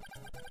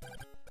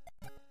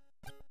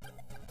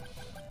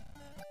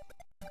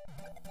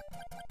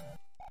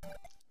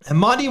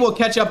 And mmondii will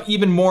catch up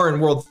even more in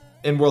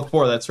World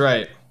 4, that's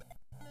right.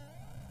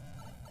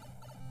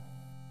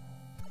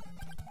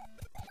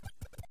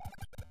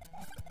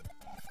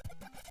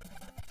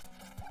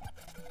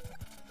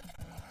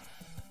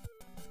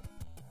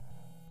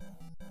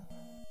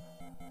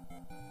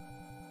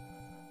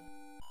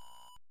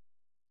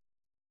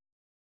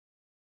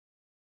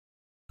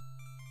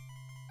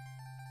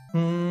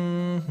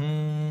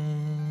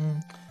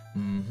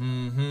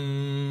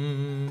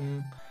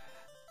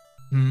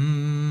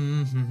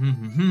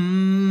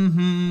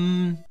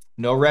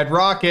 No red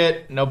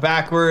rocket, no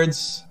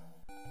backwards,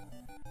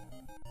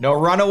 no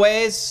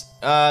runaways.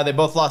 They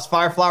both lost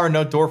Fire Flower,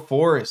 no door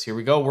 4s. Here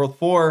we go, World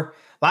 4.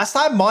 Last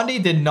time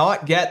mmondii did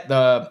not get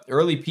the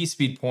early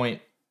P-speed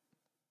point,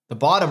 the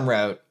bottom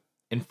route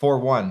in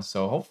 4-1.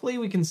 So hopefully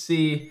we can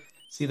see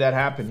that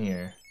happen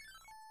here.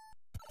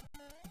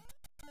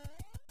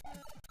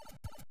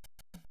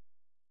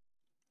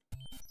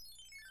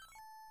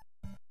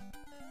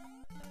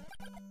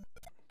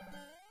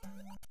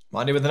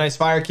 mmondii with a nice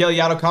fire kill.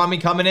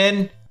 Yatokami coming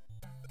in.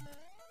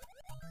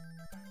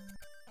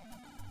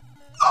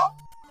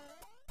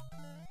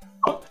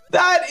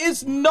 That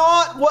is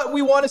not what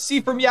we want to see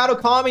from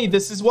Yatokami.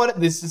 This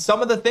is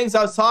some of the things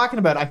I was talking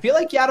about. I feel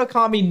like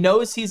Yatokami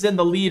knows he's in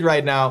the lead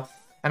right now.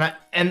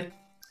 And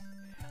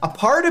a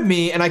part of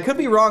me, and I could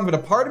be wrong, but a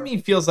part of me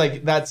feels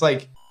like that's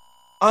like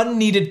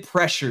unneeded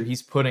pressure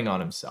he's putting on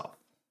himself,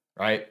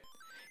 right?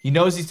 He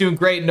knows he's doing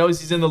great, knows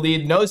he's in the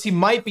lead, knows he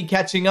might be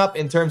catching up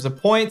in terms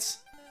of points.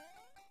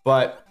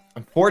 But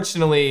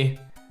unfortunately,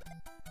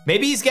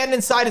 maybe he's getting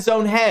inside his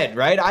own head,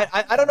 right?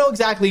 I don't know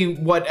exactly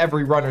what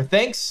every runner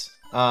thinks,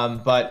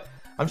 but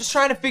I'm just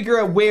trying to figure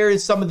out where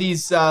some of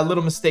these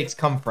little mistakes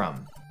come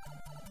from.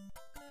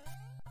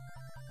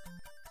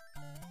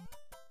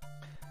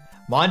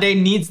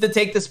 mmondii needs to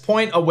take this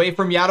point away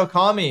from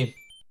Yatokami.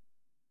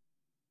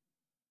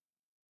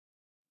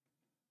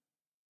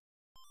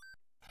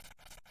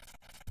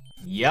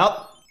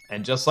 Yep,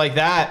 and just like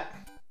that.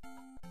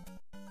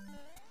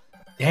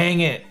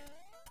 Dang it.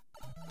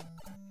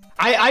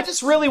 I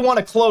just really want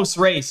a close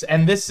race,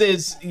 and this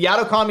is...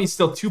 Yatokami's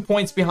still 2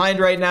 points behind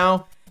right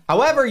now.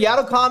 However,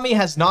 Yatokami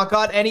has not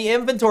got any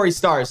inventory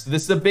stars, so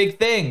this is a big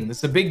thing. This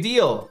is a big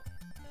deal.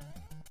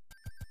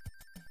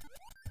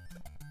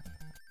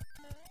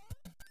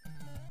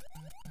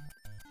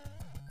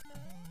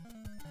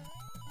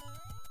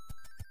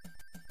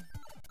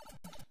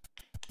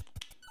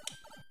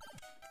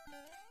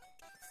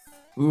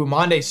 Ooh,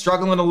 mmondii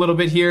struggling a little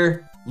bit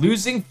here.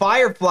 Losing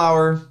Fire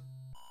Flower.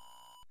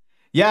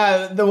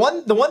 Yeah, the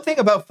one thing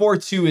about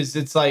 4-2 is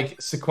it's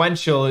like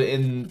sequential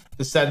in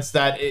the sense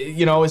that,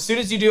 you know, as soon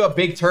as you do a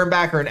big turn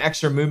back or an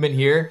extra movement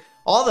here,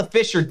 all the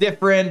fish are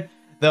different.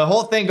 The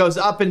whole thing goes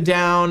up and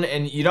down,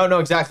 and you don't know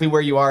exactly where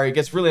you are. It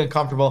gets really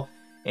uncomfortable.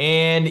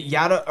 And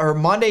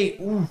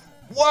mmondii, ooh,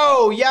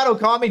 whoa,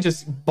 Yatokami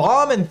just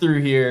bombing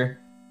through here.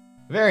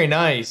 Very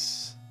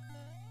nice.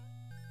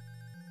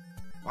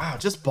 Wow,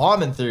 just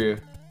bombing through.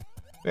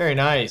 Very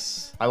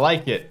nice. I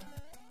like it.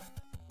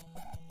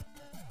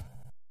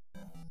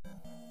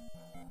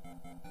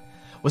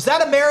 Was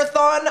that a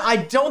marathon? I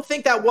don't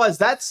think that was.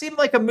 That seemed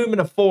like a movement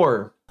of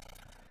 4.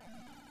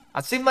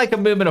 That seemed like a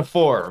movement of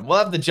 4. We'll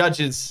have the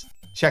judges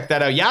check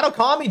that out.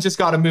 Yatokami just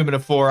got a movement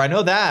of 4. I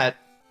know that.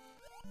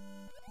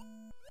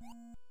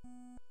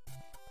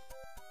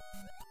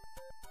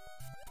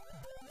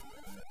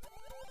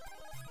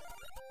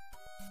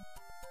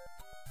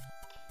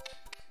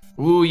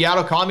 Ooh,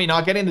 Yatokami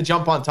not getting the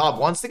jump on top.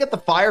 Wants to get the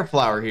Fire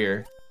Flower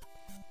here.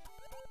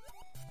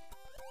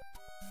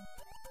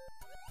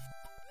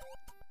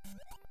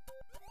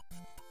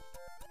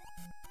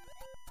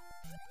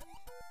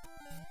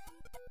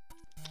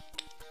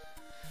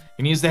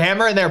 Can use the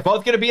hammer, and they're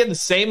both going to be in the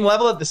same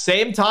level at the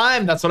same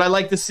time. That's what I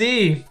like to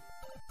see.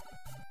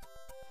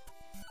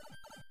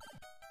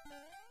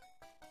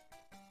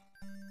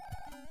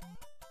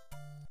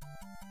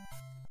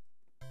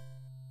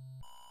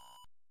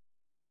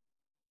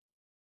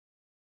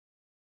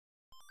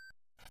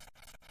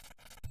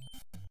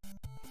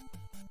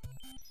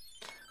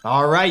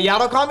 All right,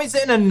 Yatokami's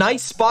in a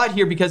nice spot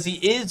here because he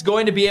is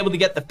going to be able to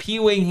get the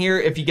P-Wing here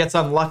if he gets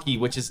unlucky,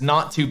 which is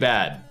not too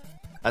bad.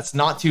 That's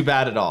not too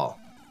bad at all.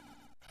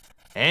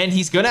 And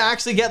he's going to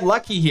actually get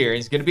lucky here.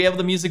 He's going to be able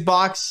to music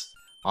box.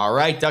 All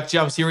right, duck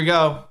jumps. Here we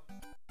go.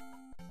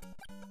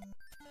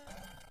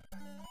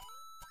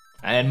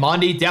 And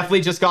mmondii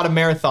definitely just got a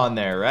marathon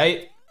there,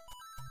 right?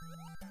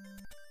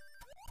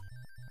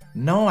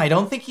 No, I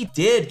don't think he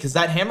did because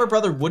that Hammer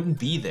Brother wouldn't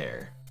be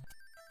there.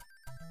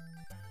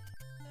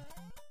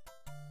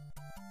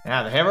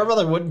 Yeah, the Hammer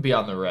Brother wouldn't be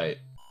on the right.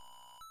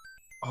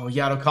 Oh,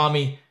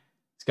 Yatokami.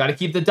 He's got to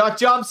keep the duck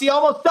jumps. He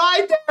almost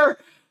died there.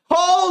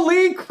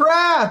 Holy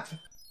crap.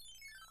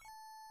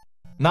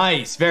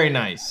 Nice. Very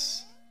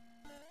nice.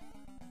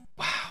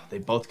 Wow, they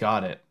both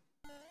got it.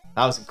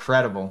 That was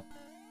incredible.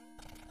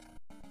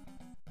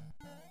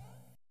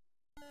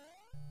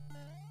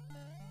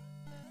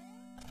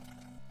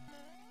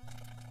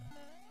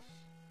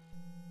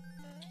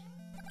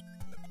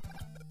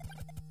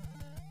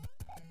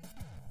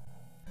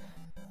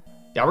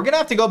 Yeah, we're going to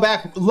have to go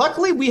back.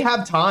 Luckily, we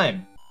have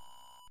time.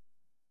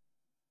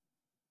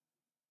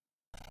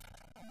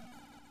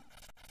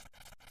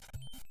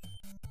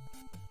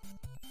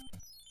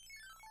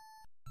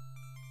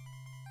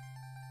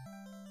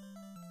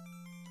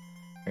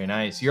 Very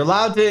nice. You're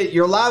allowed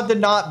to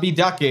not be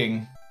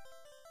ducking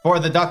for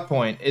the duck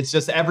point. It's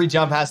just every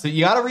jump has to.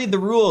 You got to read the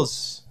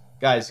rules,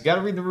 guys. You got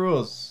to read the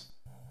rules.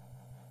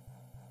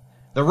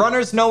 The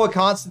runners know what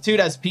constitute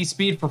as P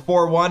speed for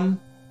 4-1.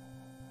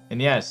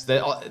 And yes,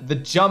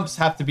 the jumps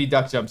have to be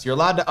duck jumps. You're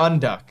allowed to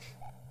unduck.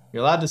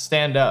 You're allowed to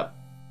stand up.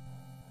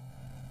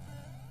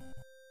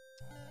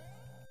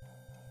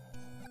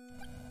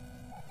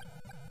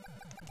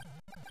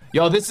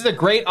 Yo, this is a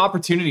great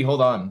opportunity.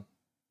 Hold on.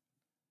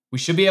 We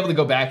should be able to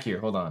go back here.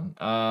 Hold on.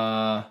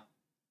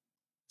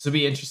 This will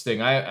be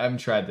interesting. I haven't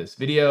tried this.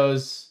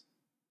 Videos.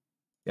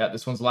 Yeah,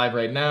 this one's live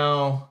right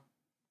now.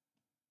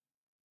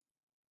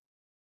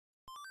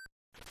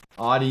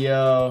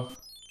 Audio.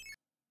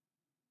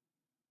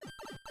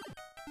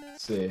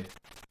 Let's see.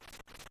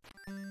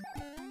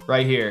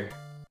 Right here.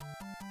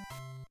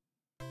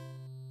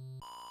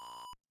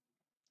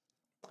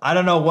 I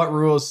don't know what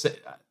rules say.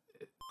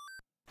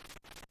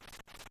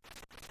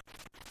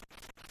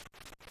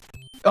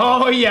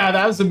 Oh yeah,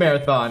 that was a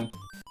marathon.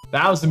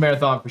 That was a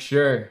marathon for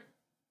sure.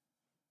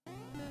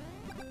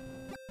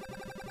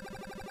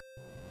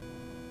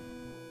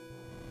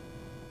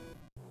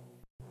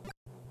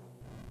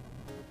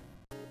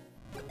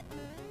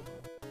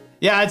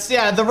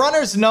 Yeah, the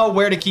runners know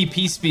where to keep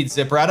P-Speed,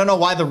 Zipper. I don't know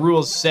why the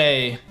rules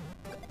say...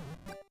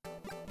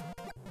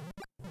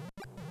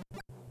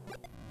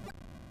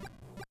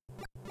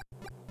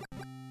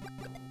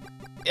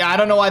 Yeah, I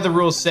don't know why the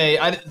rules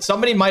say...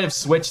 somebody might have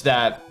switched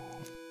that.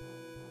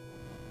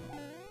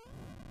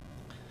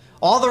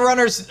 All the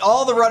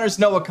runners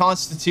know what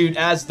constitute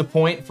as the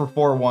point for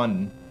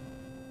 4-1.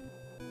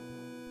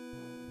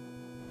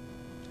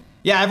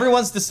 Yeah,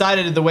 everyone's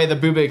decided it the way that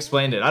Booba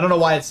explained it. I don't know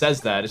why it says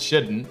that. It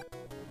shouldn't.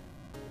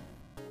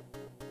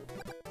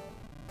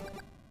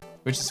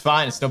 Which is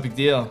fine. It's no big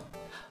deal.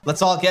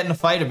 Let's all get in a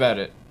fight about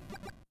it.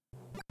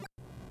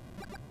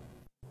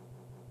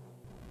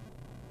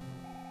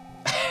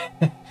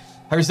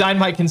 I resign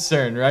my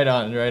concern. Right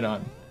on, right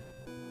on.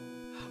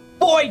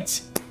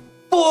 Fight!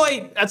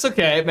 Fight! That's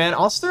okay, man.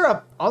 I'll stir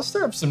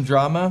up some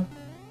drama.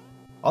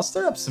 I'll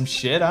stir up some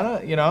shit. I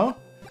don't, you know.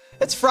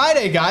 It's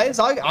Friday, guys.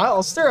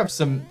 I'll stir up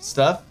some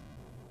stuff.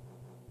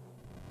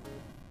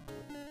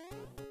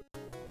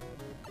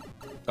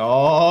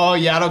 Oh,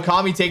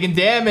 Yatokami taking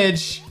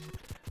damage.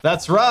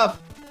 That's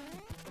rough.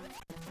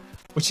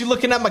 What you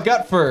looking at my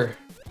gut for?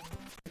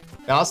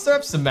 I'll stir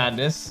up some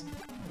madness.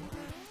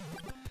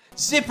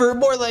 Zipper,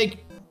 more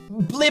like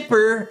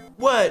blipper.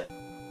 What?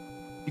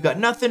 You got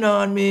nothing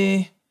on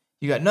me.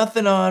 You got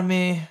nothing on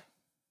me.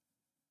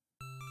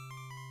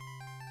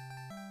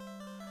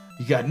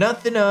 You got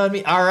nothing on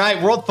me. All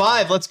right, World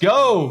 5, let's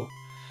go.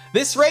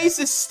 This race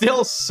is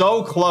still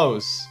so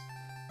close.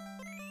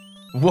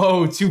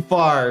 Whoa, too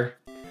far.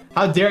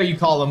 How dare you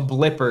call him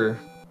Blipper?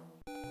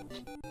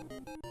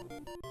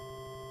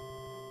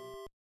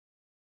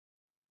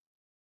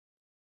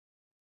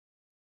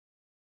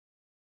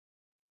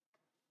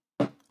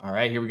 All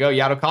right, here we go.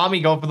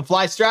 Yatokami going for the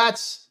fly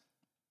strats.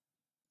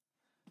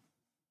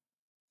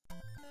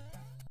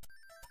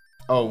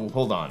 Oh,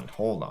 hold on,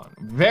 hold on.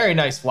 Very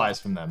nice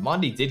flies from them.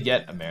 Mondi did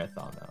get a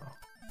marathon,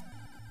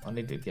 though.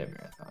 Mondi did get a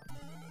marathon.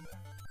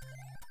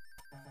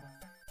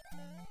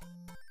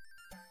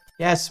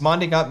 Yes,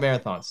 Mondi got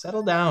marathon.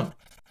 Settle down.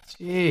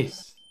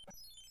 Jeez.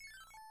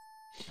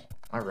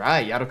 All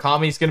right,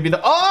 Yatokami's gonna be the...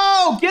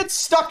 Oh, get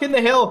stuck in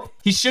the hill.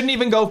 He shouldn't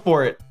even go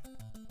for it.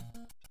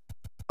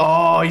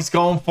 Oh, he's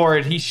going for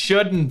it. He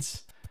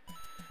shouldn't.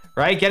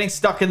 Right, getting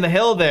stuck in the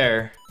hill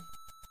there.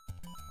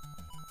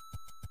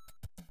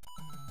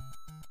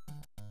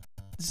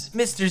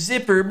 Mr.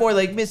 Zipper, more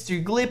like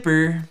Mr.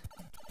 Glipper.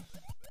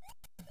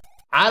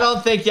 I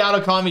don't think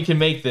Yatokami can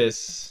make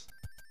this.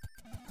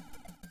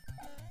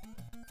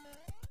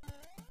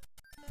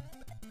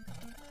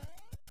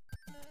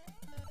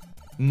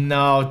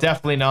 No,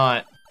 definitely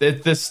not.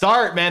 The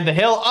start, man, the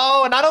hill.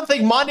 Oh, and I don't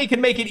think Mondi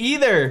can make it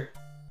either.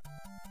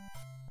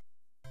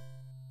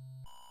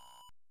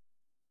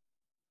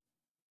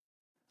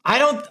 I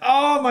don't,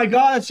 oh my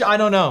gosh, I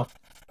don't know.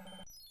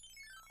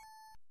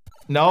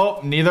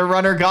 Nope, neither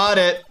runner got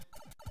it.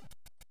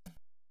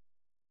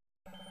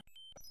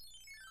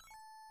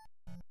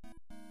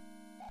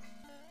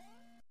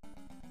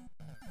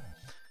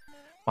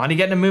 Mondi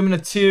getting a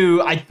movement of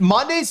 2.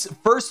 Mondi's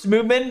first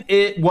movement,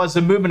 it was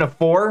a movement of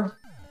 4.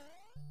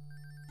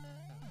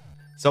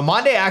 So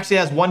Mondi actually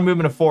has 1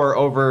 movement of 4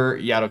 over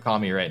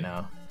Yatokami right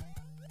now.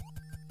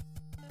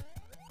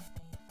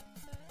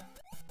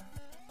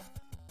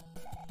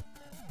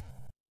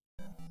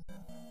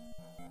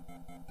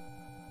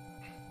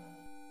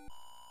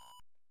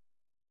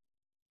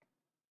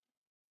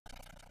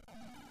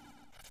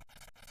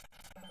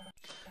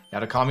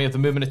 Yatokami with a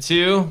movement of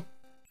 2.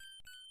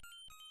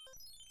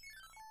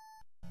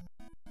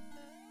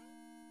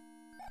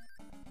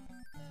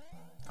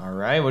 All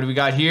right, what do we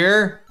got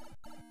here?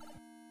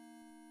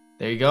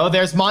 There you go.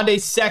 There's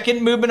Mondi's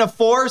second movement of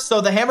 4.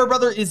 So the Hammer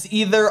Brother is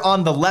either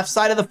on the left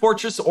side of the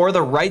fortress or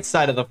the right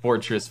side of the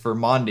fortress for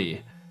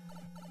Mondi.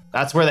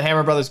 That's where the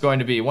Hammer Brother is going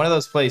to be. One of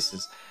those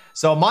places.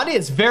 So Mondi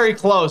is very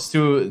close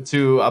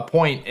to a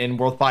point in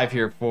World 5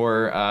 here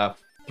for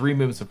 3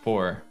 movements of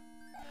 4.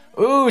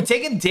 Ooh,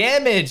 taking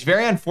damage.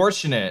 Very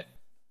unfortunate.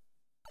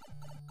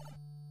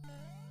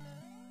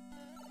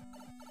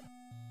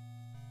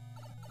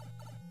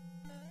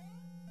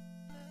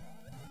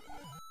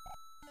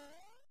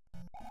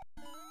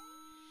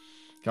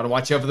 Gotta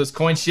watch out for those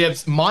coin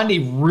shifts.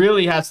 Mondi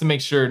really has to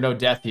make sure no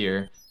death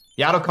here.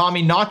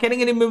 Yatokami not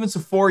getting any movements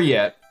of 4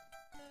 yet.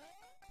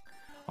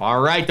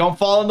 All right, don't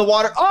fall in the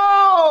water.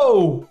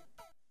 Oh!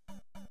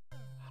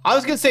 I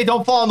was gonna say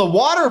don't fall in the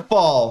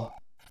waterfall.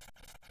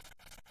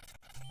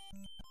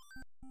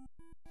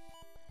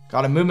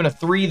 Got a movement of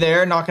 3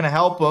 there, not gonna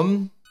help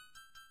him.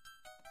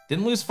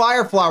 Didn't lose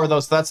Fire Flower though,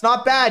 so that's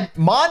not bad.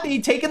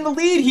 Mondi taking the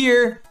lead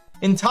here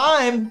in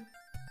time.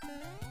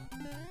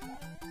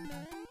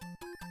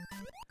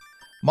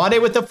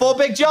 Mondi with the full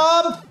big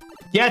jump.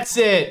 Gets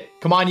it.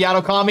 Come on,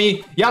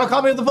 Yatokami.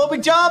 Yatokami with the full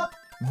big jump.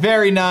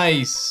 Very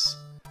nice.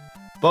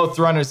 Both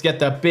runners get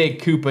the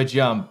big Koopa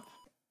jump.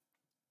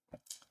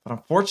 But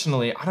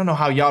unfortunately, I don't know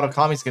how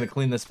Yatokami's going to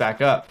clean this back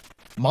up.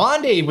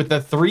 Mondi with the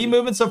 3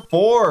 movements of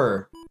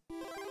 4.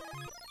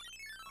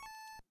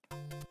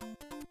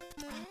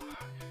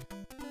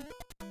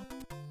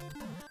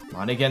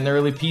 Mondii getting the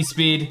early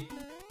P-speed.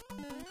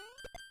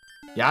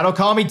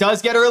 Yatokami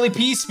does get early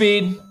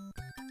P-speed.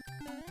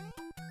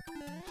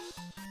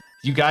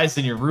 You guys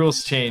and your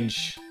rules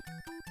change.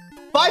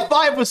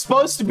 5-5 was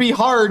supposed to be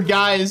hard,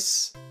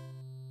 guys.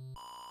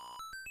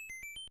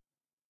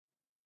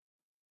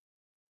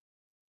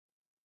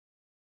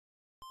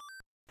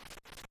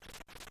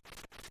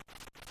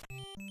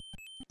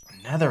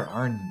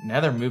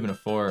 Nether movement of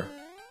 4.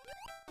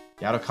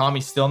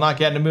 Yatokami still not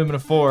getting a movement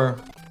of 4.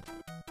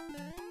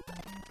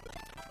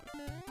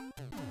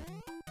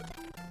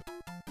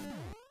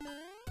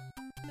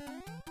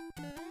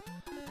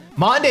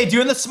 Mondii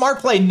doing the smart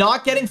play,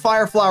 not getting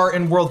Fire Flower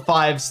in World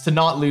 5s to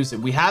not lose it.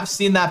 We have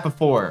seen that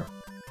before.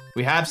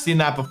 We have seen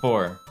that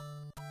before.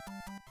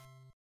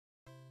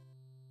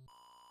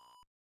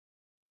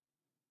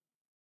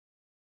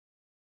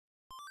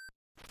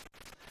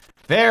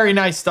 Very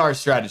nice star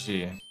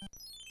strategy.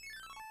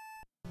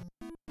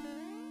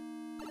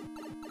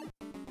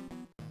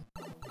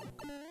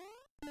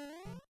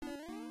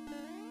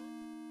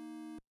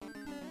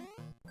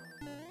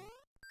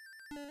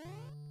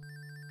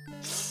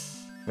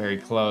 Very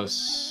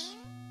close.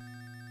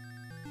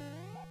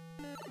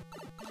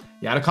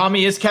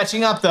 Yatokami is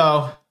catching up,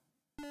 though.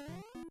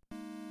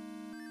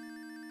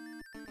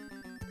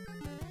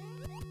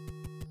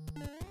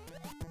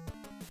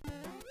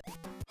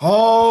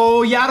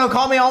 Oh,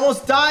 Yatokami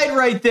almost died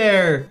right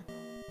there.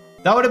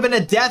 That would have been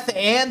a death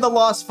and the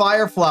lost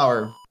Fire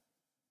Flower.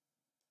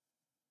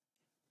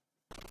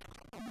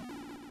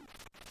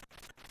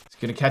 It's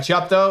gonna catch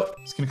up, though.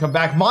 It's gonna come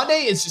back.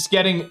 Mondii is just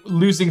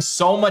losing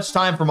so much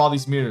time from all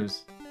these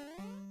meters.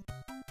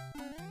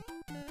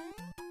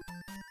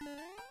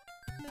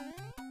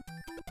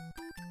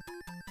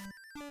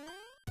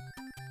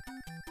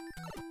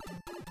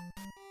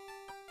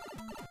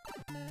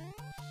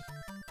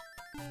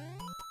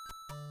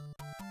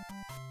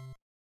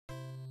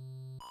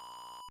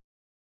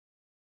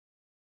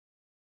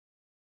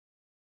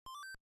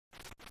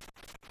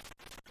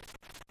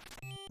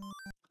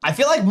 I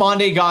feel like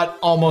Mondii got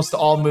almost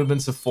all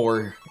movements of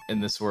 4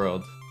 in this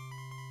world.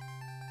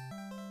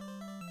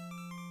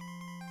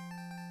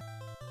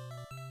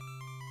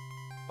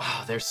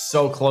 Wow, they're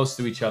so close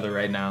to each other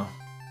right now.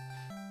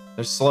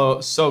 They're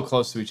so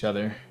close to each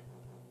other.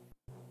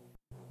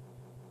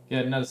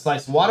 Get another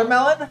slice of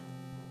watermelon.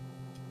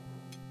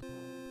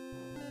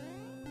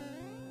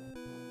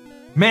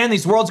 Man,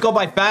 these worlds go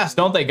by fast,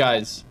 don't they,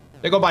 guys?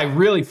 They go by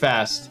really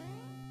fast.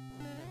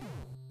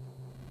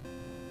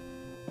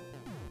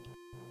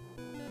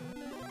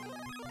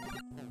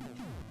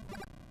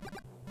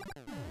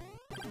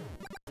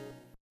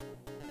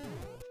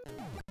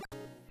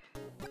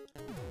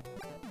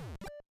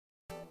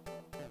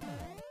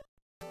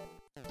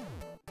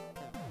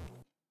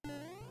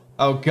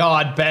 Oh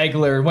God,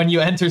 Bagler, when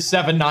you enter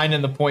 7-9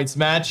 in the points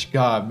match,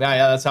 God,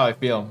 yeah, that's how I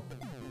feel.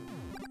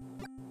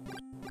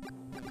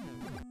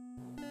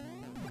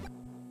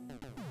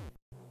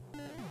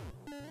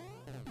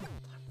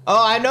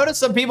 Oh, I noticed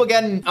some people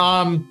getting,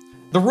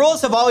 the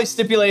rules have always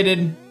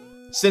stipulated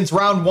since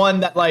round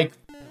 1 that like,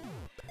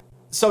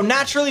 so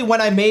naturally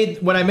when I make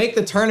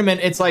the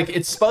tournament, it's like,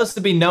 it's supposed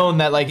to be known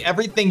that like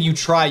everything you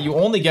try, you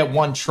only get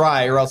 1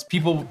 try, or else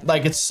people,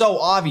 like, it's so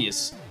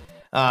obvious.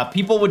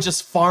 People would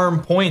just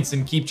farm points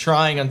and keep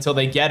trying until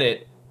they get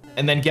it,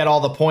 and then get all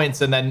the points,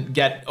 and then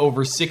get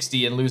over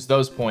 60 and lose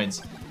those points.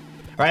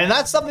 All right, and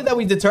that's something that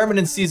we determined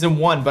in season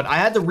 1, but I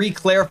had to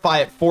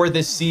re-clarify it for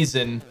this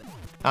season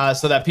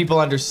so that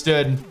people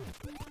understood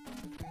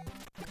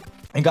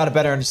and got a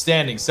better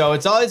understanding. So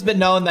it's always been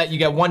known that you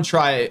get 1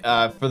 try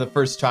for the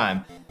first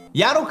time.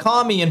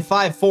 Yatokami in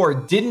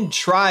 5-4 didn't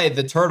try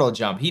the turtle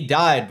jump. He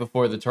died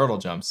before the turtle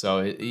jump,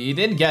 so he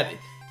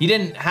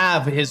didn't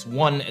have his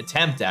 1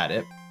 attempt at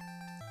it.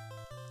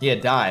 He had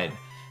died.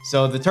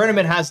 So the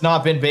tournament has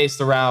not been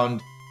based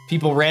around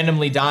people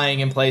randomly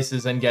dying in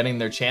places and getting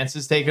their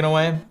chances taken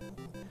away.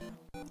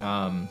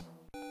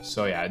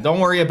 So yeah, don't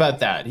worry about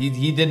that.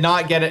 He did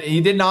not get it.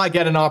 He did not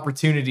get an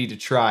opportunity to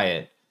try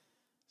it.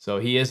 So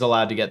he is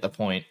allowed to get the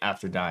point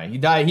after dying. He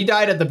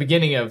died at the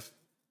beginning of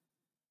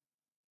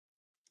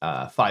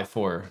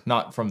 5-4,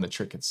 not from the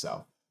trick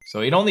itself.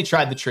 So he'd only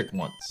tried the trick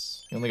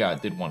once. He only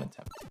did 1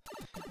 attempt.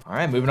 All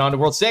right, moving on to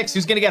World 6.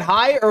 Who's gonna get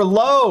high or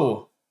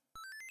low?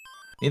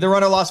 Neither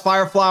runner lost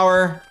Fire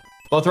Flower.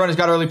 Both runners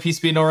got early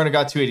P-speed. No runner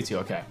got 282.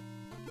 Okay.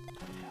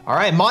 All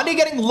right, Mondii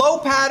getting low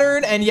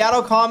pattern and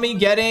Yatokami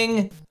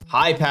getting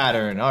high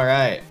pattern. All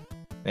right.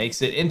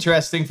 Makes it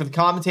interesting for the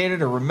commentator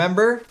to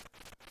remember.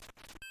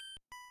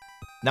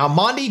 Now,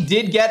 Mondii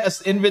did get an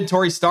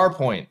inventory star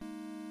point.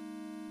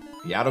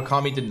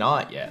 Yatokami did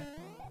not yet.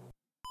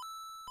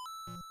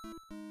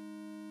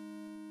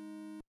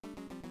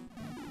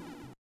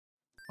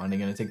 Mondii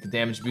gonna take the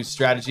damage boost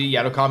strategy.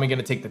 Yatokami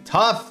gonna take the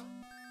tough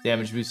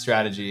damage boost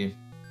strategy.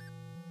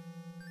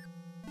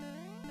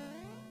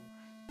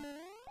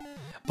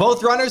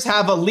 Both runners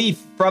have a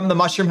leaf from the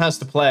Mushroom House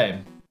to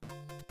play.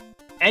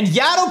 And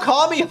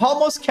Yatokami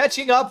almost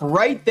catching up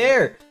right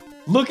there.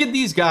 Look at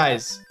these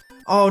guys.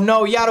 Oh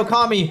no,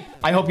 Yatokami.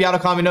 I hope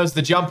Yatokami knows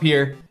the jump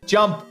here.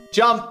 Jump,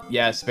 jump.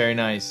 Yes, very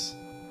nice.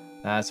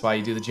 That's why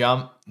you do the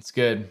jump. It's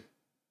good.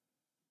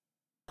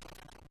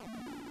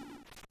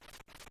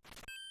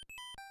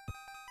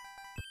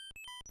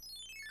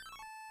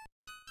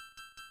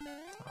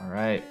 All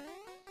right.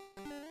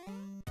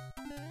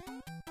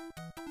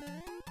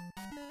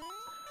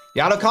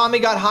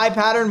 Yatokami got high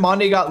pattern,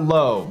 Mondii got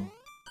low.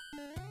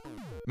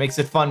 Makes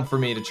it fun for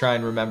me to try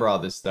and remember all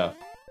this stuff.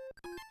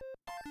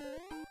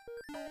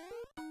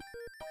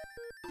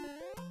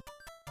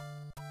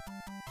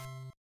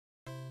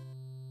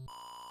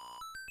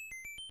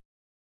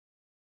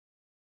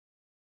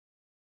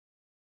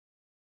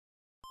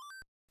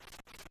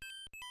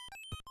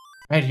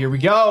 Right, here we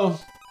go.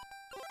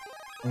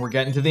 We're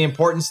getting to the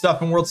important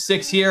stuff in World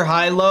 6 here.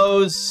 High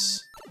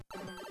lows.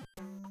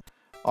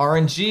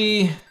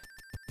 RNG.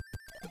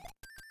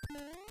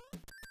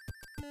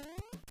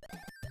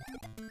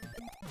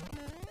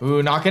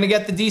 Ooh, not gonna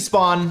get the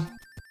despawn.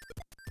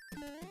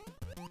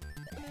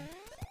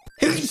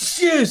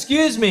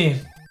 Excuse me.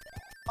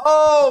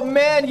 Oh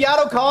man,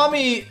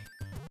 Yatokami.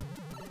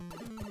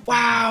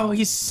 Wow,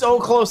 he's so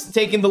close to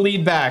taking the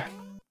lead back.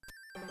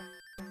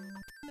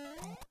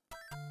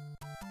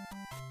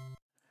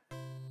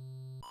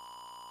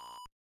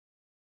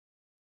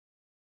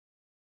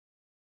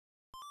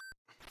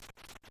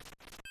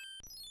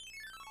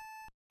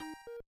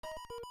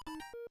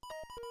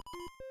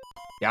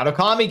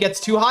 Yatokami gets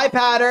 2 high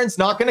patterns.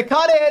 Not gonna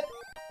cut it.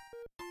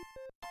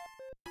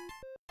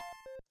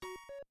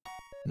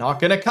 Not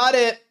gonna cut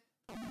it.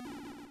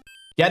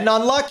 Getting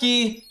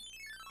unlucky.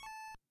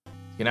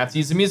 He's gonna have to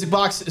use the music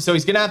box. So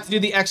he's gonna have to do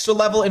the extra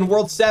level in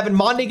World 7.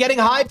 Mondii getting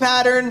high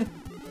pattern.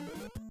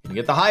 Gonna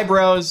get the high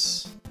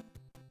bros.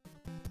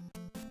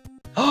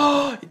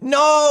 Oh,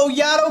 no,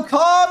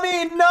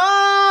 Yatokami,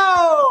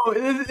 no!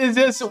 Is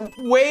this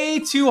way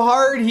too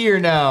hard here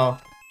now?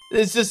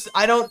 It's just,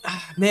 I don't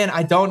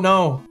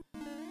know.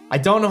 I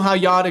don't know how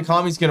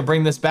Yatokami's gonna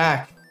bring this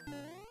back.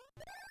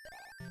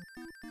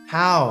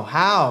 How?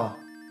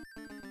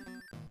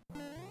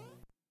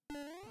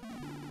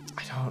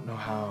 I don't know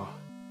how.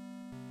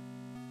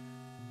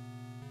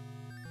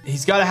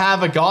 He's gotta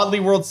have a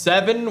godly World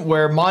 7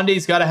 where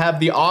Mondii's gotta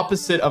have the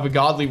opposite of a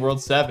godly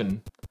World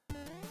 7.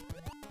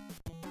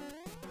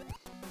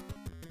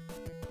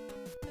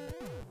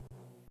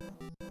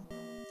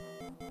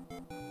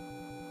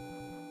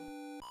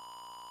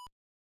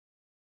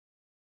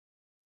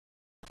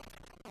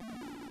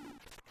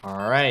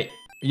 All right,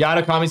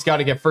 Yatokami's got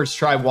to get first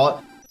try.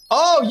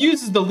 Oh,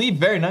 uses the leap.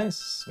 Very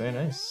nice. Very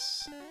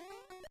nice.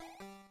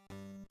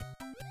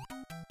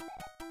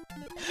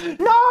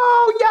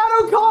 No,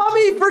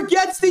 Yatokami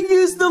forgets to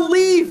use the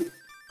leaf.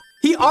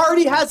 He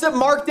already has it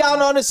marked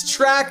down on his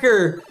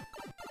tracker,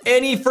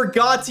 and he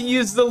forgot to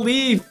use the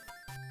leaf.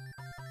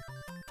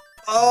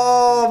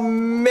 Oh,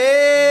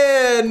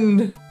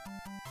 man.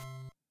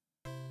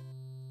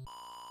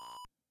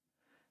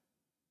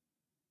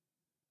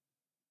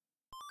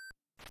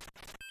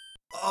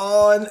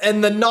 Oh,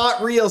 and the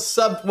not real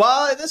sub.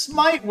 Well, this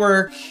might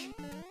work.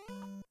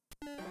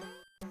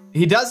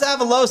 He does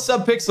have a low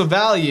sub-pixel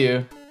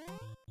value.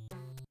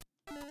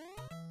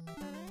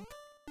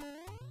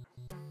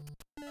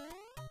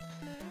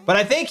 But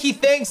I think he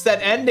thinks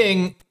that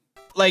ending,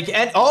 like,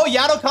 oh,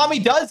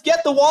 Yatokami does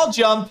get the wall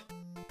jump.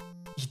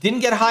 He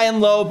didn't get high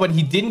and low, but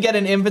he didn't get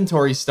an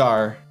inventory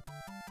star.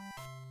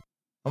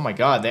 Oh my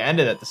god, they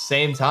ended at the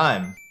same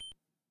time.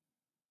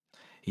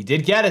 He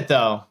did get it,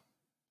 though.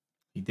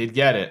 He did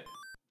get it.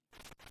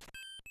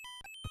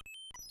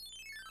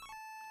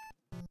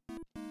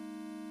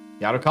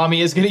 Yatokami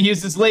is going to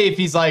use his leaf.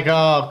 He's like,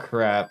 oh,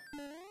 crap.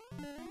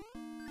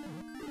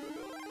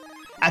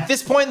 At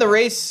this point in the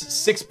race,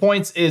 6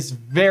 points is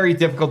very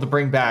difficult to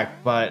bring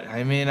back. But,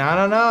 I mean, I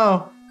don't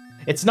know.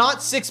 It's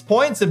not 6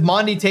 points if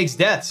Mondii takes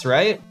deaths,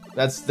 right?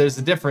 There's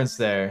a difference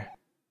there.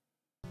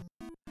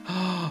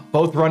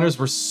 Both runners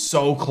were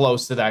so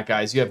close to that,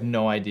 guys. You have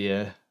no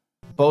idea.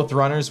 Both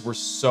runners were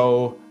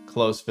so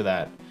close for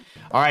that.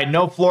 All right,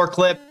 no floor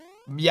clip.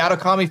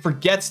 Yatokami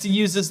forgets to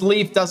use his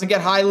leaf, doesn't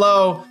get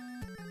high-low.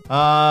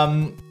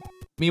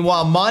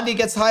 Meanwhile, Mondii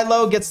gets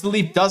high-low, gets the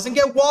leaf, doesn't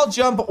get wall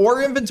jump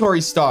or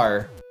inventory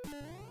star.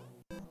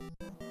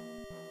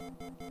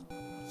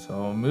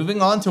 So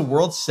moving on to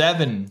World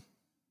 7.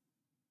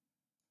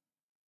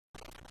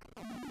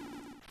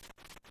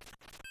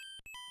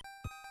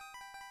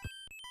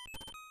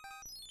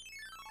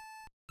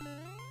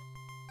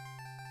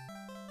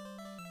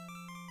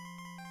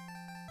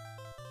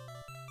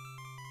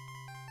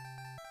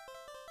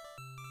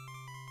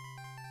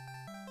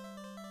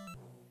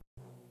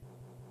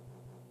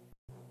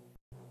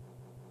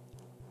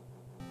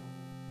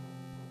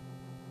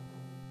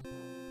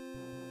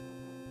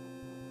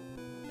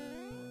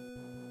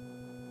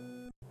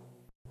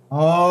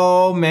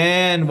 Oh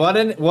man,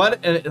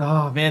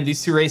 oh man,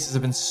 these 2 races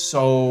have been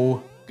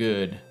so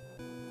good.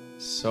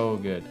 So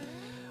good.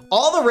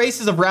 All the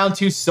races of round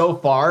 2 so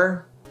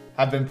far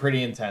have been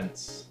pretty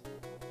intense.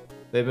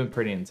 They've been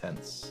pretty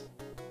intense.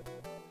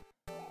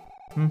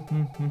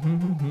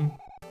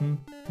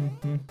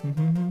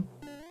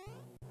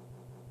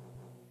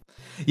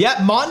 Yeah,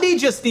 mmondii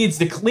just needs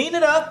to clean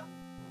it up.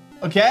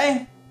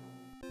 Okay?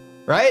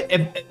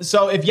 Right?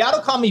 So if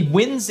Yatokami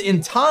wins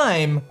in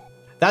time,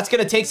 that's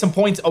going to take some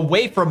points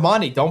away from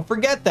mmondii. Don't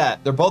forget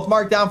that. They're both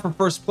marked down for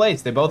first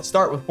place. They both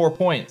start with 4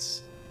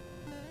 points.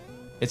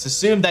 It's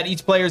assumed that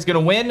each player is going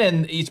to win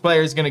and each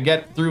player is going to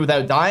get through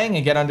without dying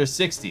and get under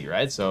 60,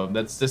 right? So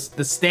that's just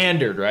the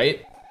standard,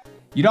 right?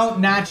 You don't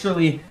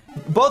naturally...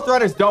 Both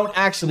runners don't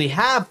actually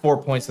have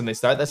 4 points when they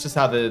start. That's just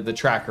how the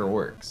tracker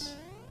works.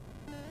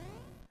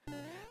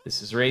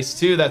 This is race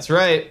 2. That's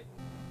right.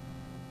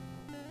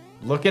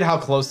 Look at how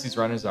close these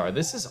runners are.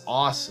 This is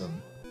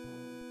awesome.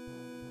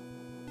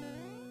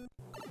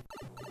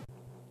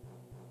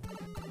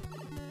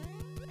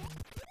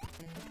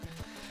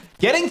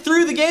 Getting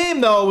through the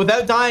game, though,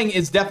 without dying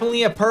is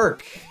definitely a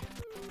perk.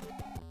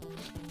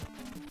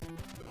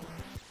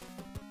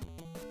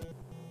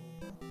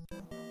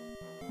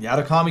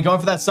 Yatokami going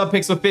for that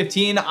sub-pixel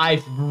 15.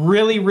 I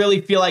really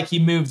feel like he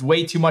moved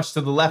way too much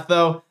to the left,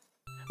 though.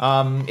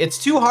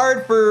 It's too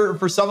hard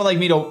for someone like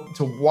me to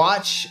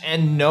watch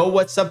and know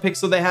what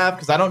sub-pixel they have,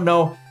 because I don't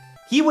know.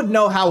 He would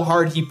know how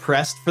hard he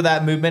pressed for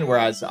that movement,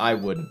 whereas I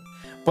wouldn't.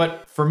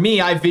 But for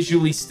me, I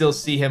visually still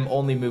see him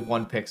only move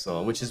 1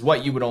 pixel, which is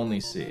what you would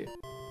only see.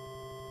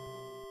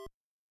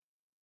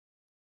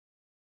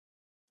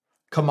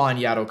 Come on,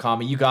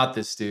 Yatokami. You got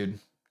this, dude.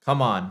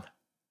 Come on.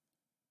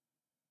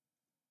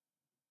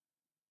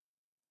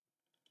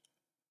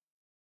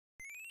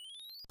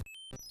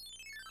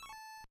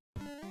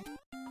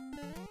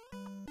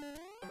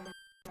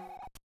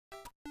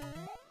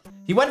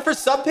 He went for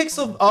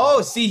sub-pixel.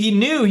 Oh, see, he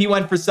knew he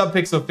went for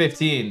sub-pixel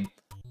 15.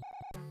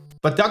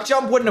 But duck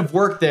jump wouldn't have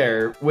worked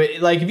there.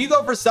 Like, if you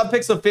go for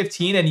sub-pixel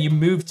 15 and you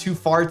move too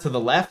far to the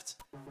left,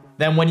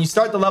 then when you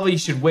start the level, you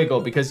should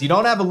wiggle because you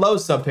don't have a low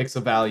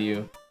sub-pixel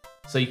value.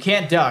 So you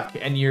can't duck,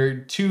 and you're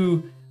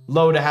too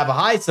low to have a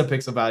high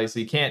sub-pixel value, so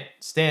you can't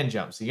stand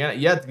jump. So you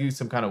have to do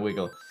some kind of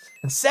wiggle.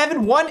 And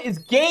 7-1 is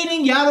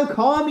gaining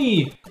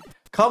Yatokami.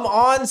 Come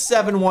on,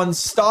 7-1,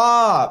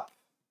 stop.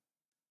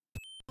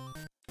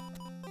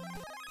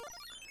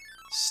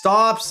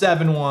 Stop,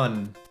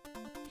 7-1.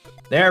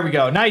 There we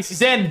go. Nice.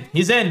 He's in.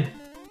 He's in.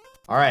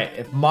 All right.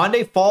 If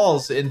mmondii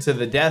falls into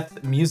the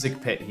death music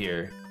pit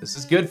here, this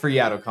is good for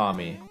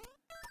Yatokami.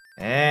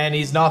 And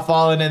he's not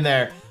falling in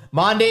there.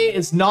 mmondii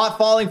is not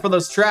falling for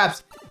those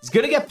traps. He's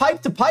going to get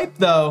pipe to pipe,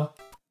 though.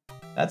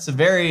 That's a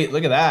very...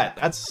 Look at that.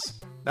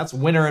 That's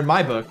winner in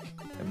my book.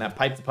 And that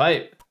pipe to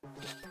pipe.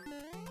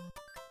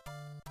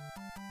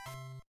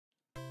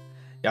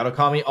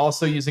 Yatokami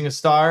also using a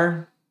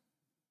star.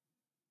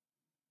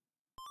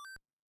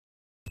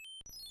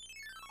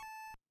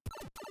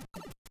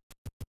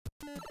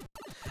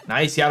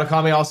 Nice.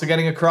 Yatokami also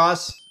getting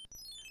across.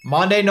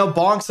 mmondii, no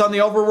bonks on the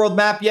overworld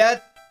map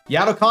yet.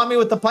 Yatokami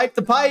with the pipe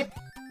to pipe.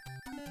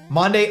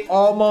 mmondii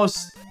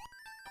almost...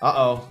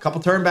 Uh-oh. Couple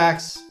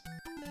turnbacks.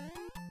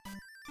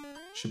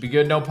 Should be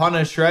good. No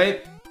punish,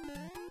 right?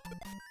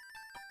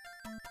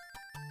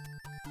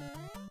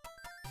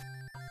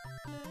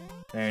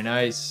 Very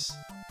nice.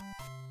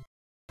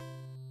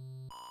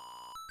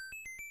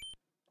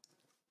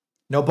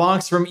 No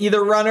bonks from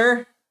either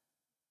runner.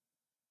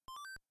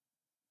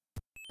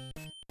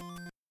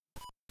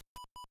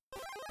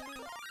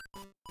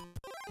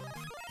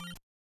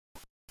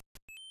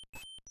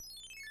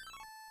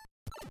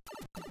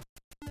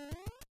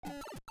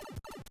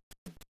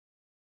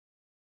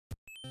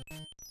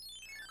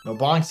 No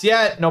bonks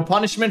yet. No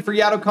punishment for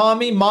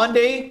Yatokami.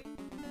 mmondii.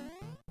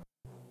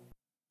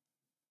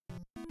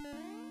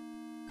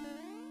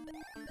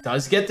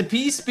 Does get the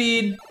P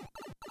speed.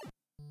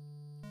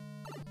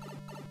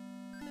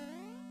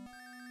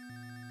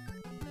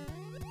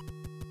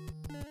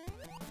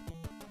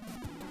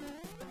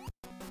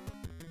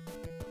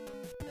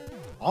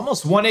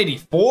 Almost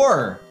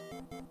 184.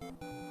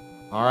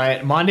 All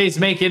right, mmondii's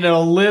making it a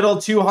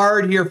little too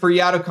hard here for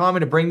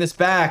Yatokami to bring this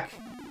back.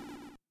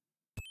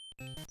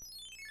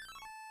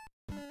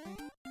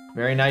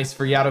 Very nice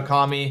for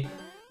Yatokami.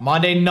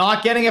 mmondii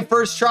not getting it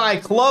first try.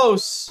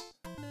 Close.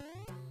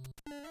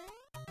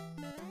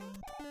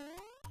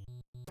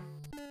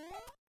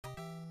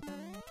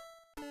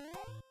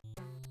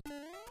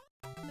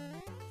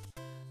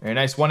 Very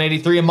nice.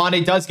 183. And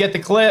mmondii does get the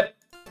clip.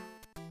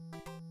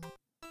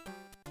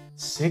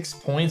 6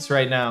 points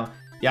right now.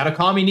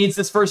 Yatokami needs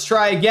this first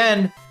try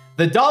again.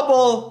 The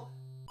double.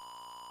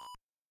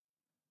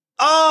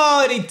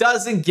 Oh, and he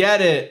doesn't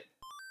get it.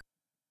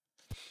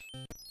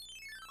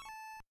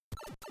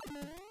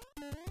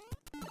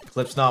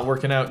 Clip's not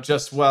working out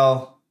just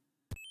well.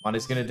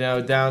 mmondii's gonna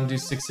go down, do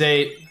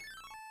 6-8.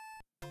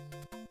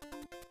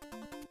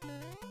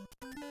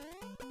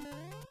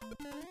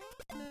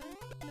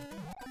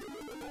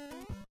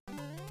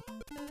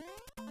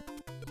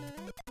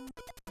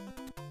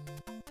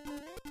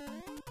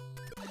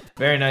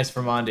 Very nice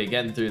for mmondii,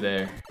 getting through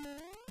there.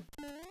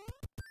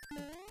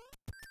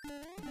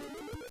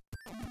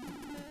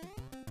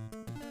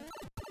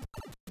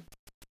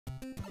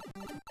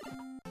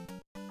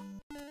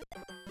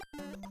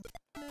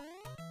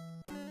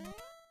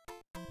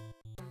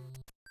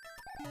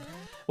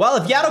 Well,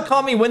 if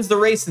Yatokami wins the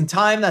race in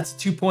time, that's a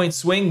 2-point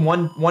swing.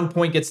 One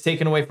point gets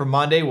taken away from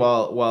mmondii,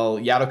 while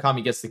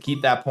Yatokami gets to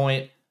keep that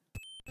point.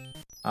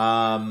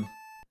 They're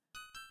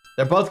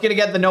both gonna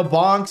get the no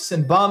bonks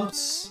and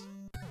bumps.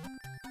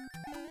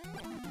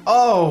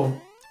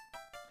 Oh,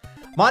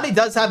 mmondii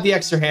does have the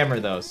extra hammer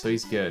though, so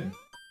he's good.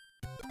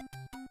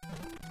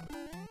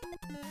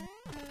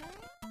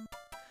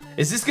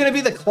 Is this gonna be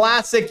the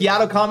classic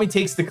Yatokami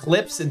takes the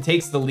clips and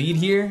takes the lead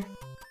here?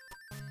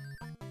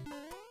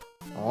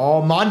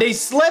 Oh, mmondii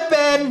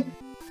slipping!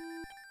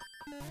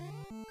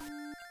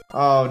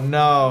 Oh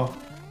no.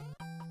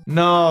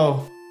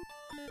 No.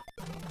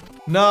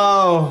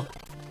 No.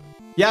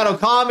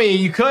 Yatokami,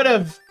 you could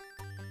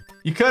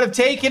have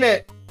taken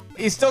it.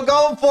 He's still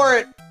going for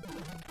it.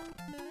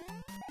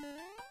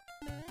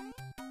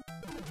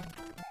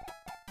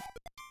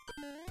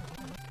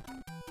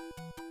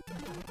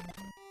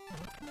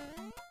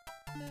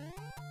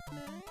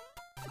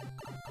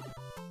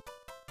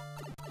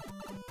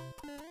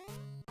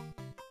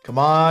 Come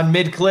on,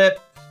 mid clip.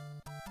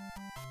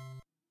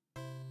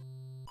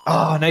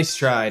 Oh, nice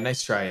try.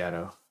 Nice try,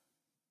 Yato.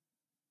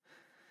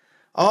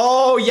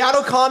 Oh,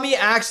 Yatokami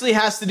actually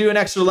has to do an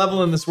extra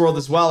level in this world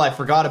as well. I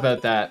forgot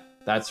about that.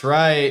 That's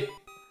right.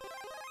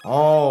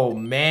 Oh,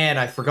 man,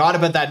 I forgot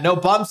about that. No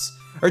bumps.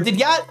 Or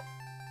did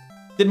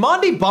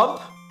mmondii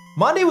bump?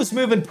 mmondii was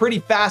moving pretty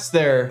fast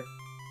there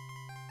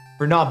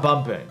for not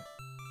bumping.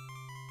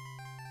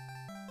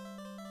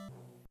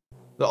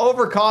 The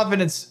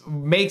overconfidence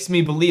makes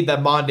me believe that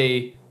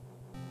mmondii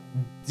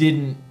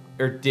didn't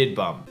or did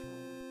bump.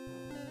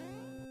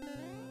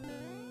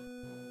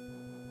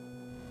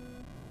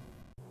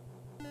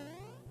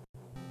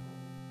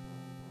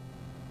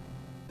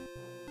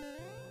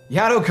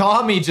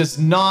 Yatokami just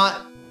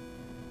not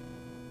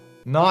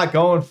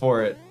going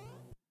for it.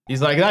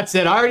 He's like, that's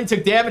it. I already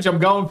took damage. I'm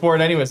going for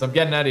it anyways. I'm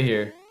getting out of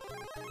here.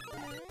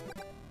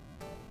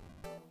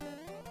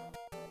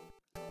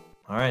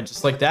 All right,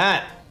 just like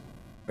that.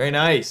 Very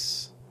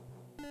nice.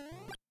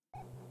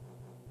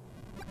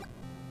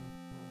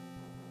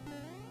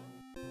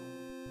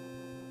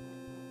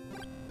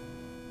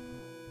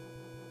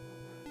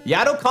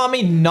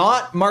 Yatokami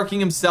not marking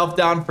himself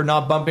down for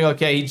not bumping.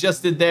 Okay, he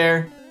just did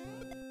there.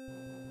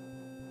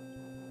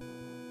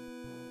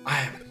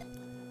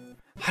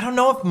 I don't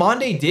know if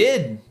mmondii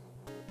did.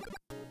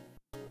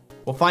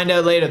 We'll find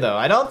out later though.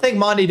 I don't think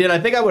mmondii did. I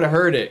think I would have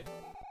heard it.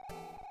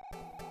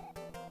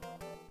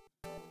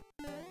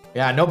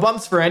 Yeah, no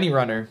bumps for any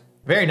runner.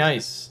 Very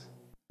nice.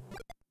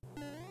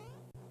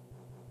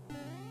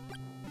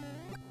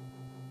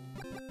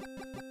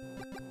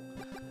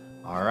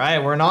 All right,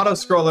 we're in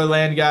auto-scroller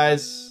land,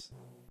 guys.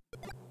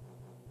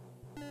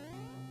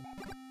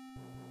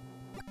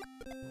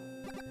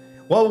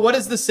 Well, what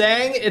is the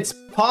saying? It's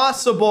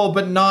possible,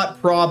 but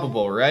not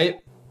probable, right?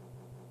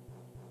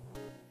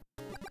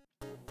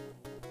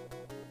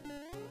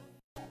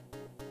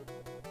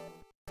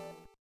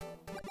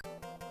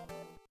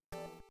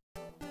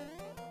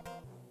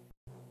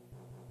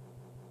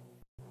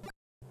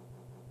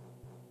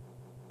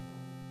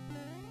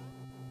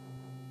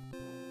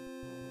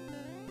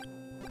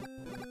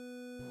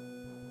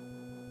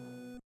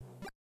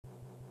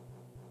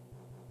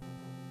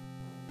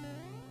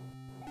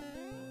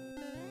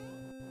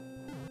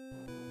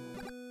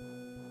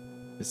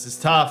 This is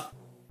tough.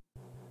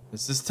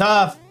 This is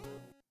tough.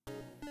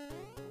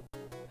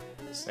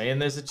 Saying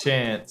there's a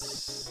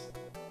chance.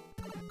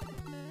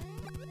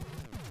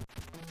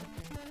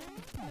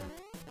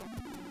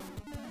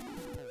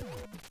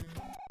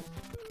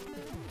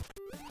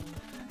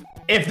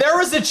 If there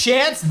was a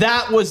chance,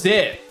 that was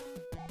it.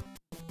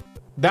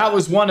 That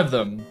was one of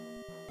them.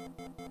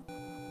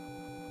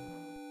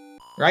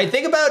 Right?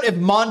 Think about if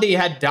mmondii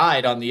had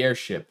died on the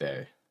airship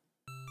there.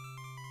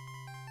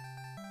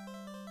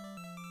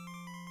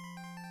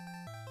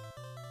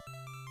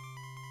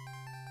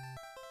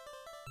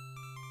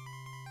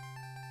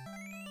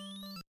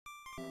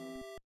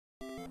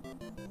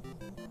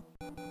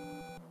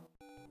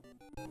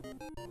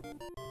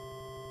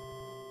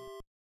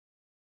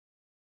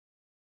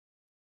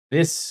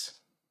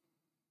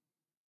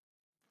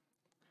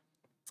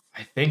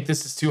 I think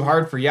this is too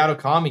hard for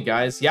Yatokami,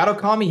 guys.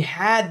 Yatokami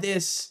had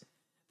this.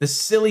 The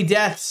silly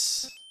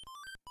deaths.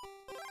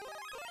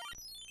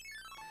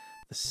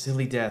 The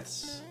silly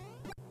deaths.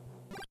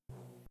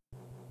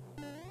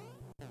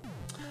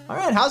 All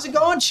right, how's it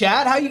going,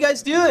 chat? How you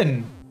guys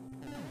doing?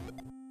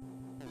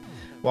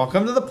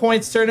 Welcome to the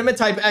points tournament.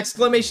 Type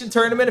exclamation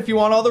tournament if you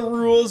want all the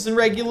rules and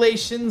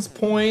regulations,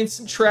 points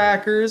and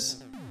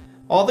trackers,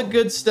 all the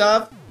good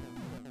stuff.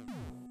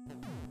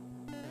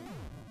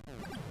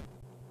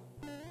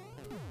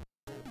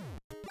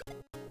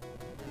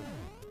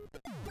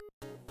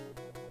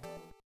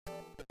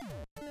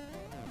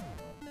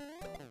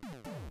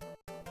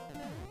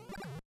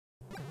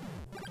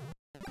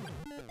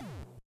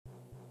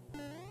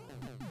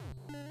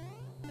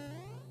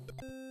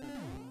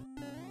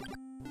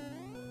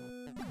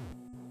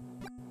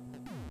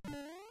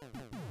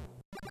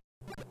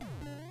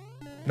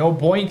 No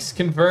boinks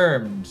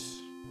confirmed.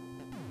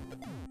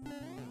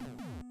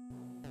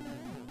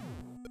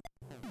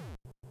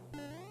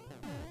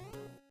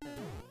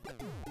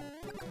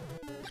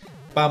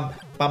 bum,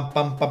 bum,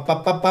 bum, bum,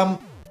 bum, bum, bum.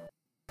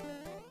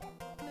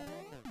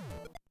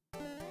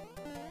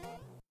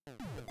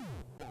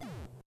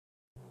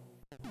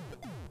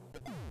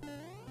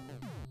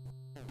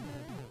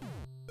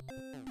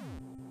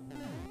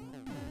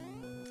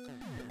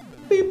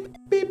 Beep,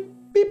 beep,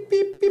 beep,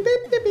 beep, beep, beep,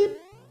 beep, beep,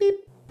 beep,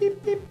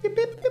 beep, beep, beep,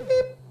 beep,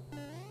 beep.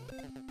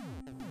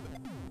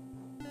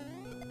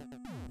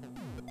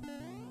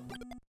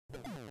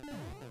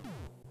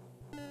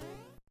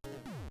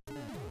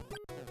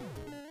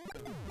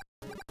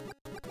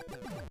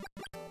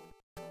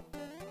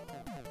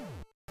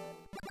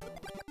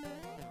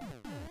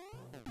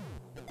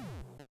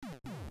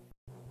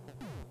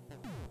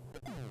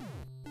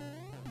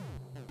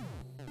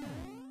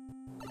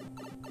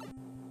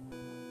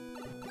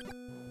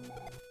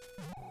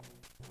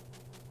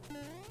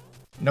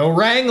 No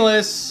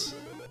Wrangless.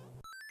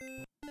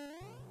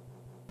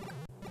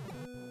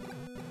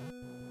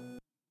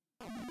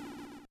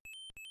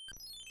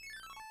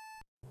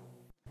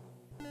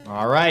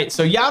 All right,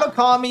 so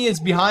Yatokami is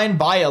behind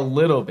by a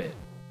little bit.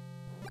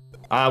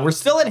 We're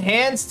still in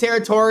hands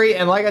territory,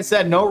 and like I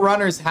said, no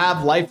runners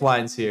have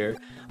lifelines here.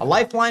 A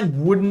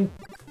lifeline wouldn't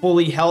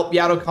fully help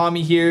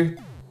Yatokami here,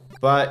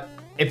 but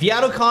if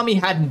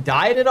Yatokami hadn't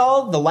died at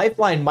all, the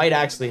lifeline might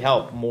actually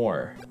help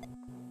more.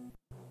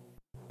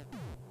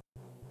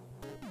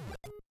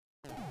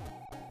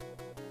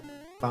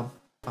 Bum,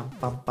 bum,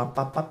 bum, bum,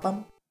 bum, bum,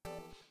 bum.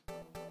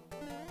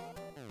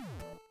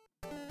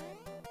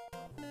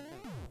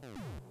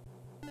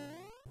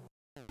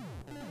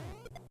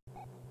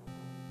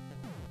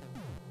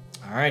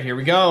 All right, here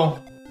we go.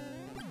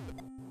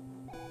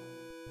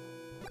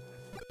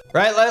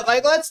 Right,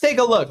 let's take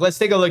a look. Let's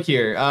take a look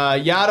here.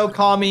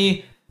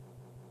 Yatokami.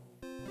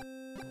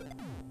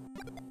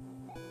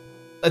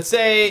 Let's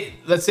say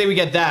we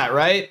get that,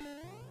 right?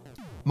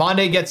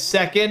 Mondii gets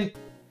second,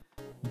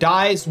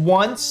 dies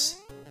once,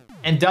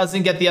 and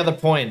doesn't get the other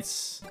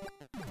points.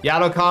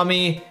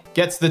 Yatokami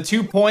gets the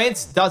 2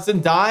 points,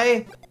 doesn't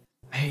die.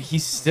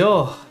 He's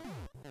still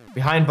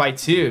behind by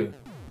 2.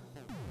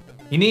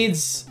 He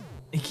needs...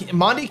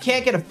 Mondii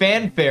can't get a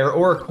fanfare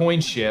or a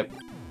coin ship.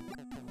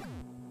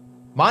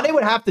 Mondii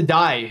would have to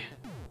die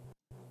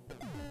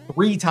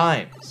 3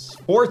 times,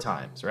 4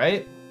 times,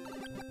 right?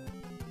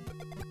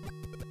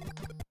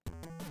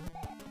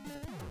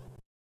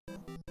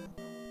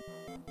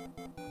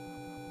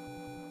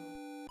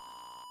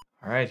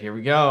 All right, here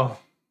we go.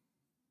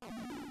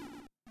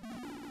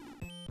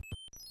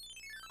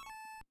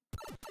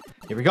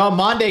 Here we go,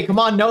 Mondii. Come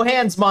on, no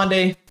hands,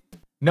 Mondii.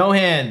 No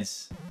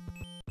hands.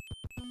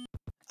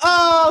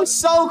 Oh,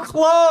 so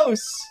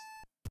close.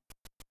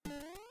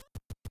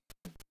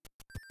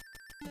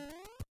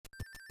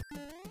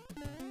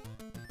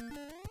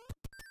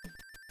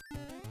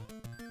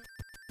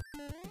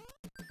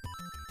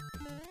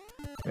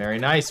 Very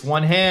nice.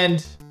 One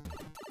hand.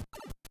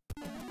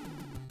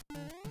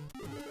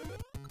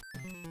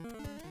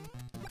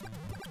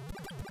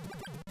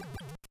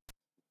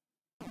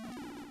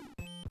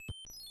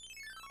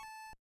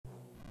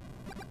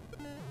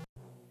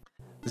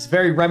 It's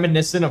very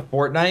reminiscent of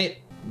Fortnite.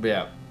 But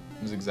yeah,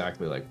 it was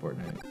exactly like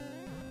Fortnite.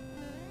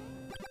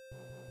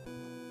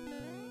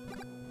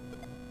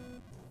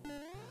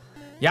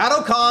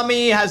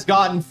 Yatokami has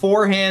gotten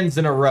 4 hands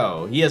in a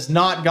row. He has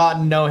not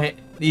gotten no hand.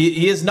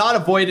 He has not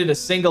avoided a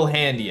single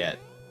hand yet.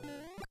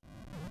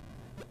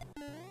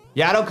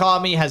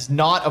 Yatokami has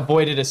not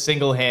avoided a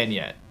single hand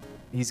yet.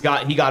 He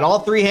got all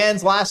 3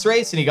 hands last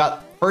race, and he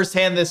got first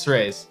hand this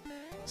race.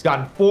 He's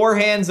gotten 4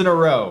 hands in a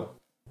row.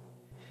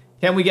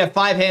 Can we get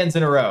 5 hands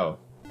in a row?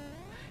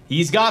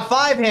 He's got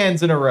 5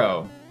 hands in a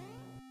row.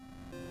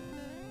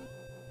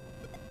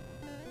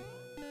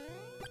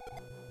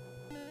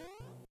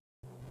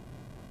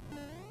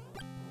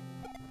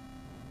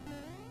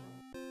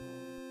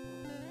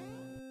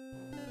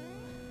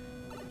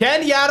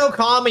 Can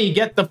Yatokami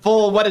get the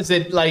full, what is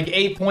it, like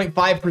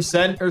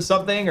 8.5% or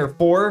something, or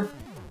 4?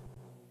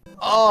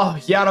 Oh,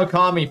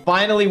 Yatokami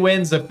finally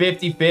wins a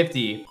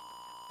 50-50.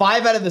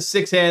 5 out of the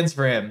 6 hands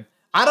for him.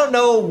 I don't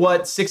know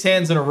what 6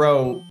 hands in a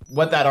row,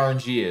 what that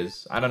RNG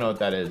is. I don't know what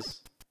that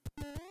is.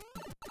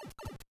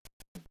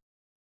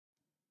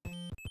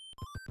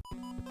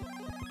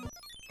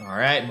 All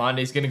right,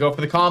 Mondi's gonna go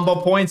for the combo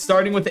points,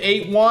 starting with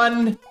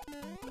 8-1.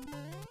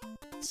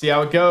 See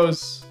how it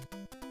goes.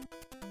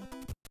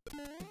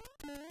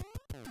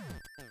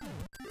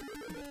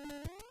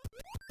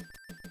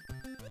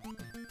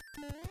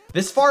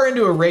 This far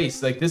into a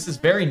race, like, this is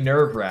very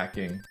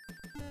nerve-wracking.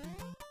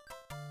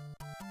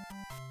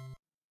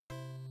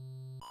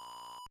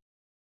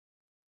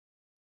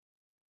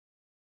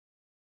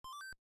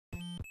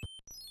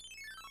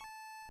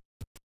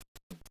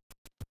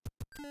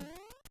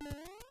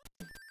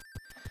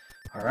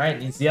 All right,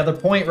 needs the other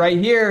point right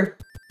here.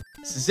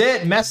 This is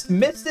it. Missed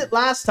it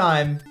last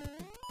time.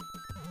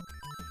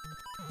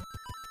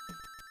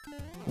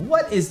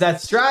 What is that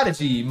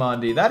strategy,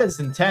 Mondi? That is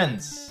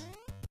intense.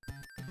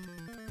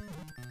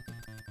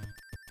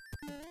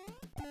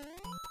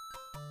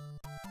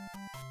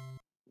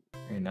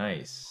 Very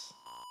nice.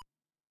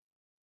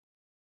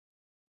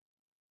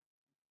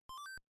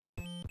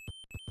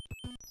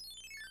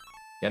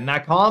 Getting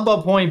that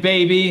combo point,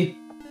 baby.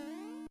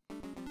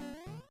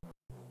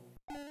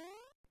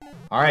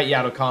 All right,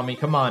 Yatokami,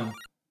 come on.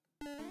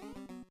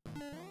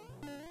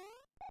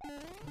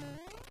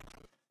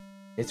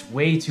 It's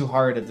way too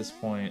hard at this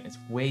point. It's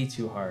way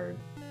too hard.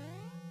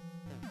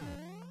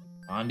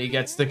 Mondii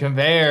gets the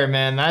conveyor,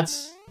 man.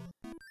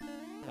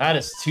 That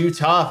is too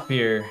tough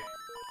here.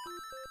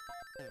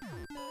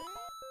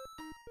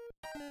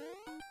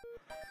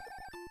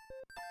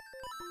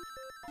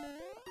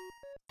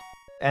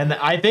 And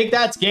I think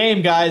that's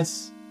game,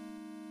 guys.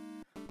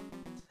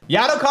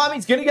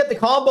 Yatokami's gonna get the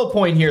combo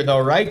point here, though,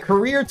 right?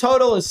 Career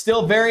total is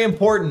still very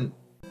important.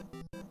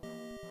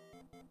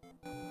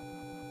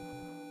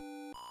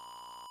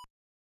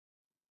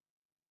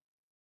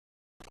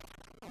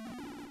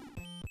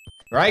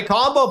 Right,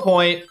 combo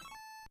point.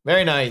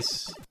 Very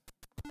nice.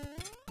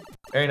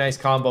 Very nice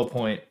combo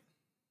point.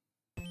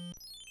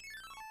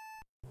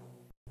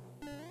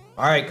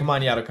 All right, come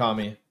on,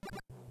 Yatokami.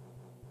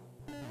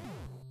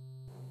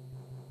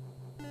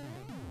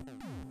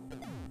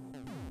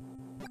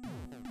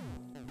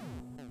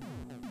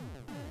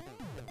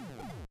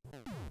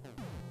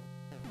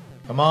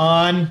 Come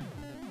on.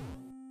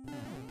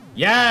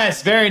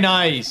 Yes, very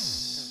nice.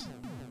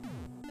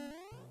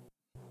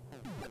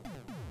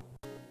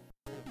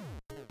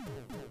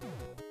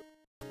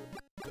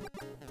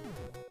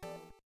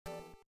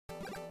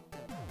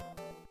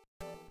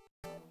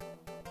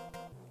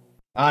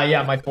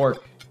 Yeah, my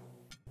fork.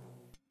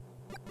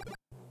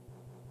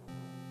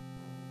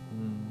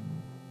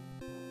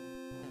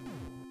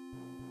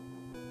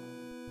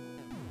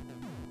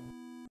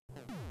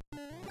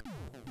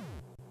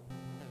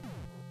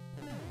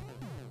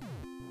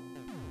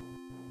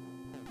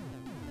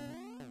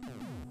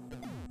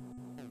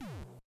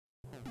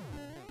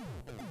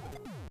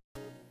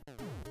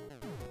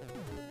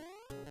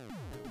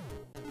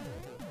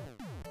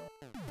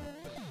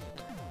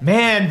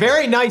 Man,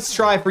 very nice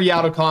try for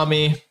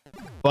Yatokami,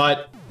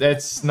 but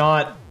that's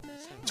not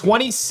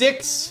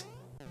 26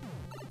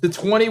 to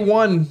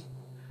 21.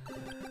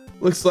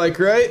 Looks like,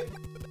 right?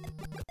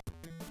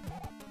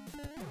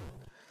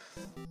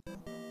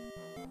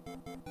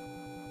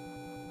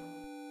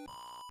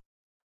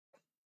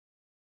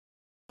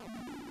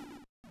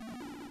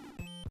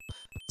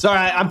 Sorry,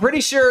 I'm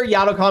pretty sure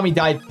Yatokami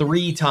died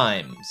 3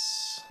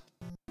 times.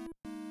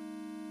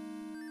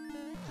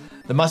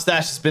 The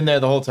mustache has been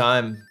there the whole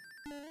time.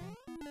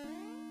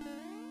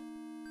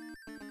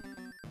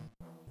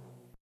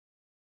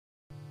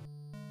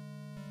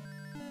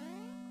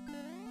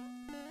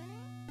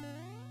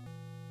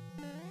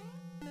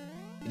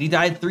 He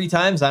died 3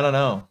 times? I don't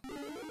know.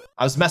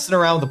 I was messing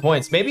around with the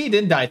points. Maybe he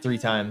didn't die 3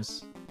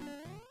 times.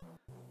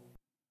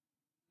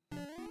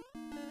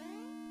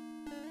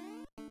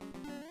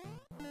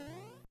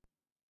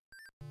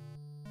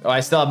 Oh,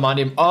 I still have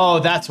Mondii. Oh,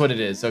 that's what it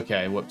is.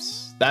 Okay,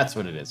 whoops. That's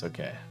what it is.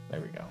 Okay,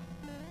 there we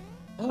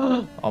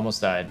go.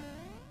 Almost died.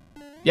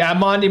 Yeah,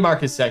 Mondii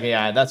Mark is second.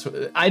 Yeah, that's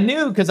what I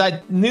knew, because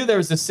I knew there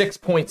was a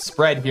 6-point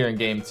spread here in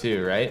game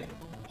 2, right?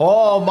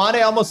 Oh,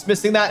 Mondii almost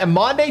missing that, and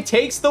Mondii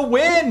takes the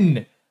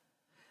win.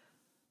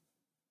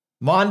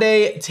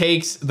 Mondii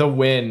takes the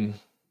win.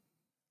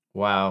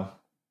 Wow.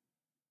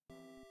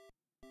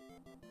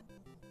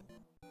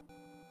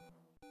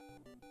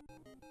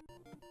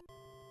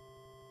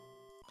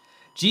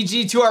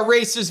 GG to our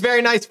racers.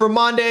 Very nice for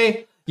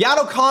Mondii.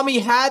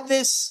 Yatokami had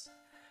this.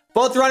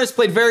 Both runners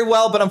played very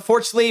well, but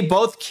unfortunately,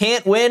 both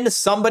can't win.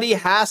 Somebody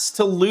has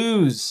to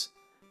lose.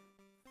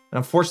 And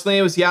unfortunately,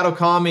 it was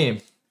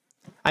Yatokami.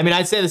 I mean,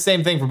 I'd say the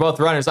same thing for both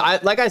runners.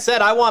 Like I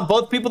said, I want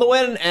both people to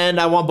win, and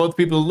I want both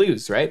people to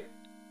lose, right?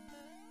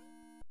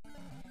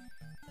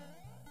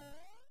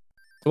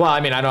 Well,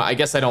 I mean, I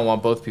guess I don't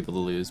want both people to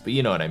lose, but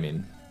you know what I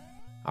mean.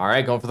 All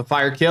right, going for the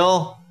fire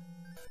kill.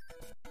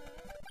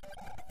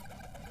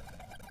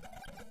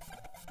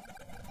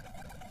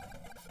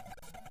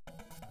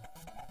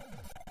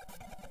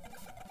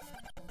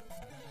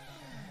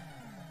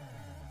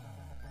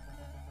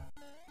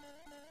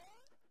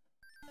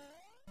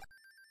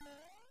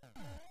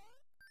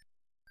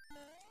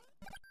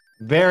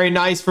 Very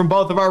nice from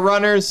both of our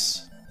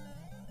runners.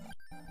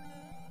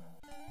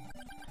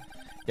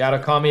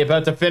 Yatokami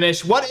about to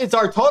finish. What is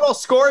our total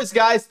scores,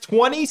 guys?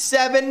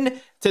 27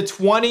 to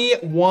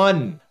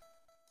 21.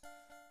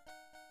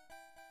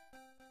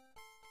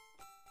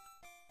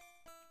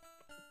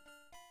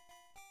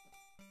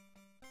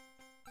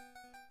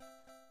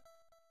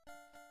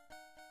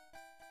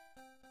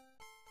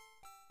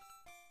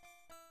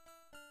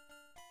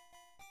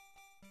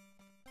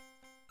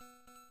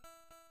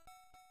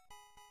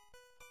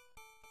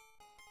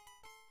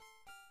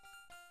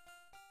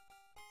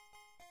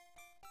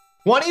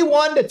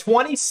 (21 to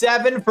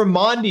 27 for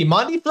Mondii.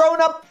 Mondii throwing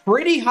up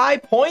pretty high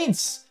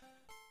points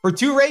for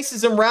 2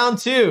 races in round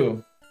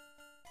 2.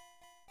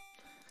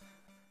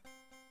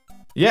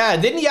 Yeah,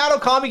 didn't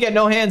Yatokami get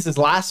no hands his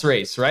last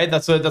race, right?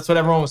 That's what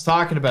everyone was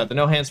talking about, the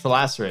no hands for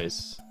last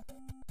race.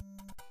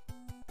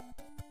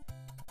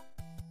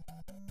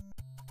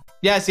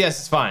 Yes,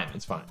 it's fine.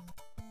 It's fine.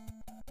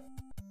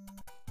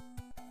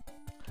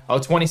 Oh,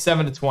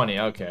 27 to 20.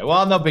 Okay,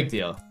 well, no big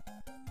deal.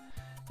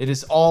 It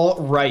is all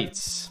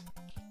right.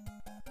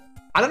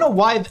 I don't know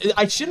why.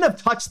 I shouldn't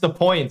have touched the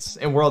points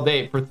in World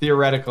 8 for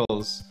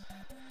theoreticals.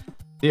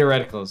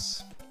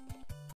 Theoreticals.